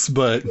offense,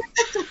 but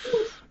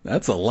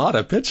that's a lot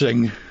of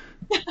pitching.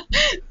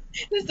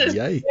 This is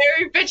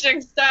very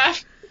pitching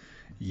stuff.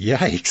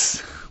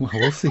 Yikes. Well,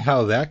 we'll see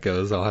how that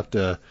goes. I'll have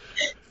to...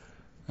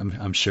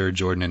 I'm sure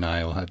Jordan and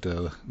I will have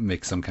to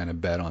make some kind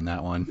of bet on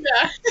that one.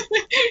 Yeah.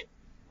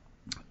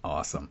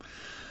 Awesome.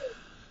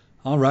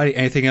 All righty.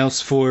 Anything else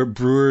for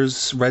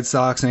Brewers, Red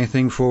Sox,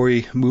 anything before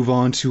we move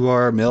on to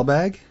our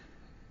mailbag?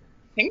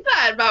 I think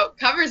that about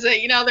covers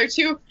it. You know, they're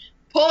two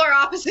polar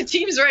opposite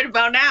teams right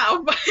about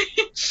now.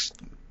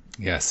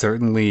 Yeah,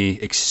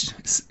 certainly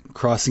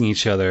crossing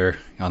each other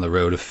on the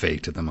road of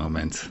fate at the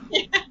moment.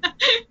 Yeah.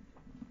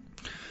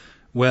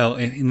 Well,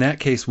 in that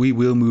case, we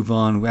will move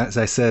on. As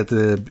I said at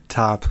the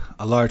top,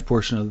 a large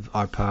portion of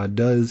our pod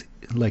does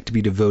like to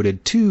be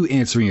devoted to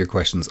answering your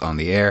questions on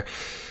the air.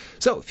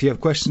 So if you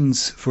have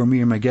questions for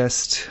me or my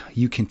guest,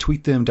 you can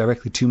tweet them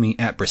directly to me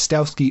at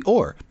Bristowski,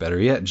 or better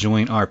yet,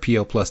 join our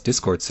PO Plus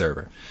Discord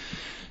server.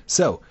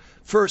 So,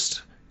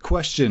 first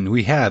question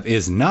we have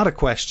is not a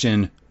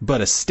question,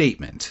 but a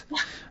statement.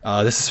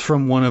 This is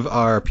from one of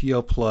our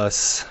PO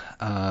Plus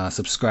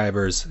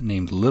subscribers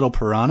named Little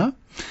Piranha.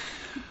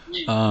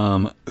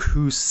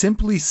 Who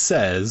simply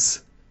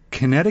says,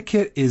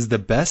 Connecticut is the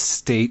best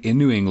state in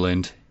New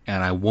England,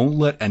 and I won't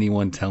let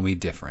anyone tell me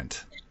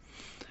different.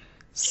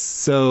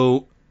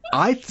 So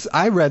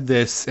I read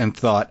this and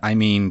thought, I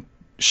mean,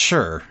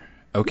 sure,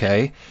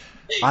 okay.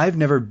 I've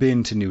never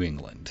been to New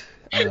England,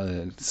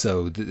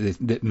 so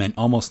it meant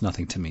almost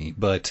nothing to me.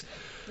 But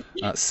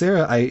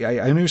Sarah, I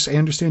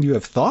understand you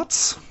have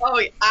thoughts?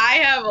 Oh, I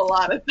have a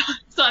lot of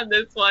thoughts on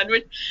this one.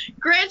 Which,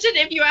 granted,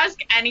 if you ask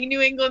any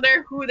New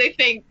Englander who they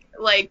think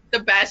like the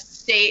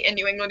best state in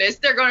New England is,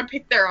 they're going to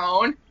pick their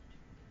own.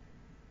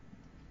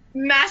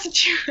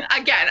 Massachusetts,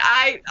 again,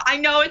 I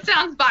know it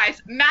sounds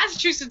biased.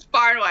 Massachusetts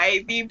far and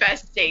away the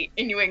best state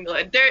in New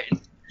England.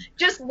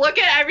 Just look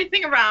at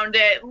everything around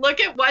it. Look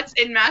at what's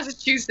in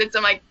Massachusetts.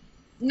 I'm like,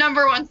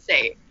 number one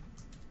state.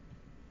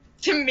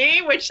 To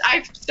me, which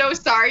I'm so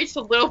sorry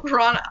to Little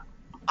Piranha,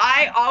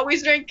 I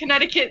always rank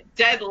Connecticut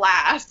dead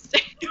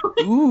last.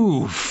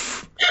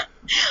 Oof.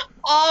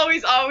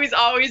 Always, always,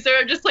 always.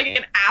 They're just like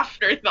an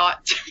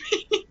afterthought to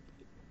me.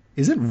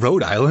 Isn't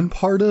Rhode Island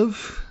part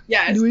of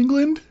Yes. New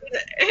England?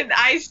 And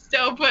I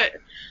still put,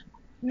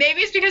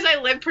 maybe it's because I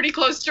live pretty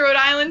close to Rhode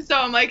Island, so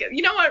I'm like,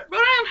 you know what, Rhode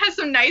Island has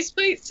some nice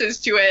places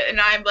to it, and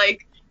I'm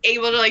like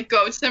able to like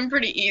go to them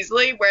pretty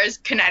easily, whereas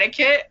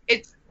Connecticut,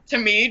 it's to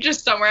me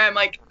just somewhere I'm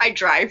like, I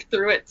drive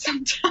through it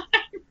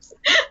sometimes.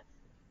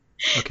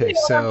 Okay,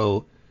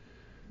 You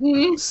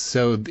know?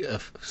 So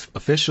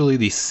officially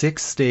the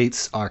 6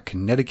 states are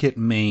Connecticut,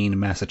 Maine,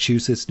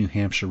 Massachusetts, New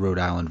Hampshire, Rhode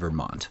Island,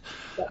 Vermont.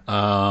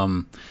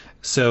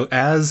 So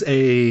as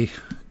a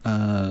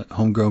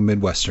homegrown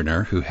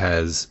Midwesterner who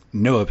has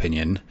no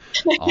opinion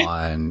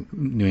on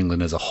New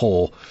England as a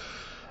whole,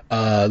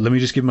 let me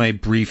just give my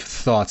brief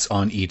thoughts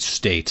on each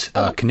state.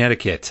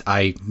 Connecticut,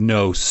 I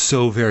know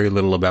so very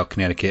little about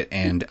Connecticut,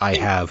 and I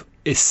have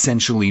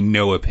essentially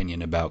no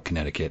opinion about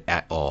Connecticut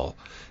at all.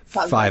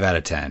 5 out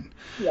of 10.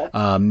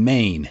 Yeah.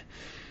 Maine,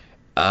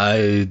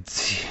 I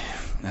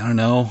don't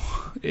know.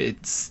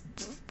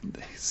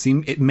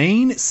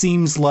 Maine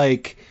seems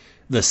like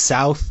the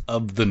south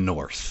of the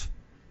north,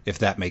 if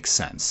that makes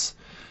sense.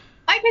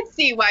 I could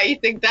see why you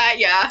think that,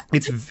 yeah.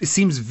 It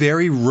seems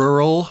very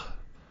rural.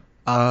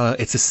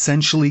 It's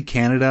essentially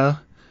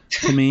Canada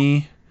to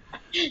me.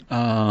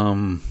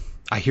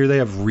 I hear they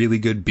have really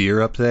good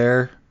beer up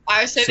there.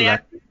 I would say So they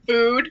have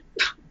food.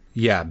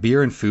 Yeah,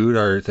 beer and food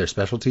are their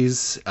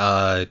specialties.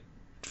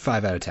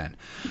 5 out of 10.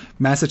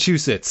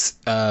 Massachusetts,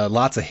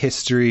 lots of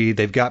history.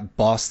 They've got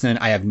Boston.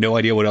 I have no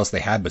idea what else they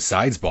have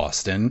besides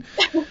Boston.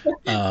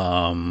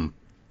 7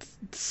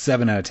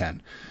 out of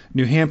 10.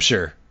 New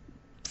Hampshire,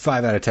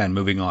 5 out of 10.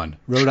 Moving on.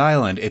 Rhode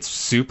Island, it's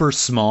super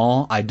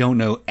small. I don't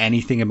know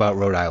anything about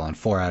Rhode Island.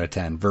 4 out of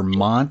 10.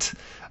 Vermont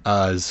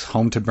is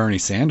home to Bernie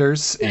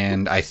Sanders,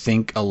 and I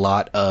think a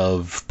lot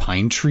of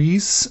pine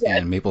trees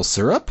and maple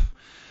syrup.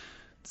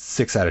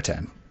 6 out of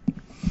 10.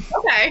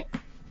 Okay.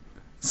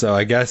 So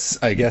I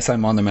guess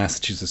I'm on the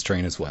Massachusetts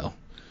train as well.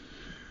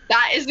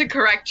 That is the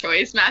correct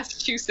choice.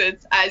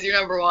 Massachusetts as your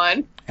number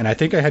one. And I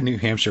think I had New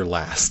Hampshire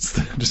last,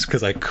 just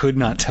because I could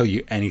not tell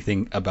you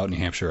anything about New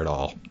Hampshire at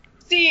all.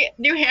 See,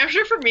 New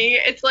Hampshire for me,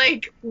 it's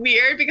like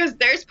weird because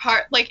there's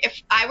like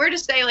if I were to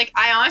say like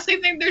I honestly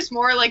think there's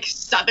more like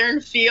southern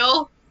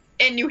feel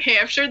in New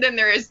Hampshire than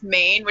there is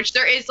Maine, which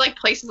there is like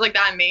places like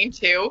that in Maine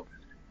too.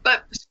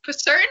 But for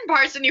certain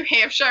parts of New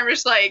Hampshire, I'm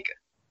just like,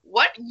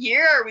 what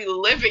year are we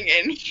living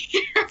in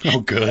here? Oh,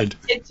 good.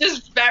 It's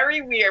just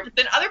very weird. But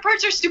then other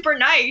parts are super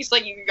nice.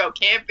 Like you can go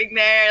camping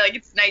there. Like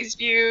it's nice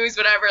views,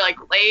 whatever, like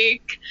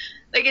lake.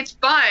 Like it's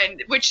fun,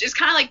 which is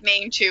kind of like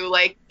Maine too.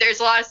 Like there's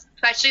a lot of,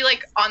 especially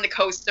like on the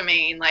coast of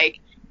Maine, like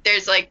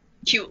there's like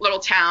cute little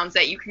towns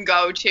that you can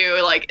go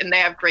to, like, and they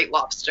have great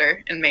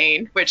lobster in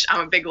Maine, which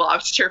I'm a big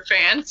lobster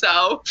fan.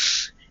 So.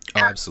 Oh,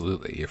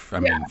 absolutely. I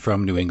mean,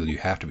 from New England, you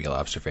have to be a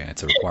lobster fan.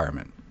 It's a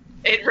requirement.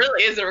 It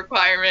really is a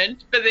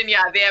requirement. But then,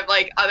 yeah, they have,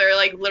 like, other,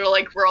 like, little,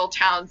 like, rural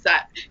towns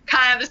that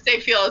kind of have the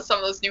same feel as some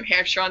of those New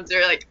Hampshire ones.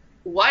 They're like,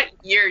 what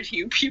year do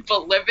you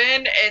people live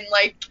in? And,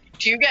 like,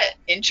 do you get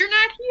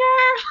internet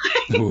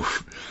here?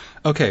 Oof.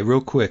 Okay, real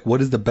quick. What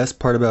is the best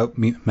part about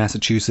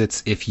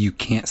Massachusetts if you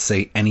can't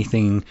say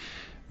anything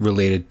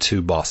related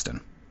to Boston?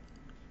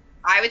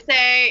 I would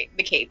say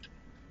the Cape.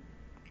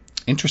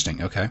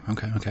 Interesting. Okay.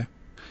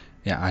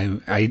 Yeah,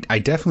 I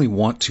definitely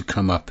want to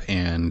come up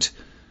and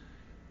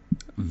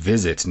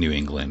visit New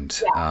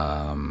England.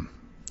 Yeah.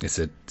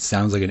 It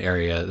sounds like an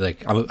area,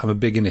 like I'm a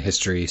big into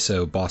history,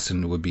 so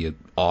Boston would be an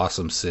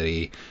awesome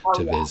city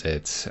to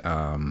visit.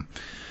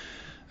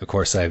 Of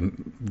course, I've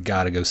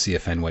got to go see a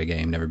Fenway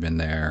game. Never been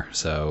there,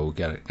 so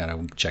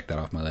gotta check that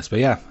off my list. But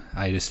yeah,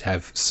 I just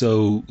have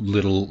so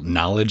little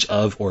knowledge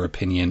of or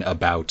opinion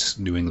about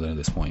New England at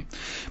this point.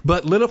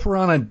 But Little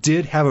Piranha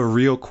did have a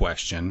real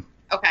question.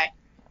 Okay.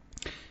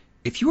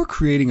 If you were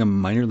creating a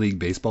minor league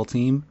baseball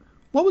team,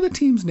 what would the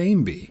team's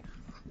name be?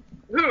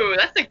 Ooh,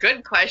 that's a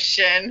good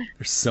question.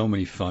 There's so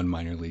many fun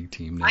minor league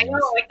team names. I know,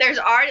 like there's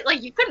already,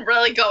 like you couldn't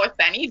really go with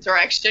any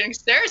direction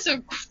because there's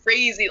some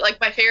crazy, like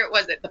my favorite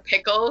was the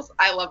Pickles.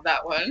 I love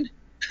that one.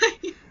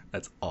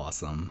 That's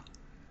awesome.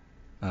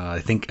 I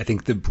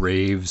think the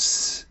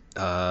Braves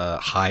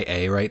high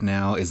A right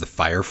now is the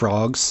Fire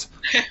Frogs,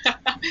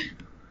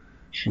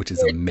 which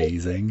is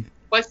amazing.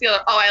 What's the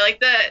other? Oh, I like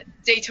the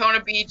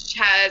Daytona Beach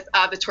has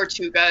the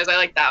Tortugas. I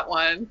like that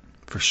one.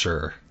 For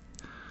sure.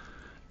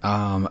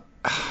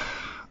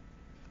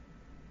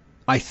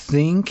 I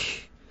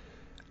think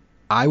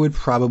I would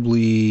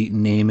probably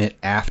name it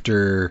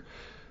after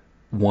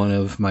one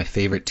of my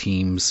favorite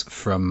teams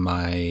from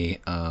my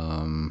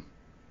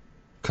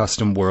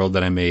custom world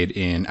that I made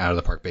in Out of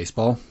the Park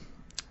Baseball.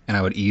 And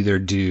I would either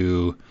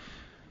do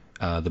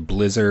the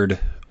Blizzard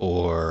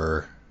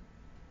or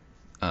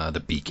the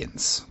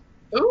Beacons.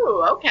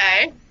 Ooh,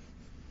 okay.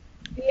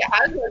 Yeah,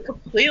 I was in a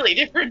completely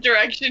different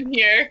direction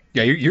here.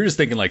 Yeah, you're just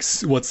thinking like,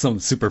 what's something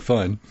super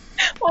fun?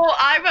 Well,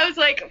 I was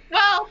like,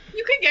 well,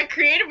 you can get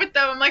creative with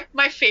them. I'm like,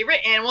 my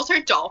favorite animals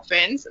are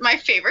dolphins. My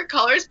favorite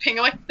color is pink.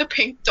 I'm like, the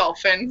pink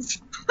dolphins.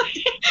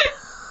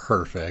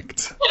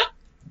 Perfect.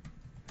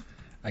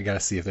 I gotta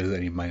see if there's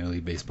any minor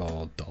league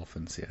baseball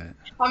Dolphins yet.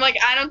 I'm like,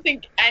 I don't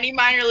think any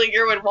minor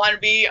leaguer would want to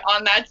be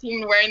on that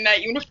team wearing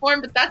that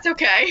uniform, but that's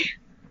okay.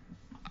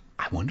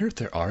 I wonder if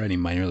there are any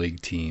minor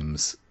league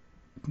teams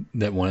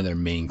that one of their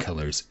main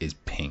colors is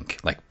pink,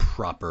 like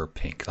proper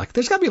pink. Like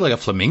there's gotta be like a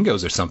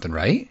Flamingos or something,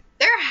 right?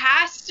 There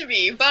has to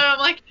be, but I'm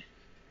like,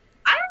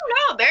 I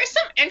don't know. There's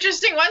some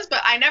interesting ones,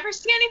 but I never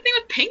see anything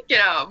with pink in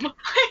them.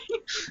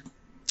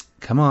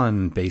 Come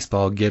on,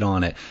 baseball, get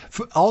on it.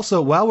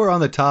 Also, while we're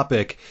on the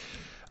topic,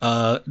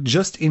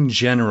 just in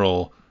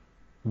general,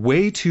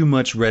 way too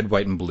much red,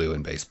 white, and blue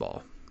in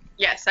baseball.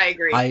 Yes, I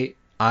agree.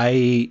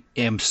 I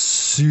am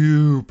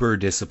super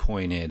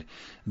disappointed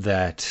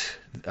that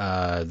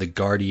the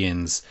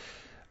Guardians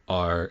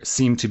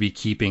seem to be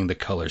keeping the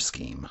color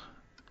scheme.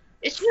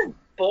 It's just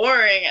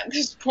boring at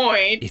this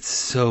point. It's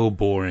so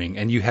boring,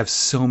 and you have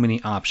so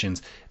many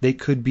options. They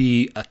could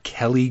be a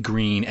Kelly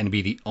green and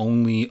be the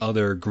only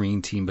other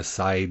green team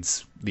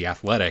besides the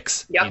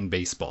Athletics in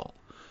baseball.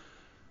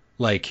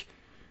 Like,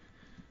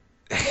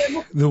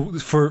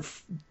 for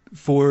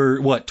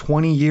what,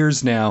 20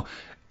 years now,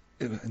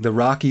 the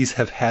Rockies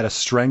have had a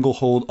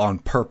stranglehold on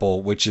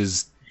purple, which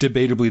is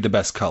debatably the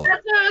best color.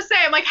 That's what I was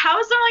saying. I'm like, how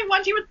is there only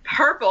one team with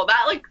purple?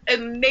 That looked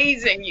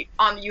amazing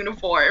on the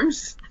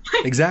uniforms.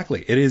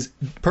 Exactly. It is.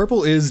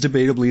 Purple is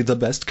debatably the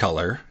best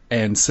color,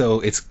 and so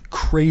it's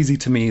crazy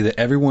to me that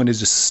everyone is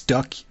just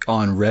stuck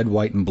on red,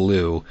 white, and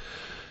blue.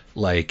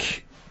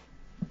 Like,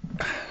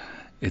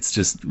 it's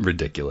just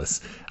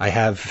ridiculous. I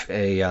have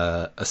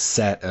a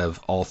set of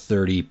all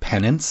 30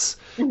 pennants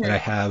that I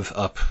have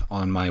up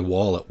on my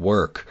wall at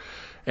work,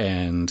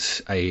 and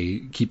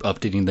I keep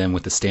updating them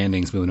with the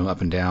standings, moving them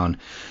up and down.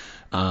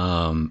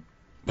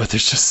 But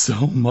there's just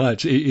so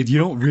much. You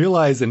don't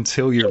realize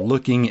until you're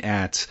looking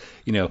at,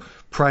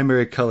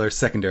 primary color,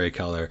 secondary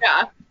color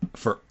Yeah.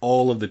 for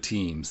all of the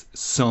teams.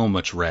 So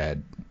much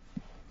red.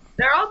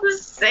 They're all the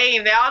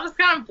same. They all just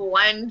kind of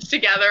blend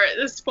together at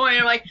this point.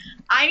 I'm like,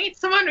 I need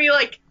someone to be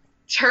like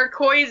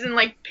turquoise and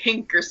like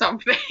pink or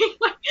something.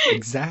 Like,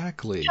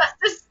 Exactly. just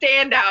to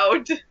stand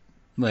out.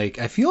 Like,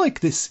 I feel like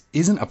this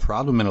isn't a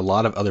problem in a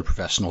lot of other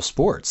professional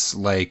sports.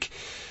 Like,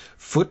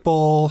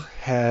 football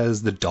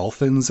has the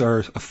Dolphins are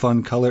a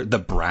fun color. The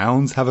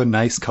Browns have a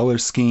nice color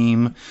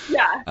scheme.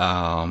 Yeah.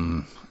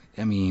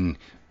 I mean,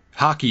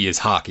 hockey is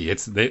hockey.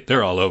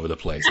 They're all over the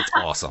place. It's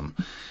awesome.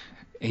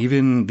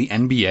 Even the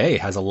NBA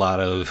has a lot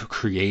of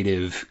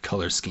creative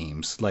color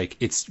schemes. Like,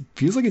 it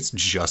feels like it's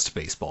just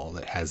baseball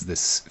that has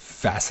this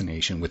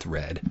fascination with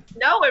red.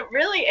 No, it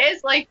really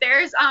is. Like,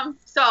 there's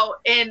so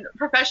in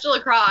professional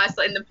lacrosse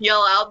in the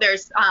PLL,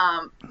 there's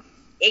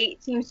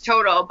 8 teams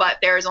total, but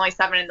there's only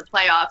 7 in the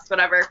playoffs,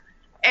 whatever.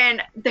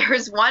 And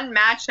there's one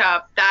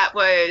matchup that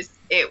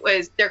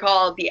they're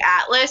called the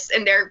Atlas,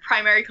 and their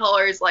primary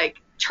color is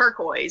like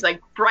turquoise,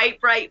 like bright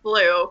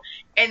blue,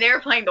 and they're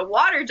playing the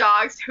Water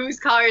Dogs,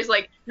 whose color is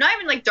like not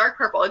even like dark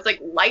purple, it's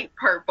like light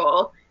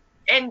purple,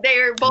 and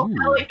they're both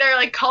like they're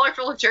like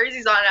colorful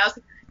jerseys on. And I was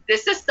like,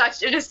 this is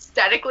such an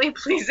aesthetically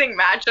pleasing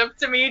matchup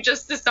to me,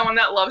 just as someone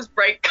that loves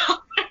bright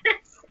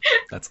colors.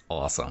 That's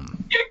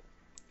awesome.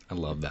 I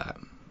love that.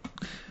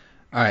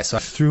 All right, so I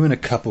threw in a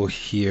couple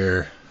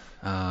here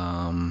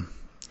that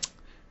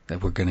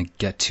we're going to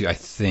get to, I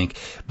think.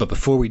 But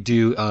before we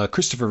do,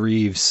 Christopher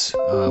Reeves,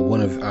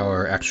 one of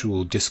our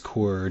actual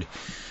Discord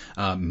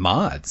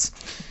mods,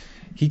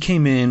 he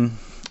came in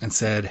and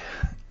said,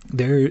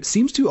 there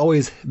seems to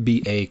always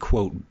be a,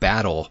 quote,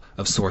 battle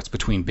of sorts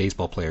between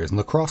baseball players and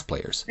lacrosse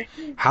players.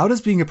 How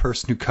does being a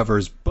person who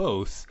covers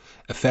both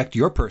affect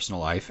your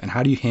personal life, and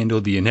how do you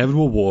handle the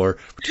inevitable war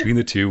between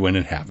the two when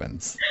it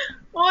happens?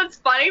 Well, it's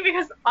funny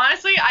because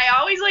honestly,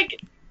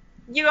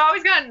 you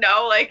always gotta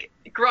know, like,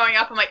 growing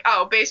up, I'm like,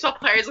 oh, baseball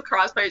players,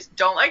 lacrosse players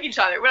don't like each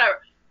other,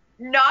 whatever.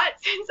 Not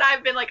since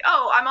I've been like,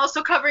 oh, I'm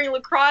also covering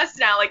lacrosse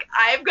now. Like,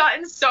 I've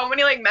gotten so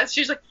many, like,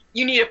 messages, like,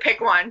 you need to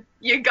pick one.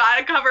 You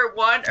gotta cover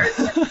one, or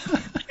you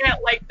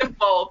can't like them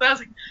both. And I was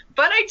like,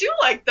 but I do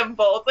like them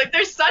both. Like,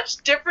 they're such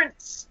different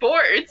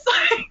sports.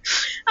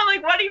 I'm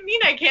like, what do you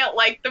mean I can't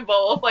like them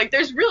both? Like,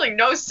 there's really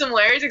no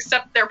similarities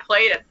except they're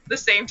played at the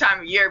same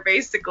time of year,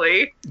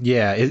 basically.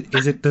 Yeah,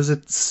 does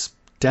it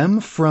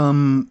stem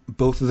from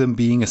both of them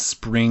being a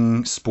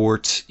spring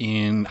sport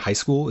in high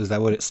school? Is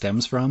that what it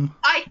stems from?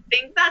 I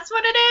think that's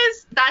what it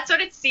is. That's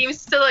what it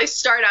seems to like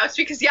start out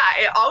to, because yeah,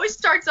 it always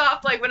starts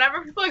off like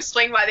whenever people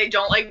explain why they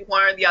don't like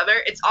one or the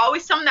other, it's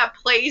always someone that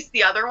plays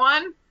the other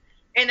one.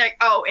 And like,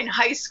 oh, in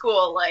high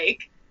school,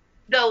 like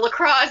the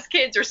lacrosse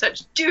kids are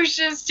such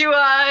douches to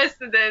us,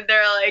 and then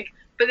they're like,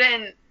 but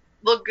then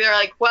look, they're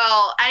like,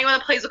 well, anyone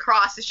that plays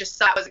lacrosse is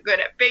just wasn't good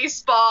at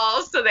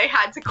baseball, so they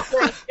had to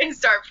quit and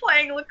start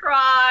playing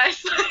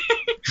lacrosse.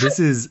 This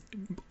is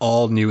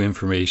all new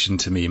information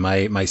to me.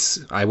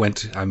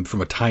 I'm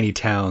from a tiny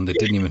town that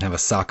didn't even have a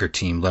soccer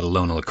team, let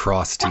alone a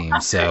lacrosse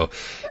team. So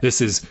this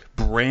is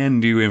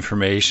brand new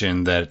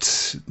information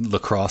that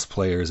lacrosse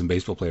players and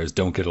baseball players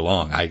don't get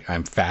along.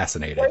 I'm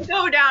fascinated. They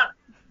go down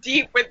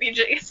deep with each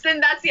other.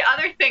 And that's the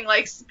other thing.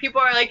 Like, people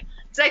are like,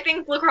 so I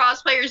think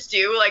lacrosse players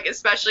do, like,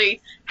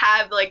 especially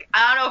have, like,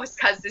 I don't know if it's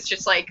because it's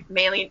just, like,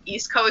 mainly an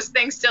East Coast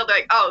thing still. They're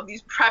like, oh,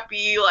 these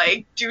preppy,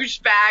 like,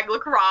 douchebag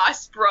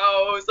lacrosse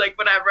bros, like,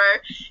 whatever.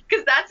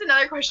 Because that's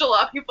another question a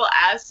lot of people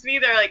ask me.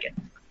 They're like,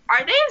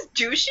 are they as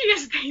douchey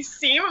as they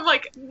seem? I'm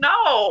like,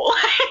 no.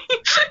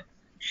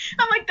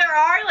 I'm like, there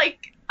are,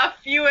 like, a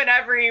few in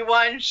every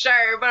one,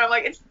 sure. But I'm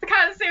like, it's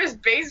kind of the same as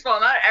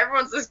baseball. Not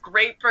everyone's this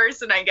great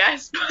person, I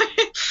guess.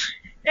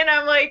 And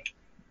I'm like,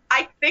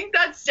 I think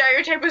that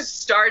stereotype was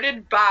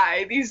started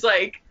by these,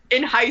 like,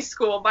 in high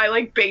school by,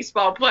 like,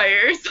 baseball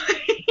players.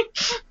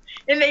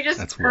 And they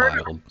just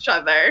hurt each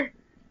other.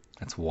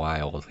 That's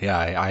wild. Yeah,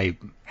 I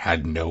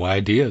had no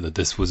idea that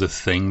this was a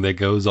thing that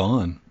goes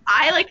on.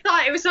 I, like,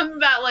 thought it was something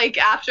that, like,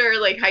 after,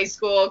 like, high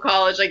school,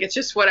 college, like, it's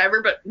just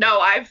whatever. But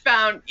no, I've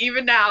found,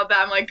 even now that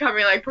I'm, like,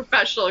 covering, like,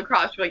 professional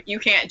lacrosse, like, you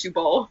can't do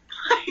both.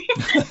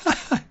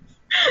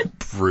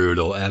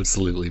 Brutal.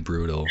 Absolutely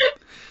brutal.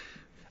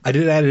 I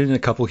did add in a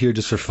couple here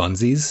just for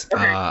funsies.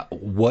 Okay.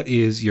 What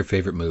is your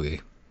favorite movie?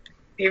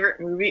 Favorite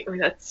movie? Oh,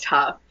 that's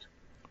tough.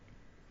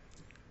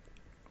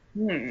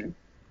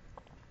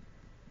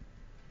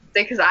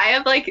 Because I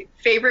have, like,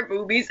 favorite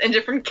movies in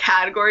different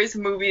categories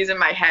of movies in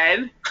my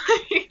head.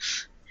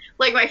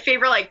 Like, my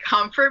favorite, like,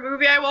 comfort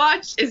movie I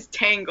watched is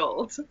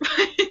Tangled.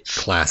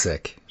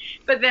 Classic.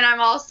 But then I'm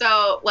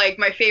also like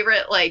my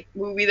favorite like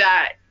movie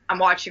that I'm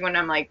watching when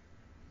I'm like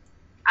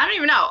I don't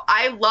even know.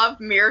 I love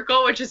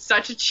Miracle, which is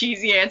such a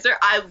cheesy answer.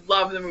 I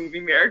love the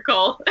movie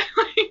Miracle.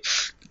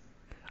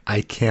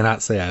 I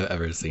cannot say I've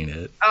ever seen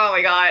it. Oh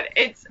my god.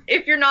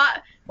 If you're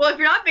not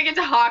big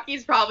into hockey,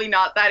 it's probably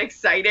not that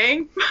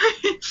exciting.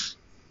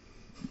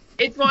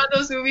 It's one of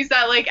those movies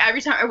that like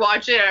every time I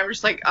watch it I'm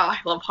just like, oh, I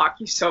love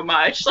hockey so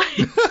much. Like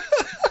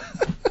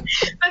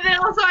but then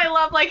also I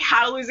love like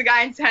How to Lose a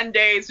Guy in 10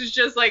 Days, which is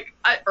just like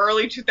an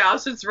early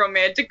 2000s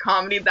romantic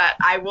comedy that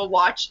I will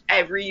watch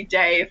every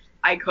day if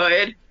I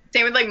could.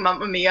 Same with like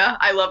Mamma Mia.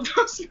 I love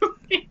those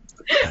movies.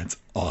 That's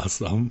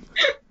awesome.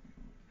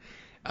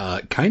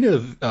 Kind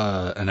of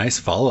a nice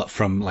follow-up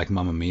from like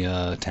Mamma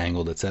Mia,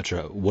 Tangled,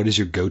 etc. What is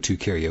your go-to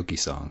karaoke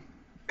song?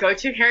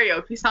 Go-to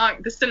karaoke song?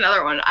 This is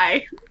another one.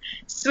 I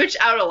switch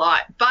out a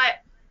lot,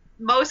 but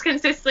most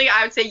consistently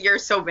I would say You're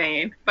So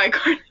Vain by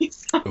Carly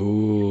Simon.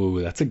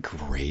 Ooh, that's a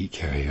great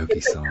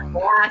karaoke song.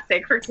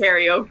 Classic for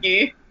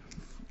karaoke.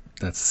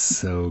 That's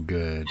so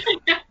good.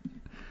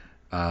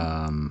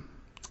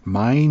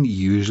 Mine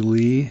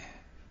usually,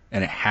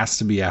 and it has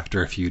to be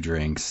after a few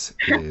drinks,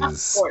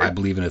 is I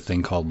Believe in a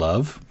Thing Called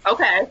Love.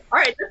 Okay. All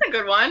right. That's a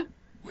good one.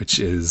 Which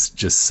is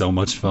just so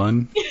much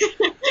fun.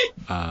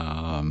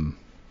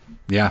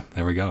 Yeah,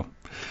 there we go.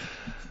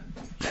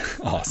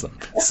 Awesome.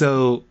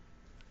 So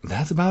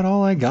that's about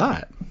all I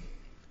got.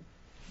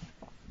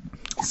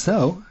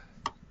 So,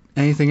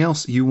 anything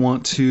else you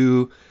want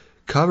to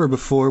cover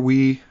before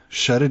we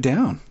shut it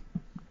down?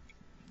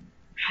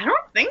 I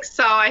don't think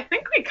so. I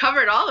think we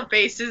covered all the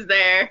bases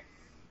there.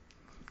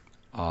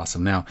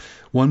 Awesome. Now,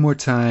 one more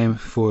time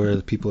for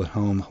the people at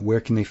home, where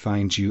can they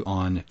find you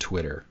on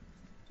Twitter?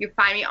 You can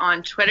find me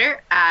on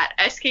Twitter at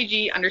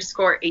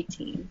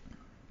skg_18.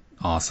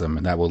 Awesome.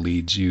 And that will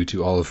lead you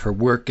to all of her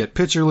work at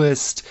Pitcher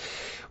List,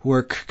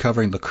 work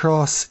covering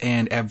lacrosse,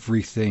 and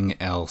everything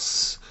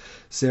else.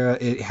 Sarah,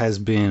 it has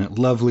been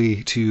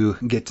lovely to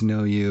get to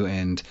know you,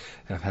 and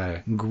I've had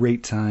a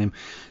great time.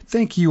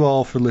 Thank you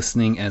all for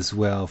listening as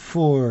well.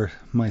 For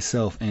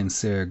myself and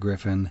Sarah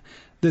Griffin,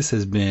 this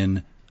has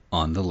been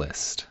On the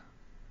List.